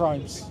certain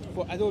crimes.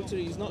 For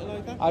adultery, is not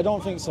like that? I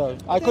don't think so.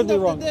 I could be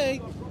wrong. At the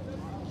end of the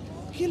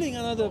day, killing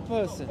another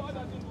person.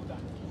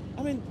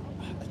 I mean,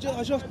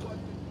 I just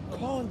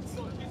can't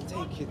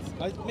take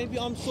it. Maybe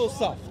I'm so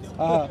soft.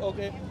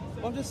 Okay,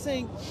 I'm just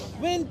saying,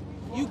 when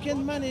you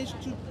can manage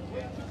to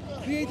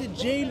create a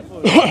jail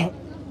for them,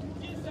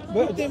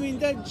 put them in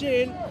that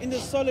jail in the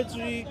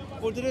solitary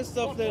for the rest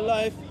of their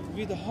life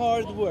with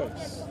hard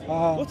works.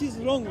 What is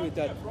wrong with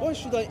that? Why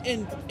should I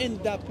end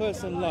that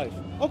person's life?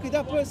 Okay,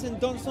 that person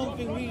done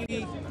something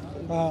really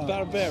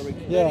barbaric,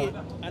 very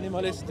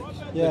animalistic.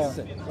 Let's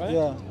say,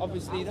 right?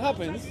 Obviously, it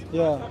happens.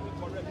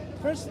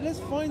 First, let's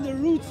find the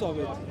roots of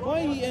it.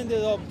 Why he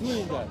ended up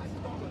doing that?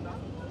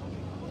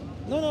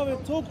 None of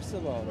it talks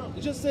about it.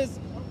 It just says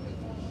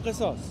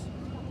qisas.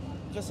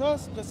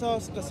 Qisas,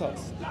 qisas, qisas.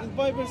 The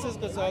Bible says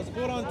qisas.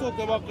 Quran talk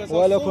about qisas.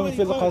 وَلَكُمْ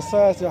فِي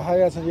الْقِصَاصِ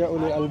حَيَاةٌ يَا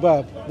أُولِي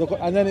الْأَلْبَابِ.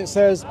 And then it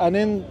says, and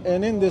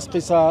in this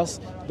qisas,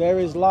 there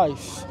is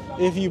life,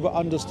 if you were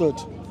understood.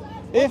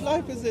 What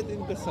life is it in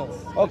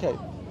qisas? Okay.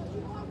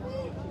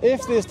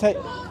 If this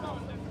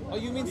Oh,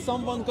 you mean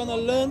someone gonna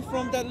learn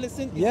from that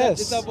lesson?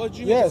 Is that what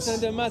you mean to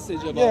send a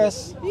message about?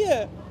 Yes.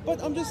 Yeah,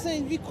 but I'm just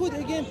saying we could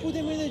again put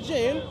him in a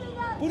jail,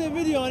 put a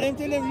video on him,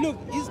 tell him, look,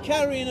 he's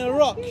carrying a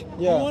rock.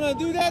 Yeah. You want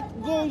to do that?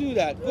 Go do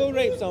that. Go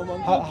rape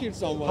someone. Go kill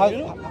someone. You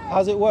know?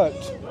 Has it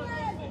worked?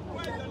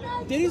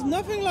 There is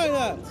nothing like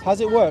that.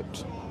 Has it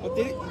worked? But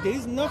there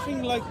is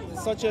nothing like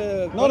such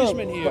a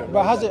punishment here.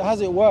 But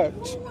has it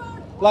worked?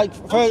 Like,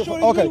 I'm sure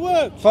it will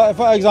work.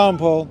 For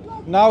example,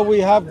 now we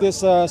have this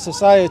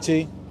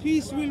society.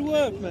 Peace will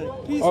work, man.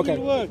 Peace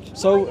will work.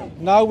 So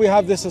now we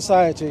have this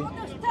society.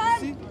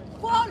 See?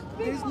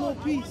 There's no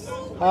peace.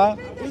 Huh?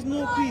 There's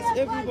no peace.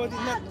 Everybody's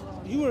not.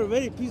 You are a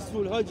very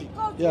peaceful Haji.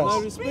 Yes. And I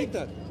respect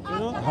that. You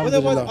know.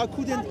 Otherwise, I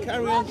couldn't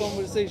carry on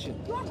conversation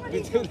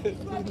with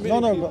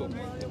many people.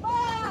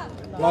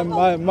 But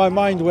my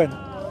mind went.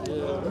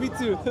 Yeah, me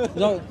too.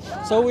 No,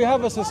 so we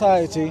have a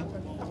society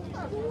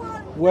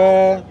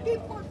where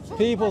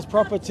people's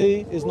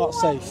property is not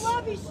safe.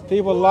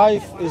 People's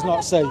life is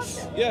not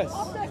safe. Yes.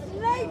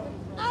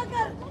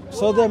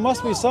 So there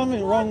must be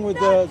something wrong with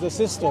the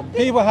system.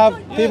 People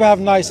have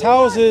nice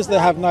houses, they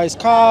have nice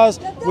cars,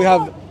 we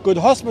have good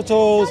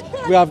hospitals,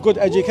 we have good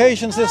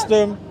education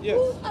system. Yes.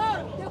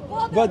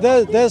 But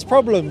there's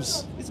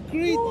problems. It's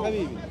greed,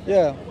 Habibi.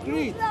 Yeah.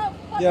 Greed.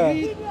 Yeah.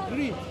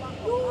 Greed.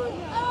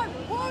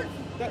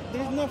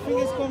 There's nothing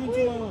is coming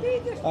to my mind.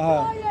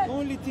 The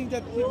only thing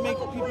that would make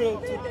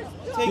people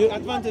to take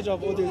advantage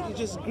of others is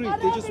just greed.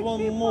 They just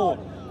want more.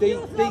 They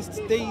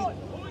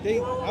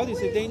how do you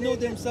say? They know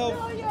themselves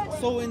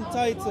so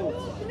entitled.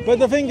 But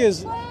the thing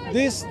is,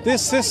 this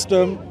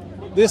system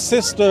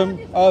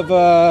of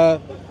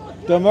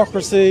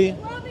democracy,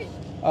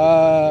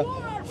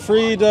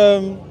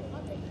 freedom,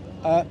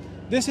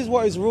 this is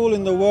what is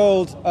ruling the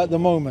world at the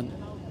moment.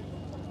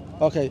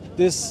 Okay,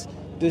 these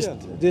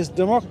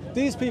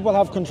people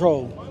have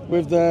control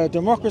with their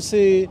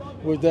democracy,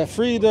 with their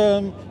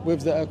freedom,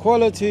 with their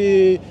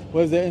equality,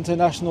 with their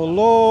international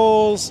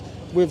laws,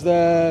 with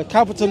their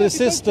capitalist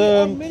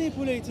system,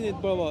 manipulating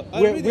it, brother.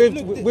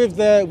 with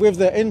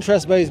their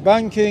interest-based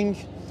banking.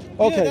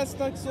 Okay, yeah, that's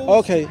like so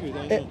okay.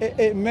 stupid,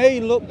 It may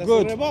look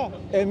good.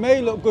 It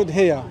may look good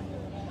here,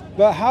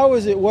 but how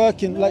is it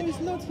working? No, like, it's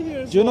not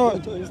here. do you know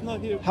it's not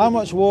here. how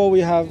much war we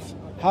have,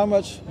 how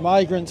much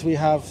migrants we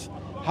have,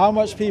 how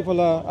much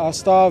people are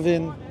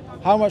starving,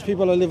 how much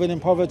people are living in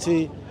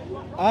poverty,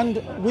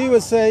 and we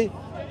would say,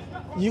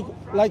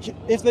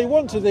 if they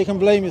want to, they can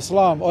blame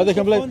Islam, or they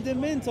can blame.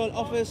 Fundamental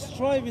of a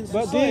striving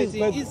society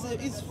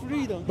is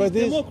freedom, is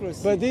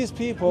democracy. But these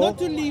people, not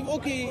to leave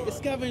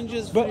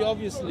scavengers free,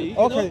 obviously.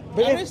 Okay,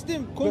 but arrest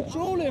him,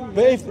 control him.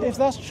 But if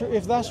that's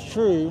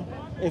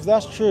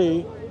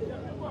true,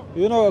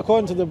 you know,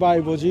 according to the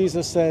Bible,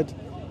 Jesus said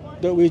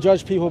that we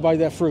judge people by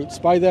their fruits.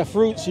 By their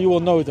fruits, you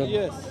will know them.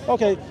 Yes.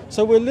 Okay,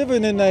 so we're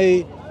living in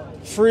a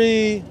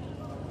free,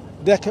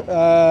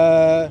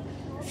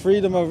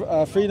 freedom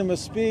of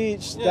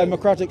speech,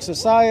 democratic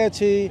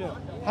society. Yeah.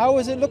 How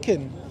is it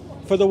looking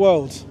for the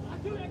world?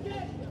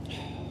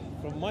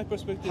 From my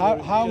perspective,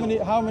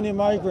 how many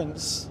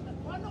migrants?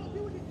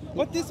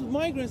 But these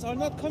migrants are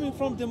not coming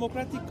from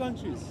democratic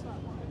countries.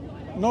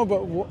 No,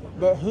 but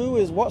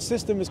what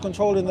system is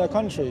controlling their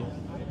country?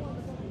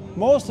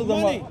 Most of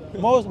them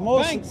most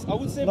banks. I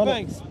would say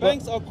banks.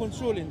 Banks are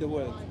controlling the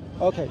world.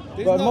 Okay,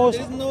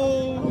 there's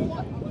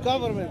no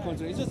government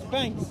control. It's just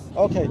banks.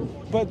 Okay,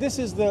 but this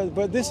is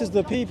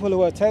the people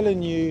who are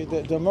telling you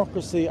that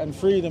democracy and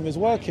freedom is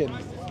working.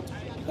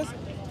 Because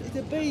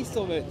the base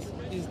of it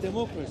is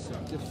democracy.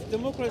 The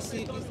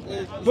democracy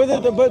is. But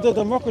the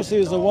democracy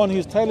is the one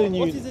who's telling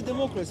you. What is a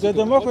democracy? The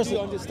democracy.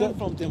 What do you understand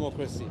from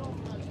democracy?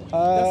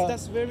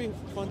 That's very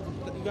fun.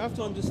 You have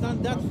to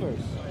understand that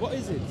first. What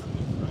is it?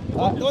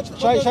 What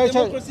does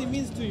democracy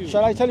means to you?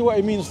 Shall I tell you what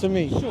it means to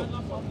me? Sure.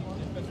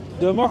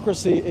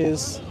 Democracy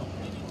is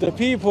the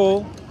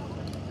people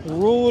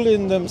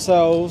ruling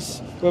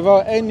themselves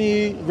without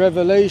any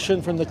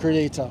revelation from the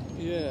Creator.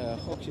 Yeah,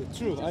 okay,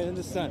 true, I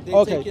understand.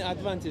 They're taking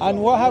advantage and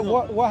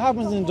what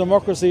happens in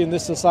democracy in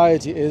this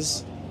society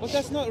is... But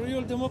that's not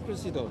real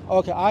democracy though.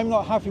 Okay, I'm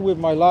not happy with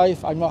my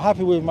life, I'm not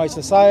happy with my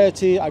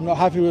society, I'm not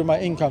happy with my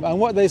income. And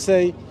what they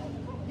say,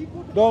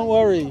 don't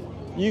worry,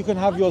 you can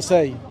have your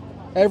say.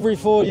 Every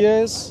 4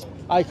 years,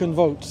 I can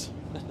vote.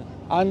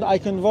 And I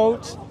can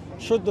vote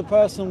should the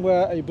person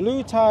wear a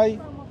blue tie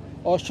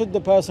or should the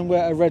person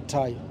wear a red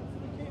tie.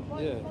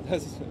 Yeah,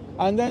 that's...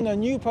 And then a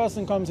new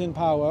person comes in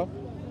power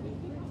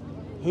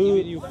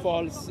who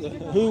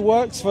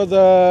works for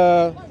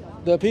the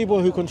people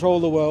who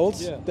control the world,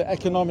 the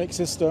economic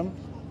system.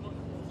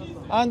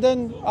 And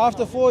then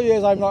after 4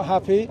 years I'm not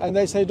happy and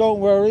they say,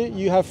 don't worry,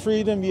 you have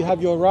freedom, you have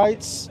your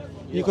rights,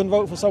 you can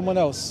vote for someone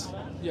else.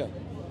 Yeah.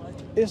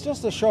 It's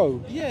just a show.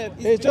 Yeah,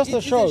 it's just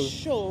a show. It's a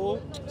show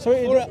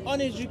for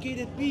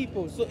uneducated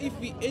people. So if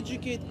we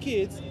educate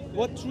kids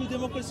what true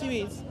democracy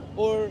means,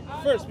 or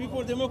first,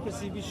 before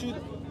democracy, we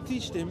should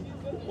teach them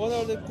what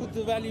are the good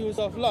values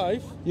of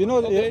life.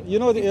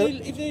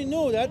 If they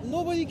know that,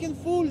 nobody can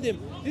fool them.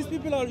 These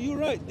people are, you're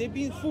right, they've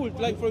been fooled.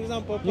 Like for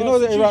example, the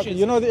Iraq War.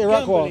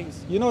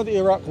 You know the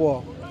Iraq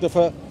War.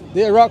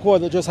 The Iraq War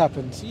that just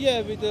happened.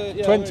 Yeah, with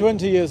the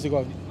 20 years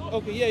ago.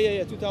 Okay,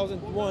 yeah,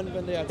 2001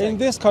 when they attacked. In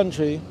this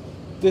country,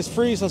 this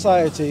free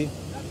society,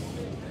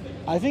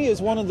 I think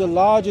it's one of the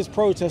largest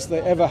protests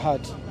they ever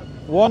had.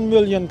 1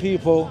 million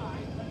people,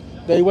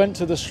 they went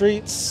to the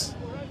streets.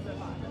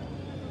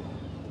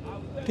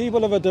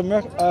 People of a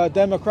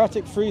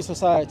democratic free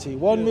society,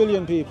 1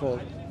 million people.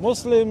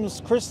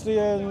 Muslims,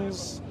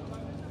 Christians,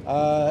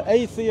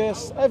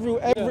 atheists,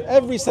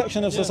 every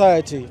section of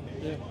society.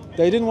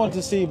 They didn't want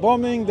to see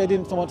bombing, they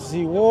didn't want to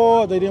see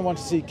war, they didn't want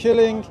to see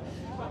killing.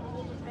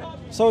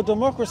 So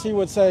democracy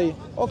would say,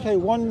 okay,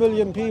 1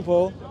 million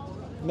people,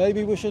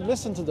 maybe we should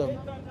listen to them.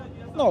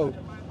 No,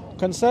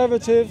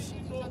 Conservative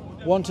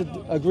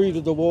agreed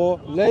with the war,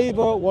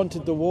 Labour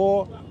wanted the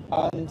war,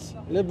 and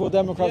Liberal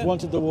Democrats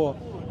wanted the war.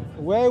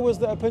 Where was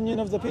the opinion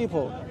of the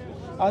people?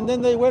 And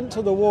then they went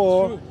to the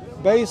war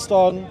based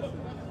on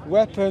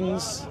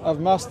weapons of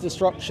mass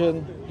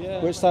destruction,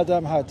 which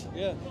Saddam had.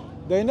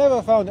 They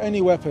never found any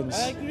weapons.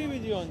 I agree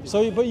with you on this.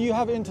 So, but you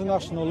have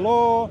international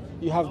law,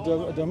 you have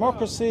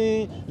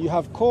democracy, you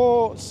have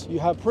courts, you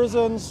have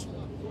prisons.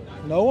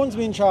 No one's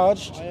been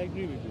charged. I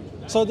agree with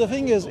you. So the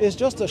thing is, it's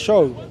just a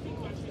show.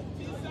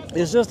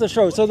 It's just a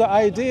show. So the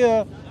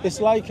idea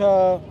is like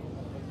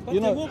But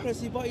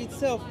democracy by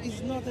itself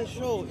is not a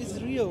show.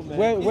 It's real,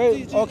 man.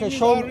 Okay,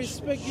 show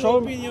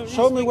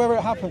me where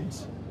it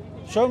happens.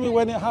 Show me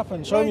when it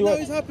happened. Show me what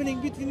what is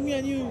happening between me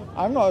and you.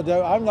 I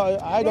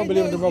don't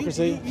believe in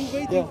democracy. You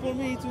waiting for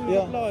me to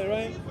reply,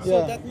 right?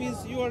 So that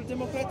means you are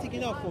democratic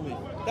enough for me.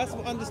 That's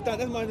my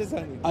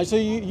understanding. So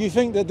you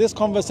think that this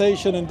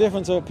conversation and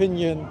difference of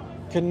opinion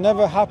can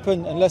never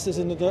happen unless it's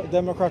in a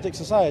democratic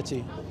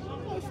society?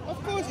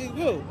 Of course it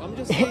will. I'm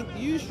just saying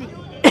you should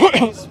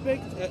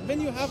respect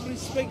when you have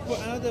respect for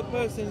another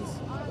person's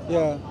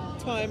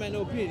time and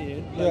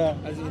opinion.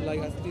 As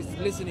this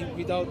listening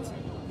without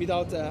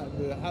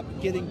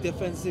getting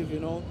defensive,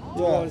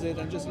 towards it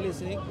and just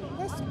listening.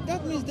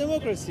 That means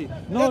democracy.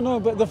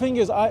 But the thing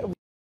is,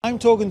 I'm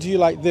talking to you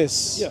like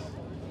this.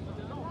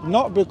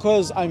 Not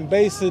because I'm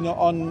basing it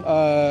on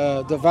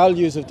the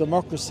values of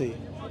democracy.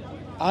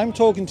 I'm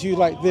talking to you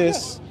like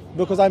this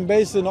because I'm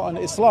basing it on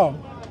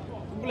Islam.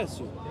 Bless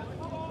you.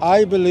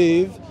 I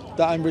believe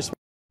that I'm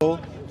responsible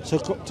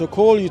to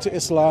call you to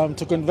Islam,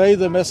 to convey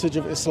the message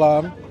of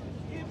Islam.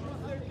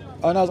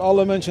 And as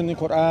Allah mentioned in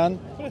the Quran,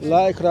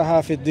 La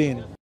ikraha fi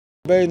din,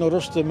 bayna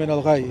rushd min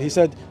al-ghayy. He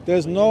said,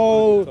 there's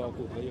no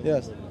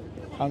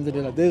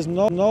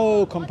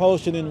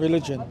compulsion in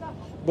religion,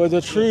 but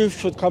the truth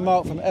should come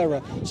out from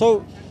error.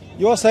 So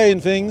you're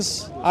saying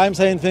things, I'm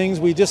saying things,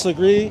 we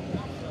disagree,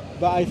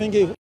 but I think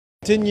if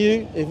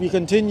we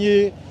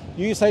continue,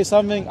 you say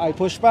something, I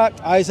push back,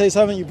 I say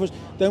something, you push,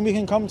 then we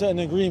can come to an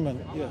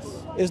agreement. Yes.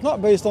 It's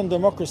not based on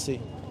democracy.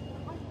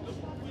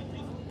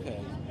 Okay.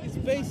 It's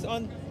based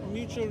on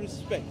mutual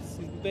respect.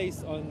 It's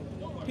based on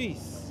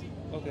peace.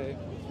 Okay.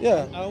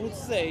 Yeah. And I would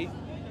say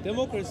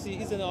democracy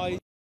is an idea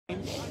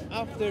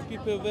after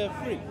people were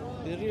free.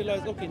 They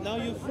realized, okay, now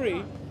you're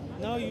free,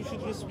 now you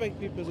should respect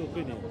people's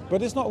opinion.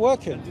 But it's not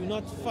working. And do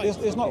not fight.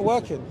 It's not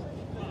working.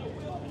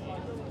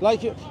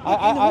 Like in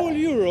whole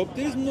Europe,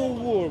 there's no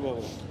war,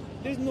 bro.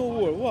 There's no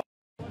war. Why?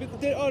 Because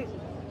there are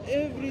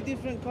every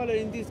different color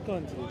in this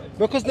country.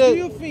 Because do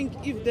you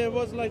think if there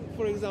was, like,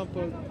 for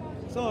example,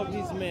 some of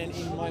these men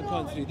in my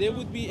country, they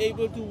would be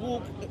able to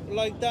walk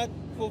like that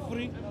for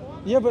free?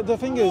 Yeah, but the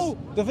thing is,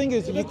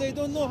 because they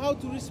don't know how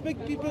to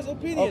respect people's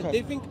opinion. Okay.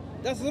 They think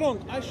that's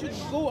wrong. I should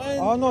go and.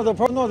 Oh no, the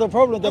problem.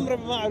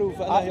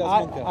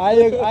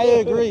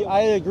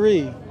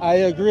 I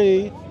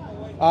agree.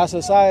 Our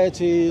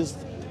societies,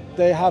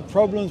 they have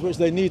problems which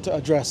they need to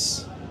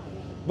address,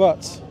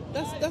 but.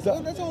 That's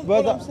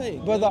what I'm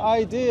saying. But the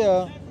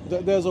idea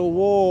that there's a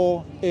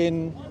war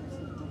in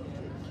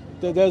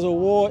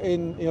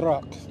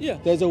Iraq. Yeah.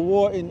 There's a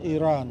war in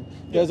Iran.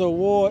 Yeah. There's a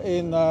war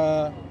in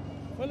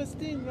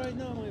Palestine right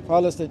now.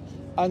 Palestine,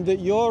 and that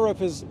Europe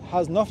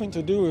has nothing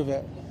to do with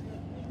it.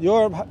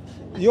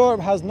 Europe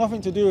has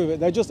nothing to do with it.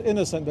 They're just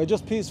innocent. They're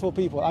just peaceful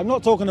people. I'm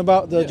not talking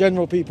about the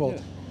general people.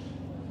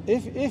 Yeah.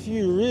 If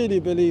you really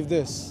believe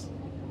this.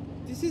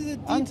 This is a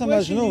deep Anta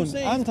question.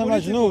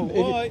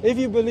 Majnoon. If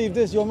you believe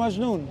this, you're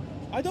Majnoon.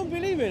 I don't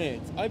believe in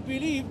it. I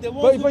believe the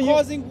ones who are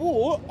causing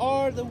war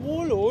are the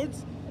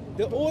warlords,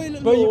 the oil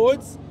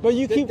lords,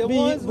 the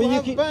ones who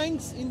have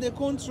banks in their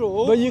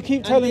control. But you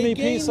keep telling me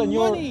peace, and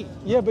money.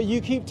 but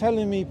you keep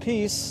telling me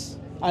peace,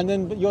 and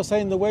then you're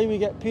saying the way we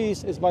get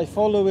peace is by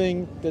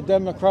following the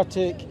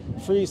democratic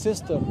free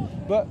system.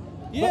 But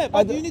you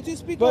need to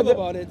speak up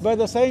about it. But at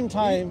the same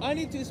time, I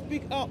need to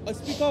speak up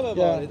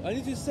about it. I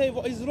need to say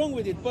what is wrong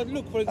with it. But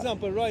look, for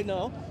example, right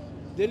now,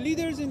 the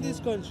leaders in this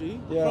country,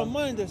 from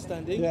my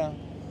understanding,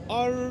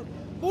 are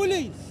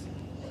bullies.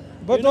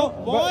 But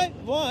why?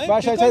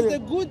 Because the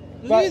good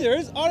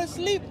leaders are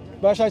asleep.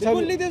 The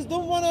good leaders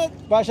don't want to.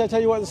 But shall I tell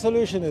you what the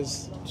solution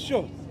is?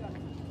 Sure.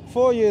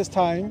 4 years'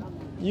 time,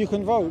 you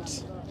can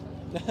vote.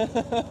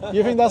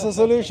 You think that's a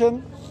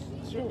solution?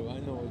 Sure, I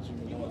know what you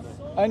mean.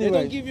 Anyway, they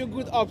don't give you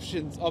good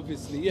options,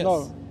 obviously. Yes.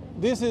 No,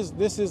 this is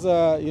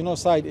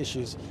side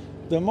issues.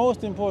 The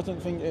most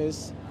important thing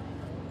is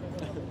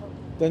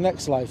the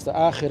next life, the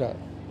akhirah.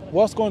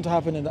 what's going to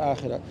happen in the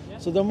akhirah.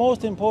 So the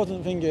most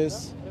important thing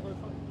is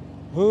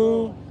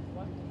who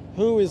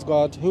is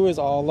God, who is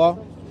Allah,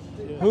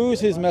 who is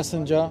his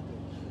messenger,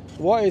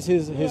 what is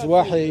his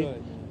wahi,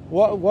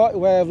 what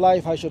way of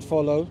life I should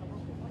follow.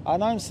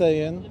 And I'm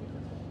saying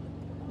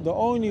the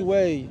only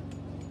way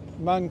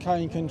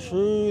mankind can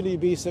truly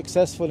be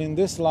successful in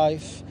this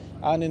life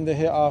and in the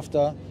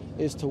hereafter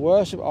is to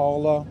worship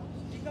Allah,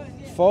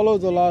 follow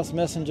the last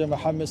messenger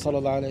Muhammad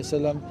sallallahu alaihi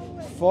wasallam,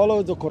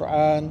 follow the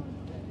Quran,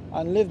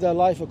 and live their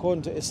life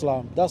according to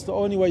Islam. That's the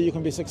only way you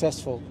can be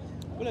successful.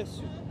 Bless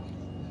you.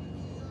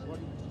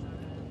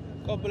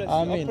 God bless you.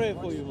 Ameen. I'll pray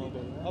for you, my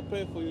brother. I'll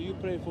pray for you. You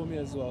pray for me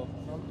as well.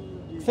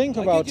 Think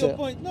I about get your it.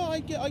 point. No, I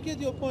get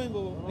your point,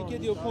 bro. I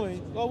get your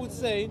point. I would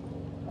say,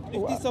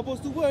 if it's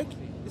supposed to work,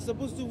 it's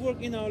supposed to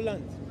work in our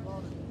land.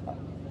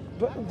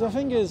 But the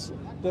thing is,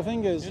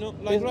 you know,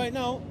 like right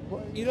now,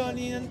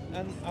 Iranian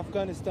and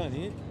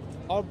Afghanistani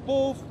are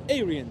both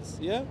Aryans,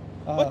 yeah?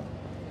 But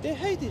they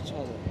hate each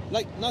other.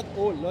 Like, not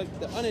all, like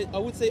I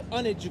would say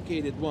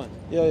uneducated one.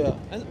 Yeah.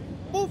 And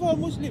both are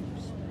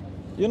Muslims.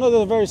 You know,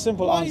 there's a very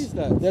simple Why answer. is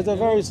that? There's a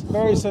very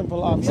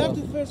simple We answer. have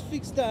to first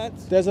fix that.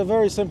 There's a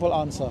very simple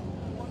answer.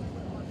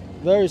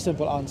 Very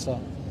simple answer.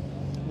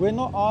 We're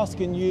not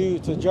asking you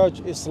to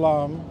judge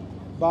Islam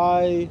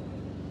by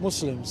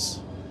Muslims.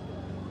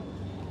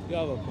 You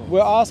have a point.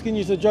 We're asking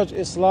you to judge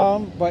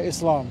Islam by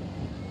Islam.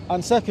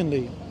 And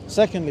secondly,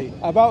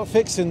 about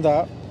fixing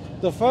that,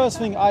 the first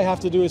thing I have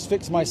to do is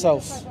fix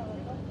myself.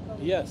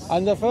 Yes.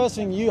 And the first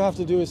thing you have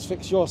to do is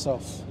fix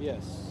yourself.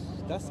 Yes.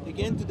 That's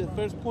again to the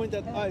first point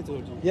that I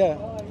told you. Yeah.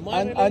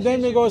 And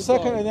then we go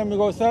second, and then we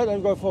go third, and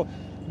we go fourth.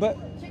 But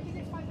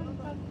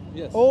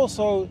yes.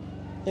 also,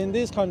 in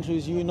these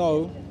countries, you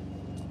know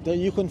that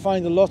you can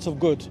find a lot of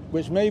good,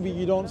 which maybe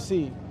you don't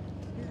see.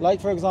 Like,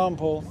 for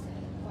example,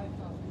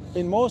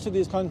 in most of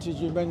these countries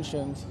you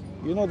mentioned,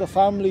 you know, the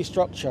family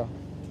structure.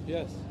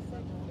 Yes.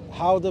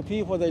 How the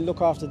people, they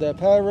look after their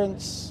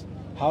parents,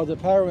 how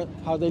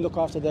they look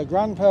after their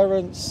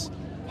grandparents,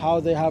 how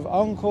they have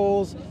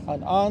uncles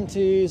and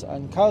aunties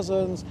and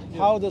cousins,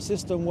 how the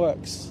system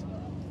works.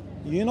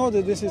 You know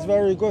that this is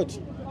very good.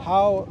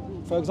 How,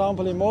 for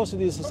example, in most of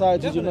these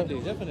societies...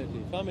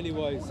 Definitely.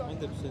 Family-wise, 100%,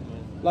 man.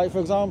 Like, for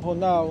example,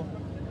 now,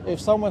 if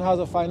someone has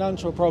a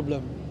financial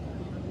problem,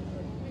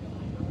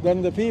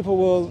 then the people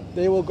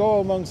will go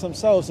amongst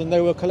themselves and they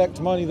will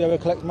collect money,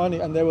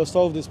 and they will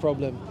solve this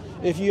problem.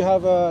 If you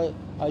have a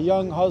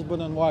young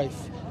husband and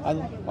wife,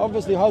 and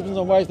obviously husbands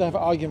and wives, they have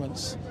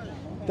arguments,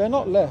 they're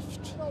not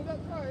left.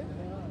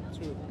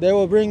 They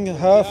will bring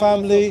her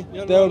family,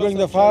 they will bring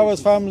the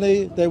father's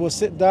family, they will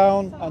sit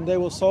down and they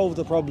will solve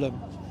the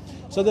problem.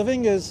 So the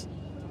thing is,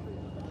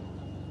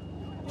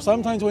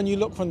 sometimes when you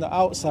look from the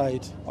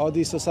outside, all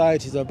these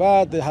societies are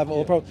bad, they have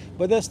all problems,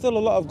 but there's still a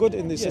lot of good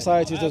in these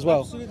societies as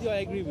well. Absolutely, I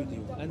agree with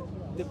you. And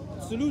the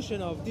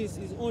solution of this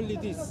is only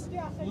this.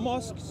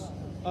 Mosques,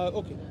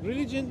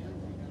 religion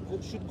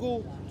should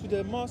go to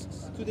the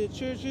mosques, to the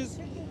churches,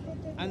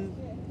 and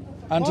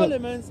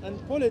parliaments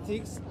and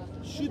politics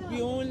should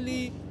be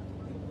only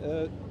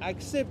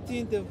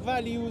accepting the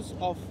values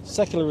of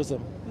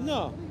secularism.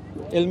 No.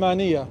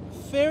 Ilmaniya.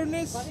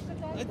 Fairness.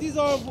 These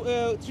are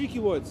tricky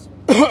words.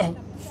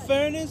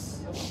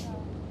 Fairness,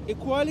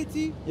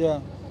 equality,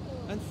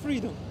 and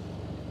freedom.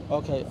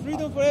 Okay.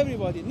 Freedom for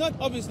everybody. Not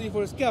obviously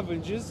for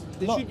scavengers.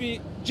 There should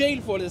be jail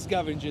for the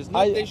scavengers.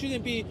 They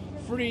shouldn't be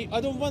free. I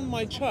don't want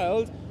my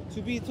child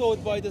to be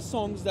taught by the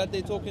songs that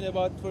they're talking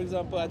about, for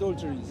example,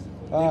 adulteries.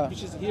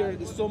 Which is here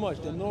is so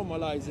much, they're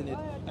normalizing it.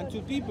 And to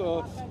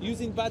people,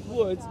 using bad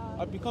words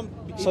are become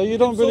so you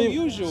don't believe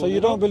so usual. So you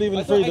don't believe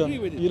in freedom. I agree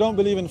with it. You don't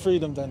believe in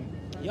freedom then?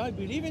 Yeah, I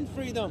believe in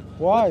freedom.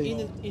 Why?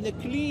 In a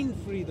clean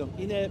freedom,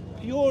 in a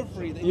pure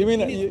freedom. You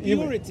mean in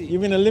purity? You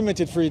mean a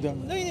limited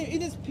freedom? No,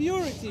 in its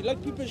purity.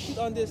 Like people should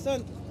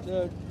understand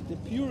the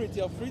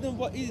purity of freedom.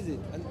 What is it?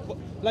 And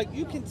like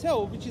you can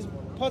tell which is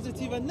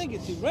positive and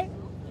negative, right?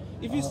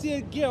 If you see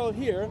a girl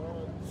here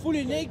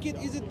fully naked,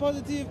 is it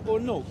positive or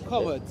no?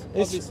 Covered,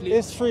 obviously.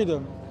 It's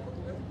freedom.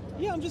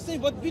 Yeah, I'm just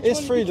saying, but which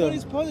one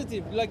is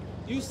positive? Like,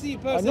 you see a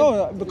person...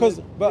 No, because...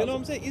 you know what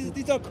I'm saying?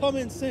 These are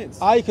common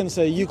sense. I can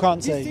say, you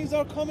can't say. These things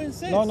are common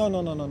sense.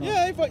 No.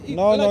 Yeah, for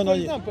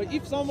example,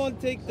 if someone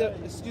take the,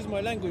 excuse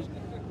my language,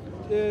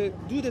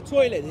 do the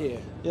toilet here.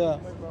 Yeah.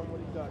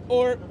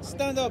 Or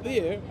stand up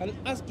here and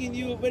asking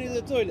you where is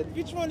the toilet.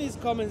 Which one is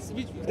common?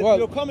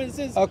 Your common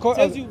sense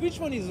tells you which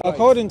one is right.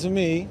 According to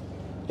me,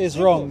 it's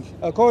wrong.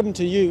 According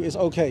to you, it's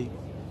okay.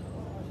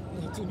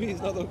 To me,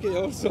 it's not okay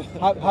also.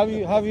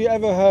 Have you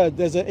ever heard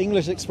there's an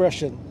English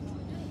expression?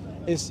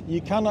 It's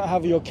you cannot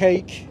have your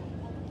cake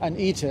and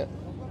eat it.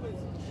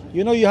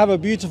 You know, you have a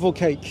beautiful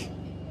cake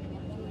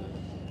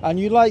and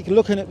you like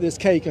looking at this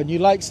cake and you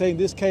like saying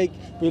this cake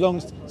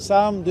belongs to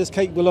Sam, this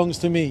cake belongs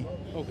to me.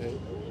 Okay.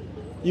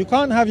 You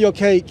can't have your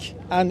cake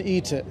and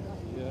eat it.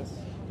 Yes.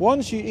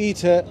 Once you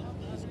eat it,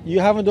 you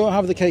don't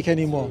have the cake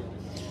anymore.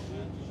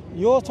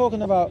 You're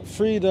talking about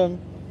freedom,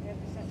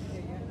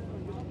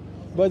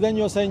 but then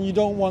you're saying you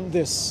don't want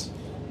this.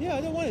 Yeah,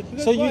 I don't want it.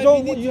 Because So you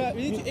don't. we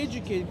need to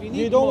educate. We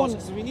need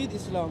mosques. We need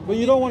Islam. But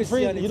you don't want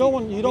freedom. You don't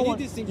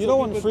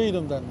want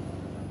freedom then,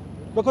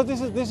 because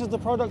this is the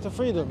product of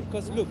freedom.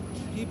 Because look,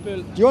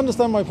 people. Do you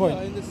understand my point?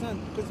 Yeah, I understand.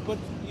 But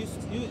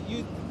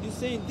you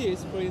saying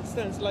this, for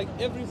instance, like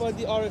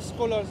everybody are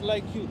scholars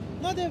like you.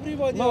 Not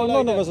everybody. No, are like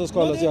none that. of us are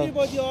scholars. Not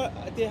everybody are.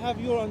 They have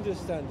your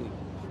understanding.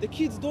 The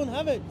kids don't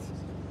have it.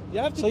 You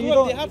have to So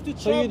grow up, they have to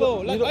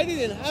travel. Like I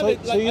didn't have it.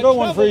 Like so you don't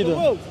want freedom. The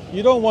world.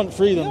 You don't want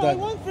freedom Yeah, then.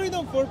 I want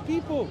freedom for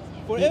people,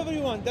 for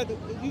everyone. That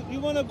you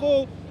want to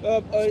go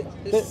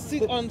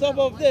sit on top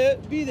of there,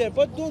 be there,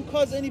 but don't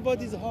cause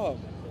anybody's harm.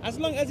 As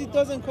long as it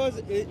doesn't cause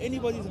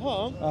anybody's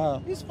harm,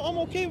 I'm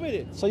okay with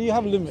it. So you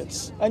have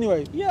limits.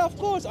 Anyway. Yeah, of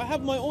course. I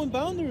have my own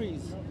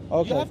boundaries.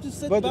 Okay. You have to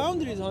set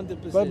boundaries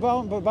 100%.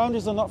 But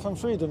boundaries are not from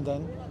freedom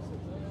then.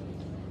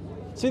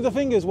 See, the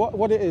thing is,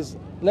 what it is,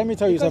 let me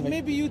tell you something.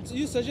 Maybe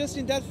you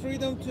suggesting that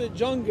freedom to a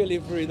jungle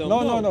freedom.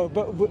 No.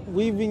 But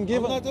we've been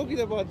given. I'm not talking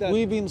about that.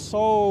 We've been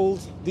sold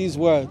these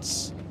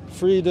words: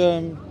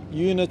 freedom,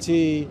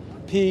 unity,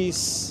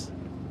 peace,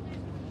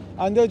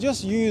 and they're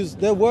just used.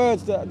 They're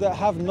words that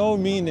have no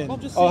meaning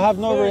or have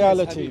no fairness,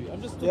 reality. Habibi.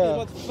 I'm just talking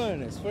about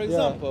fairness. For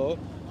example,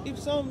 if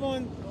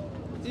someone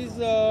is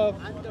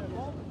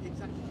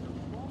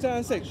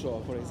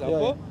transsexual, for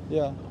example,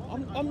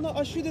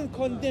 I shouldn't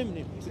condemn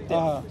him to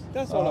death.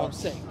 That's all I'm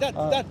saying.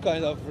 That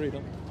kind of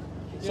freedom.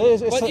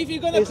 But if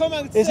you're gonna come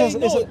and say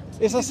no,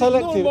 it's a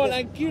selective. Normal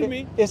and kill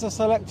me. It's a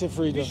selective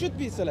freedom. You should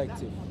be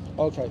selective.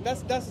 Okay. I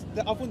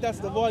think that's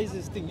the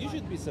wisest thing. You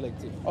should be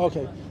selective.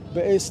 Okay,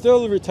 but it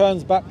still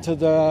returns back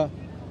to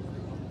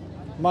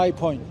my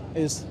point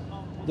is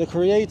the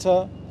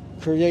Creator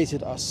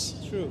created us.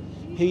 True.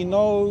 He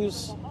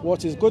knows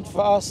what is good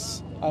for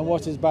us and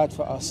what is bad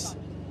for us.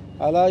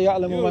 Allah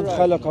ya'lamu man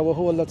khalaqa wa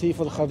huwa al-latif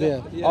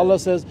al-khabir. Allah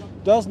says,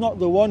 does not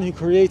the one who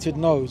created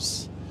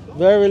knows?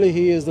 Verily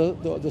he is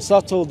the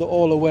subtle, the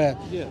all aware.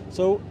 Yeah.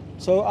 So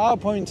our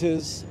point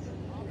is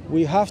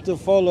we have to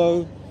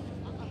follow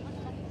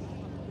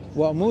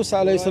what Musa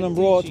alayhi salam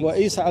brought, what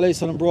Isa alayhi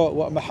salam brought,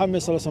 what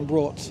Muhammad sallallahu alayhi wasallam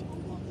brought.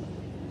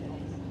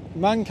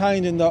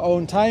 Mankind in their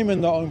own time,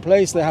 in their own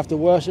place, they have to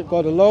worship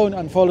God alone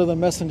and follow the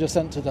messenger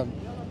sent to them.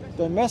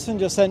 The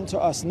messenger sent to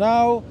us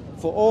now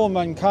for all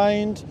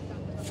mankind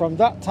from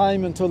that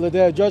time until the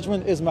day of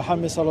judgment is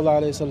Muhammad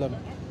sallallahu alayhi wasallam,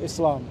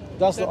 Islam.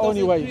 That's the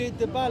only way. Create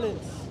the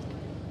balance.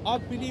 I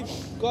believe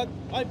God,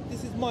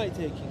 this is my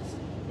takings.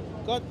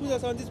 God put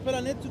us on this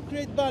planet to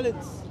create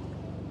balance.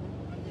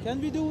 Can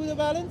we do with a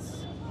balance?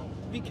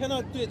 We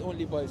cannot do it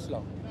only by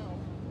Islam.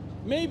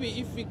 Maybe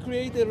if we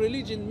create a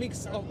religion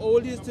mix of all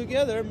these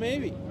together,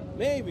 maybe.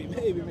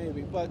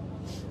 But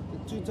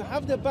to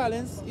have the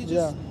balance, you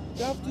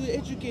have to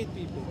educate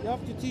people. You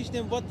have to teach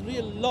them what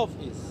real love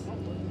is.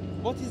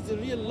 What is the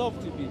real love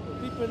to people?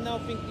 People now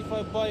think if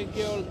I buy a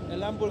girl a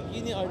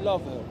Lamborghini, I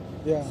love her.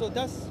 Yeah. So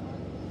that's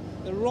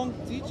the wrong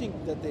teaching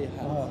that they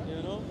have,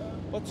 you know.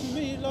 But to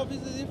me, love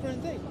is a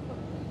different thing.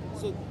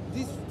 So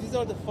these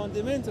are the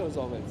fundamentals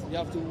of it. You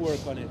have to work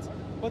on it.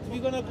 But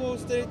we're gonna go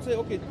straight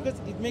to because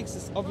it makes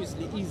it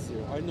obviously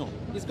easier. I know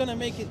it's gonna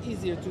make it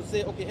easier to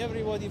say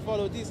everybody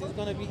follow this. It's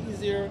gonna be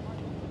easier.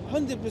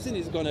 100%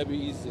 is gonna be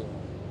easier.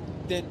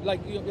 Then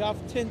like you have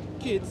 10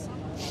 kids,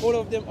 all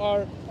of them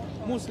are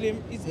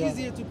Muslim. It's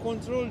easier to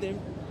control them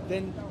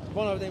than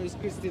one of them is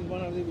Christian,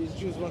 one of them is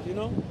Jews.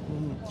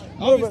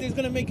 Obviously, it's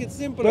gonna make it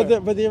simpler.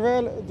 But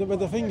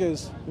the thing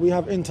is, we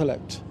have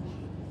intellect.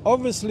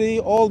 Obviously,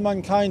 all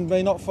mankind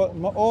will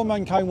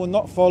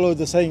not follow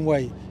the same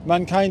way.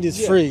 Mankind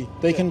is free;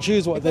 they can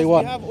choose what they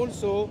want.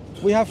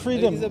 We have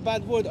freedom. It's a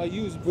bad word I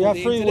use. We have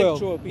free will.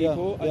 Intellectual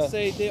people, I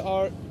say they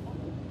are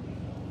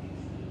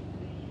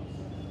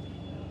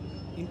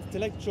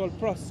intellectual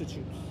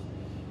prostitutes.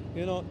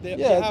 You know,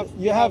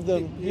 you have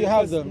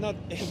them. Not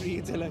every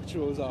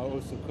intellectuals are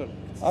also correct.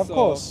 Of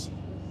course.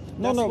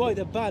 That's why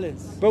the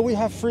balance. But we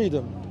have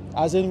freedom,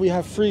 as in we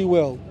have free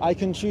will. I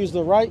can choose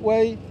the right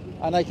way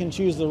and I can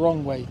choose the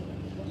wrong way.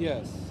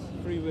 Yes,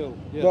 free will.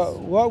 Yes. But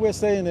what we're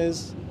saying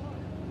is,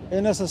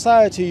 in a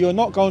society, you're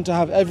not going to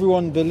have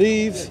everyone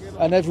believe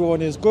and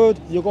everyone is good.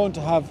 You're going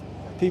to have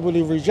people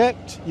who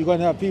reject. You're going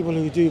to have people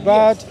who do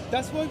bad. Yes.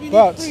 That's why we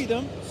need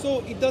freedom,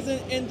 so it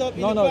doesn't end up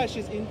in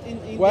clashes.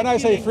 When I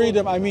say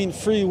freedom, I mean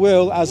free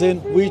will, as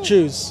in we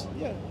choose.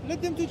 Yeah,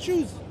 let them to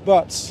choose.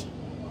 But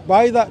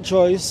by that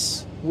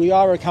choice, we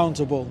are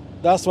accountable.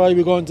 That's why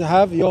we're going to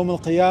have Yawm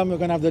al-Qiyam, we're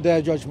going to have the Day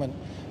of Judgment.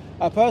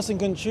 A person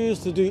can choose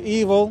to do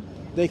evil,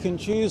 they can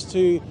choose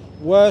to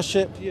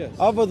worship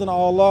other than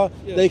Allah,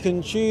 they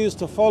can choose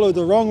to follow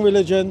the wrong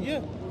religion.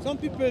 Yeah, some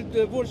people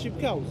worship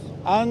cows.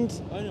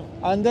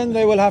 And then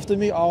they will have to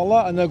meet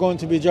Allah and they're going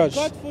to be judged.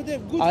 God for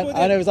them, good for them.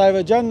 And it was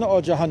either Jannah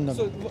or Jahannam.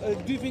 So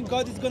do you think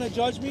God is going to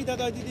judge me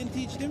that I didn't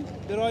teach them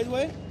the right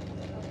way?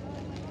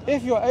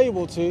 If you're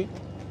able to.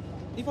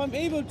 If I'm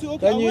able to,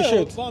 then I you will.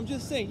 should. But I'm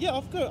just saying,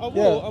 of course, I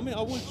will. Yeah. I mean,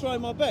 I will try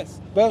my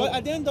best. But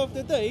at the end of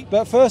the day...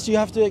 But first you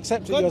have to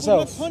accept it yourself.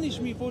 God will not punish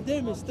me for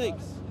their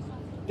mistakes.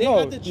 They no,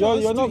 had the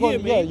chance you're not to going. hear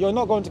me. Yeah, you're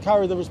not going to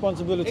carry the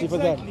responsibility for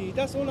them. Exactly,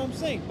 that's all I'm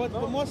saying. But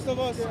for most of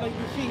us, like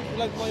we think,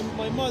 like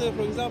my mother,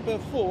 for example,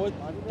 thought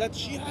that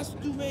she has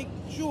to make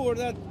sure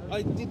that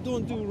I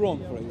don't do wrong,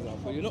 for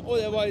example. You know,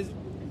 otherwise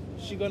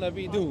she's gonna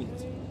be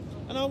doomed.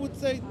 And I would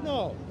say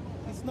no,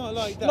 it's not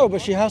like that. No,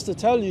 but she has to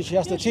tell you. She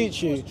has to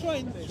teach you.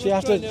 She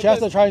has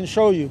to try and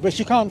show you, but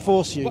she can't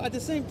force you. But at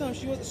the same time,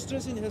 she was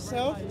stressing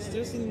herself,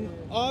 stressing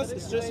us,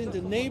 stressing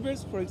the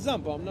neighbors. For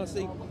example, I'm not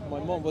saying my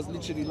mom was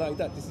literally like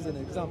that. This is an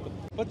example.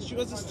 But she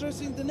was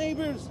stressing the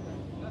neighbors.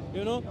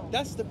 You know,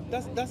 that's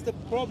the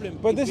problem.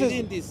 But this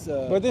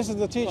is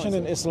the teaching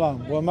in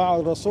Islam.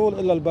 وَمَعَ الرَّسُولِ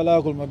إِلَّا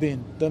الْبَلَاغُ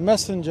الْمُبِينُ. The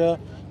messenger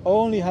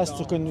only has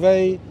to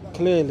convey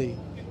clearly,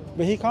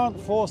 but he can't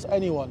force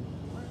anyone.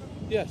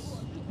 Yes.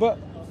 But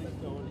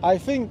I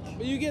think.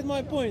 But you get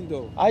my point,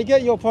 though. I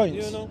get your point.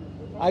 You know.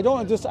 I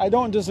don't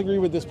disagree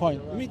with this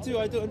point. Me too.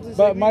 I don't disagree.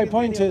 But my with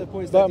point many is. of the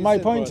points But that my you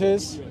said, point brother.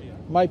 is.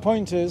 My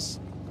point is.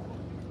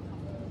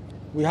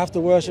 We have to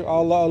worship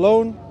Allah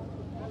alone.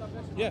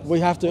 Yes. We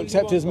have to Only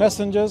accept one His God.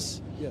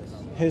 messengers. Yes.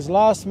 His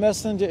last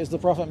messenger is the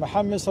Prophet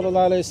Muhammad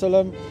sallallahu alaihi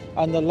wasallam,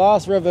 and the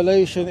last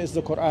revelation is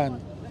the Quran.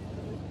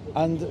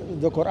 And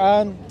the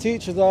Quran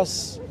teaches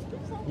us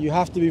you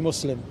have to be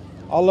Muslim.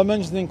 Allah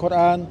mentions in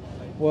Quran,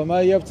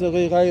 وَمَا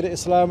يَبْتَغِي غَيْرِ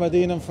إِسْلَامِ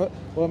دِينًا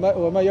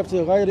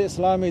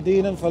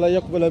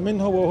فَلَا يَقْبَلَ مِنْهُ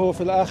وَهُوَ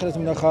فِي الْآخِرَةِ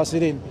مِنَ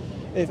الْخَاسِرِينَ.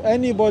 If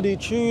anybody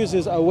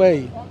chooses a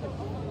way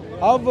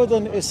other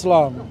than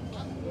Islam,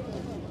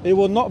 it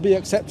will not be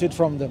accepted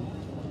from them.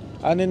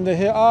 And in the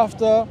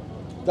hereafter,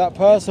 that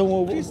person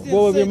will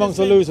be amongst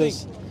the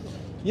losers.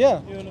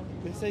 Yeah. You know,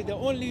 they say the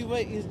only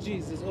way is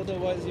Jesus,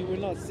 otherwise you will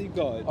not see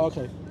God.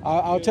 Okay.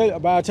 I'll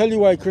tell you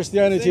why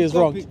Christianity is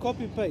wrong.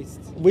 Copy paste.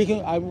 We're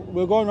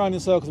going around in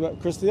circles, but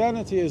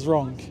Christianity is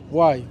wrong.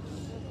 Why?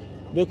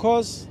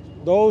 Because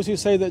those who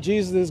say that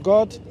Jesus is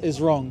God is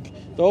wrong.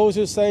 Those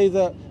who say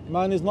that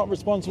man is not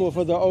responsible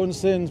for their own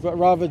sins, but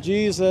rather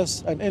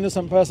Jesus, an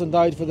innocent person,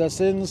 died for their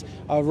sins,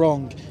 are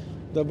wrong.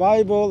 The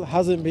Bible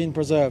hasn't been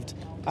preserved.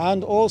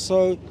 And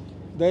also,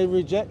 they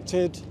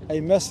rejected a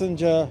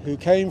messenger who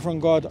came from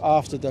God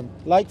after them.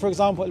 Like, for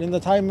example, in the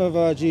time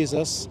of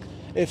Jesus,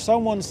 if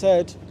someone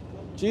said,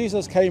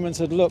 Jesus came and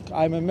said, look,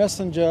 I'm a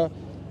messenger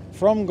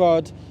from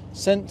God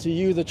sent to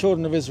you, the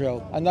children of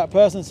Israel. And that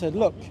person said,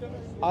 look,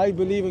 I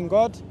believe in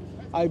God,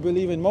 I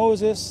believe in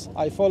Moses,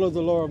 I follow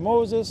the law of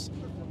Moses,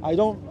 I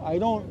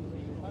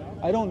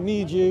don't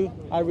need you,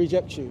 I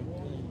reject you.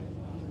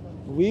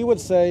 We would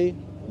say,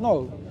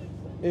 no,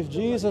 if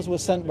Jesus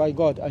was sent by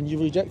God and you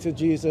rejected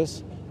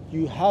Jesus,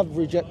 you have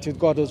rejected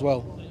God as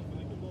well.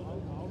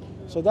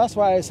 So that's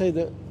why I say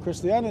that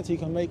Christianity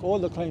can make all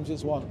the claims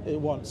it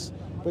wants,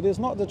 but it's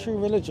not the true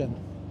religion.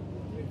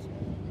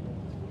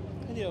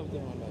 Any of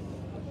them are like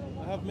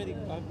that. I have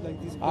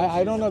like these.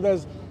 I don't know.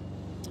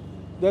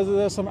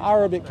 There's some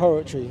Arabic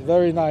poetry,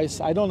 very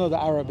nice. I don't know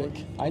the Arabic.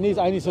 I need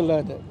to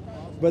learn it.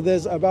 But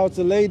there's about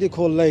a lady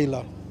called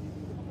Layla.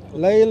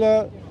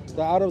 Layla,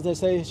 the Arabs, they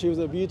say she was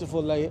a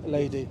beautiful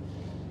lady.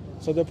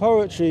 So the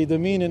poetry, the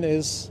meaning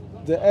is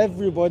that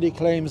everybody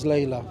claims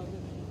Layla.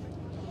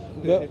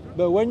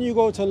 But when you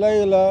go to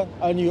Layla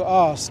and you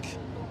ask,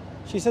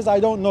 she says, I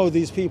don't know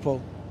these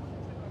people.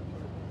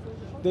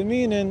 The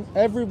meaning,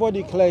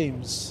 everybody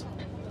claims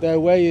their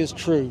way is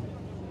true.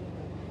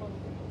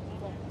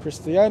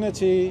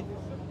 Christianity,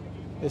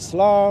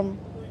 Islam,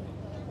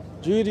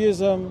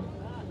 Judaism,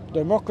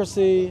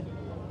 democracy,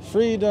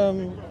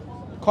 freedom,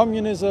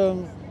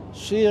 communism,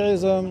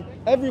 Shiism,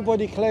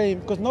 everybody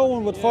claims, because no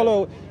one would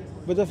follow.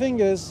 But the thing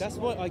is, that's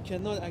what I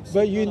cannot accept.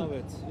 But you, none of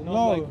it. You know,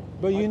 no, like,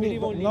 but you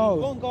need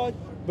no. God,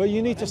 but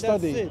you need to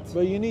study.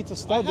 But you need to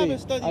study,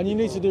 and you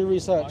need to do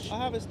research. I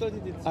haven't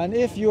studied it. And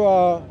if you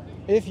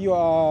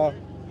are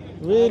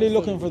really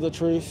looking for the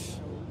truth,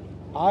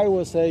 I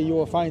would say you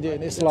will find it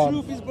in Islam.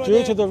 The truth is, brother,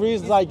 due to the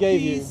reasons I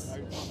gave you. Peace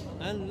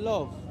and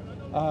love.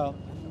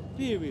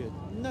 Period.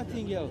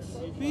 Nothing else.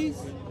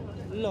 Peace,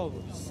 love.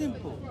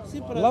 Simple.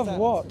 Simple as Love that.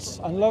 what?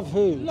 And love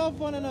who? Love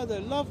one another.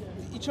 Love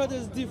each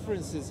other's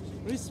differences.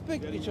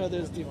 Respect each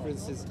other's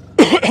differences.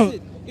 That's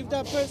it. If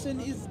that person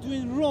is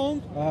doing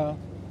wrong,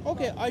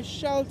 okay, I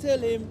shall tell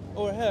him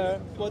or her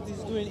what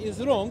he's doing is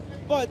wrong.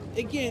 But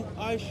again,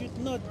 I should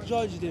not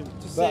judge them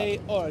to say,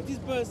 "Oh, this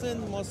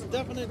person must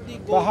definitely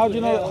go." But how do to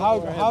you know?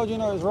 hell How do you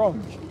know it's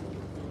wrong?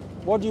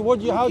 How do you know?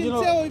 You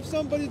can tell if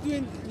somebody's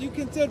doing. You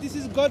can tell this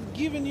is God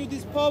giving you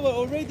this power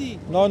already.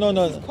 No.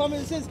 This is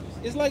common sense.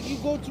 It's like you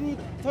go through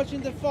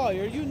touching the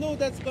fire. You know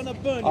that's gonna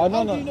burn you.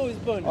 How do you know it's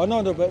burning? Oh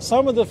no, but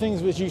some of the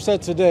things which you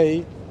said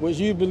today, which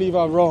you believe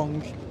are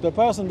wrong, the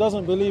person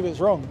doesn't believe it's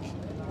wrong.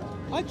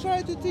 I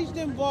try to teach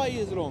them why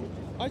it's wrong.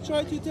 I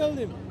try to tell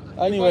them.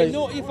 Anyway,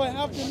 if I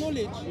have the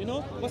knowledge,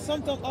 but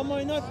sometimes I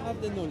might not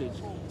have the knowledge.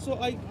 So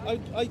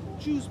I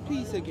choose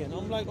peace again.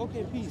 I'm like,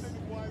 okay, peace.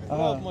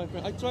 Love, my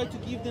friend. I try to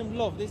give them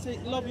love. They say,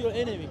 love your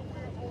enemy.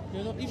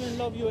 Even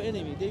love your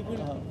enemy. They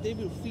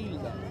will feel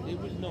that. They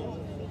will know.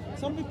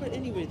 Some people,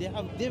 anyway, they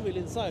have devil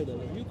inside of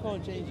them. You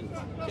can't change it,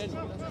 can you?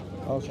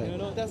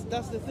 Okay.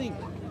 That's the thing.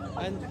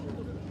 And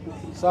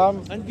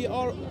Sam, And we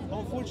are,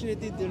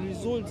 unfortunately, the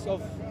results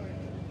of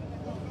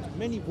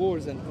many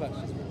wars and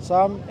clashes.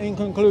 Sam, in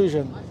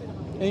conclusion,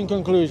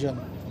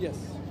 Yes.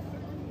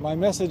 my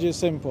message is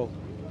simple.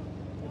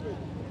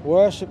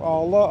 Worship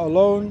Allah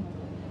alone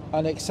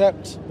and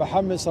accept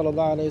Muhammad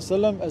sallallahu alaihi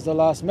wasallam as the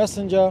last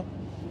messenger,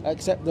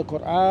 accept the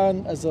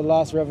Quran as the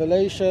last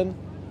revelation,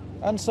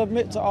 and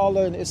submit to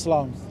Allah in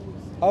Islam.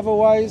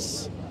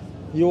 Otherwise,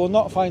 you will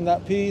not find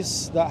that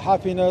peace, that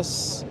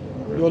happiness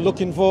you're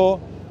looking for,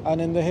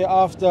 and in the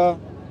hereafter,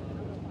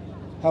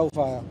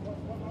 hellfire.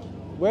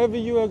 Whether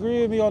you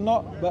agree with me or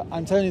not, but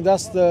I'm telling you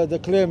that's the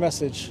clear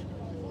message.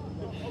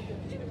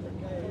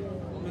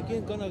 I'm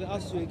again gonna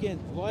ask you again,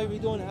 why we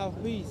don't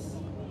have peace?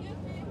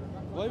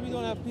 Why we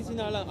don't have peace in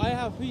our land? I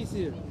have peace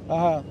here.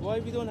 Why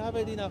we don't have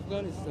it in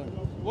Afghanistan?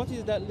 What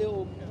is that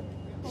little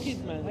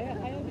kid, man?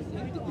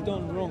 He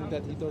done wrong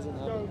that he doesn't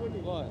have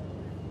it. Why?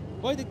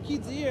 Why the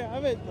kids here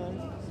have it,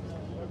 man?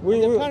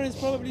 The parents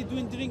probably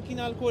drinking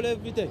alcohol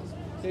every day.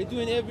 They're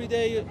doing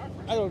everyday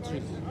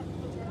adultery.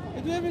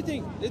 They do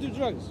everything. They do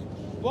drugs.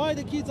 Why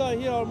the kids are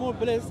here are more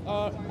blessed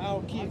are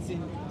our kids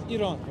in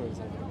Iran, for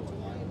example.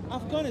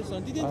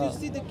 Afghanistan. Didn't you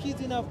see the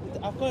kids in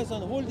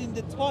Afghanistan holding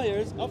the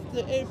tires of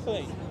the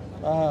airplane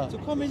to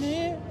come in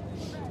here?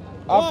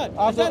 Why?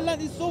 And that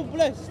land is so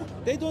blessed.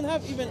 They don't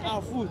have even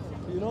our food.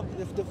 You know,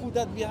 the food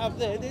that we have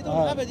there, they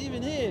don't have it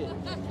even here.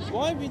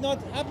 Why are we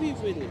not happy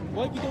with it?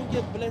 Why we don't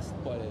get blessed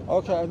by it?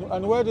 Okay,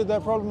 and where did their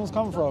problems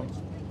come from?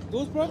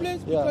 Those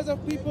problems? Because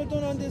of people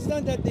don't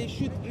understand that they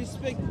should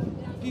respect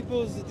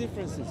people's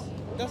differences.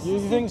 That's You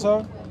think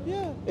so?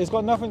 Yeah. It's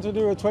got nothing to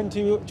do with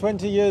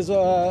 20 years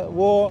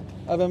war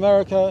of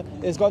America.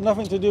 It's got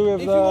nothing to do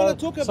with... If you want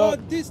to talk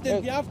about this,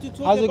 then we have to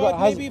talk about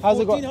maybe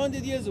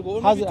 1400 years ago,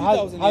 or maybe 2000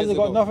 years ago. Has it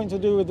got nothing to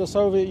do with the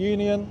Soviet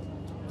Union?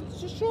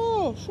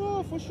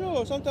 Sure, for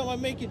sure. Sometimes I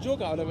make a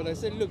joke out of it. I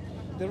say, look,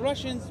 the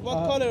Russians,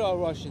 what color are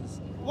Russians?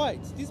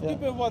 White. These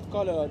people, what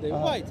color are they?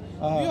 White.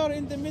 We are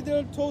in the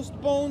middle, toast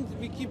boned.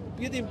 We keep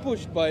getting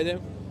pushed by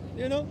them.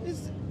 You know,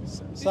 this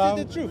is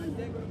the truth.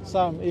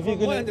 Sam, if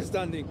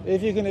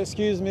you can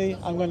excuse me,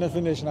 I'm going to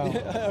finish now.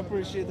 I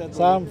appreciate that.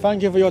 Sam,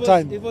 thank you for your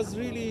time. It was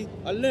really,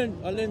 I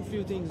learned a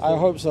few things. I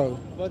hope so.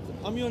 But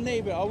I'm your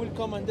neighbor. I will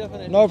come and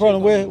definitely. No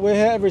problem. We're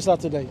here every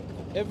Saturday.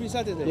 Every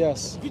Saturday?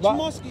 Yes. Which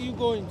mosque are you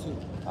going to?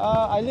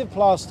 I live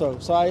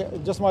Plaistow,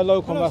 so just my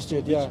local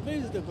masjid. Where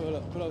is the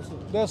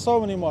Plaistow? There's so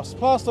many mosques.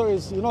 Plaistow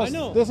is, I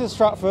know. This is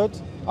Stratford.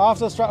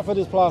 After Stratford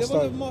is Plaistow. There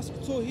was a mosque,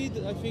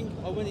 Tawheed, I think.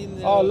 I went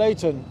in.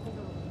 Leighton.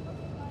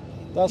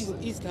 That's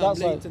East that Ham,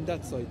 side. Leighton,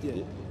 that side,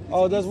 yeah.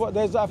 Oh,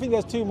 I think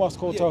there's two mosques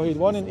called Tawheed.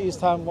 One in East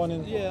Ham, one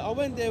in. Yeah, I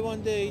went there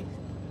one day,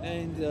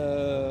 and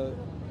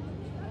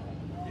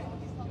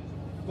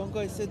one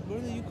guy said,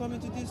 "Brother, you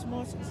coming to this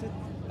mosque?" I said,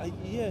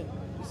 "Yeah."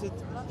 He said,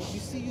 "We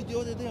see you the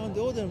other day on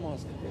the other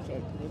mosque." I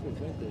never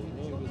went there,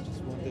 you know. It was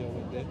just one day I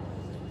went there.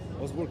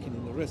 I was working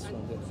in a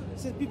restaurant there. He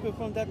said, "People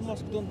from that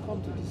mosque don't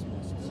come to these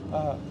mosques."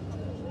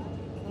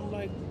 And I'm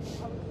like,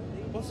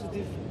 "What's the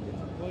difference?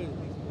 Why?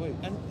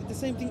 And the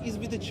same thing is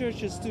with the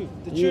churches too.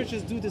 The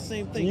churches do the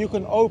same thing. You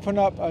can open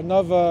up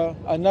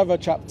another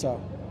chapter,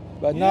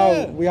 but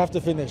now we have to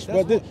finish.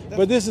 But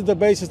this is the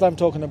basis I'm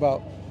talking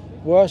about.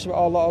 Worship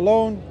Allah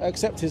alone,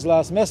 accept His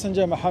last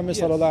messenger, Muhammad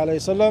sallallahu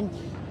alaihi wasallam.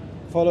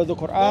 Follow the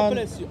Quran. God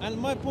bless you. And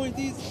my point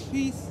is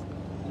peace,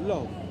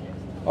 love.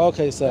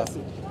 Okay, sir.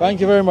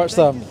 Thank you very much,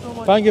 Sam.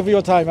 Thank you for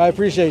your time. I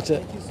appreciate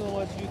it. Thank you so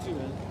much, you too,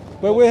 man.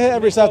 But we're here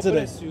every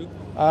Saturday. God bless you.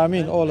 I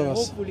mean, all of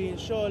us. Hopefully,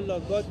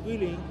 inshallah, God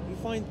willing, we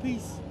find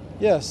peace.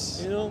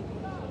 Yes. You know?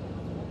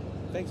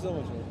 Thanks so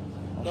much, man.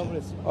 God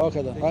bless you.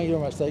 Okay then. Thank you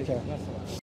very much. Take care.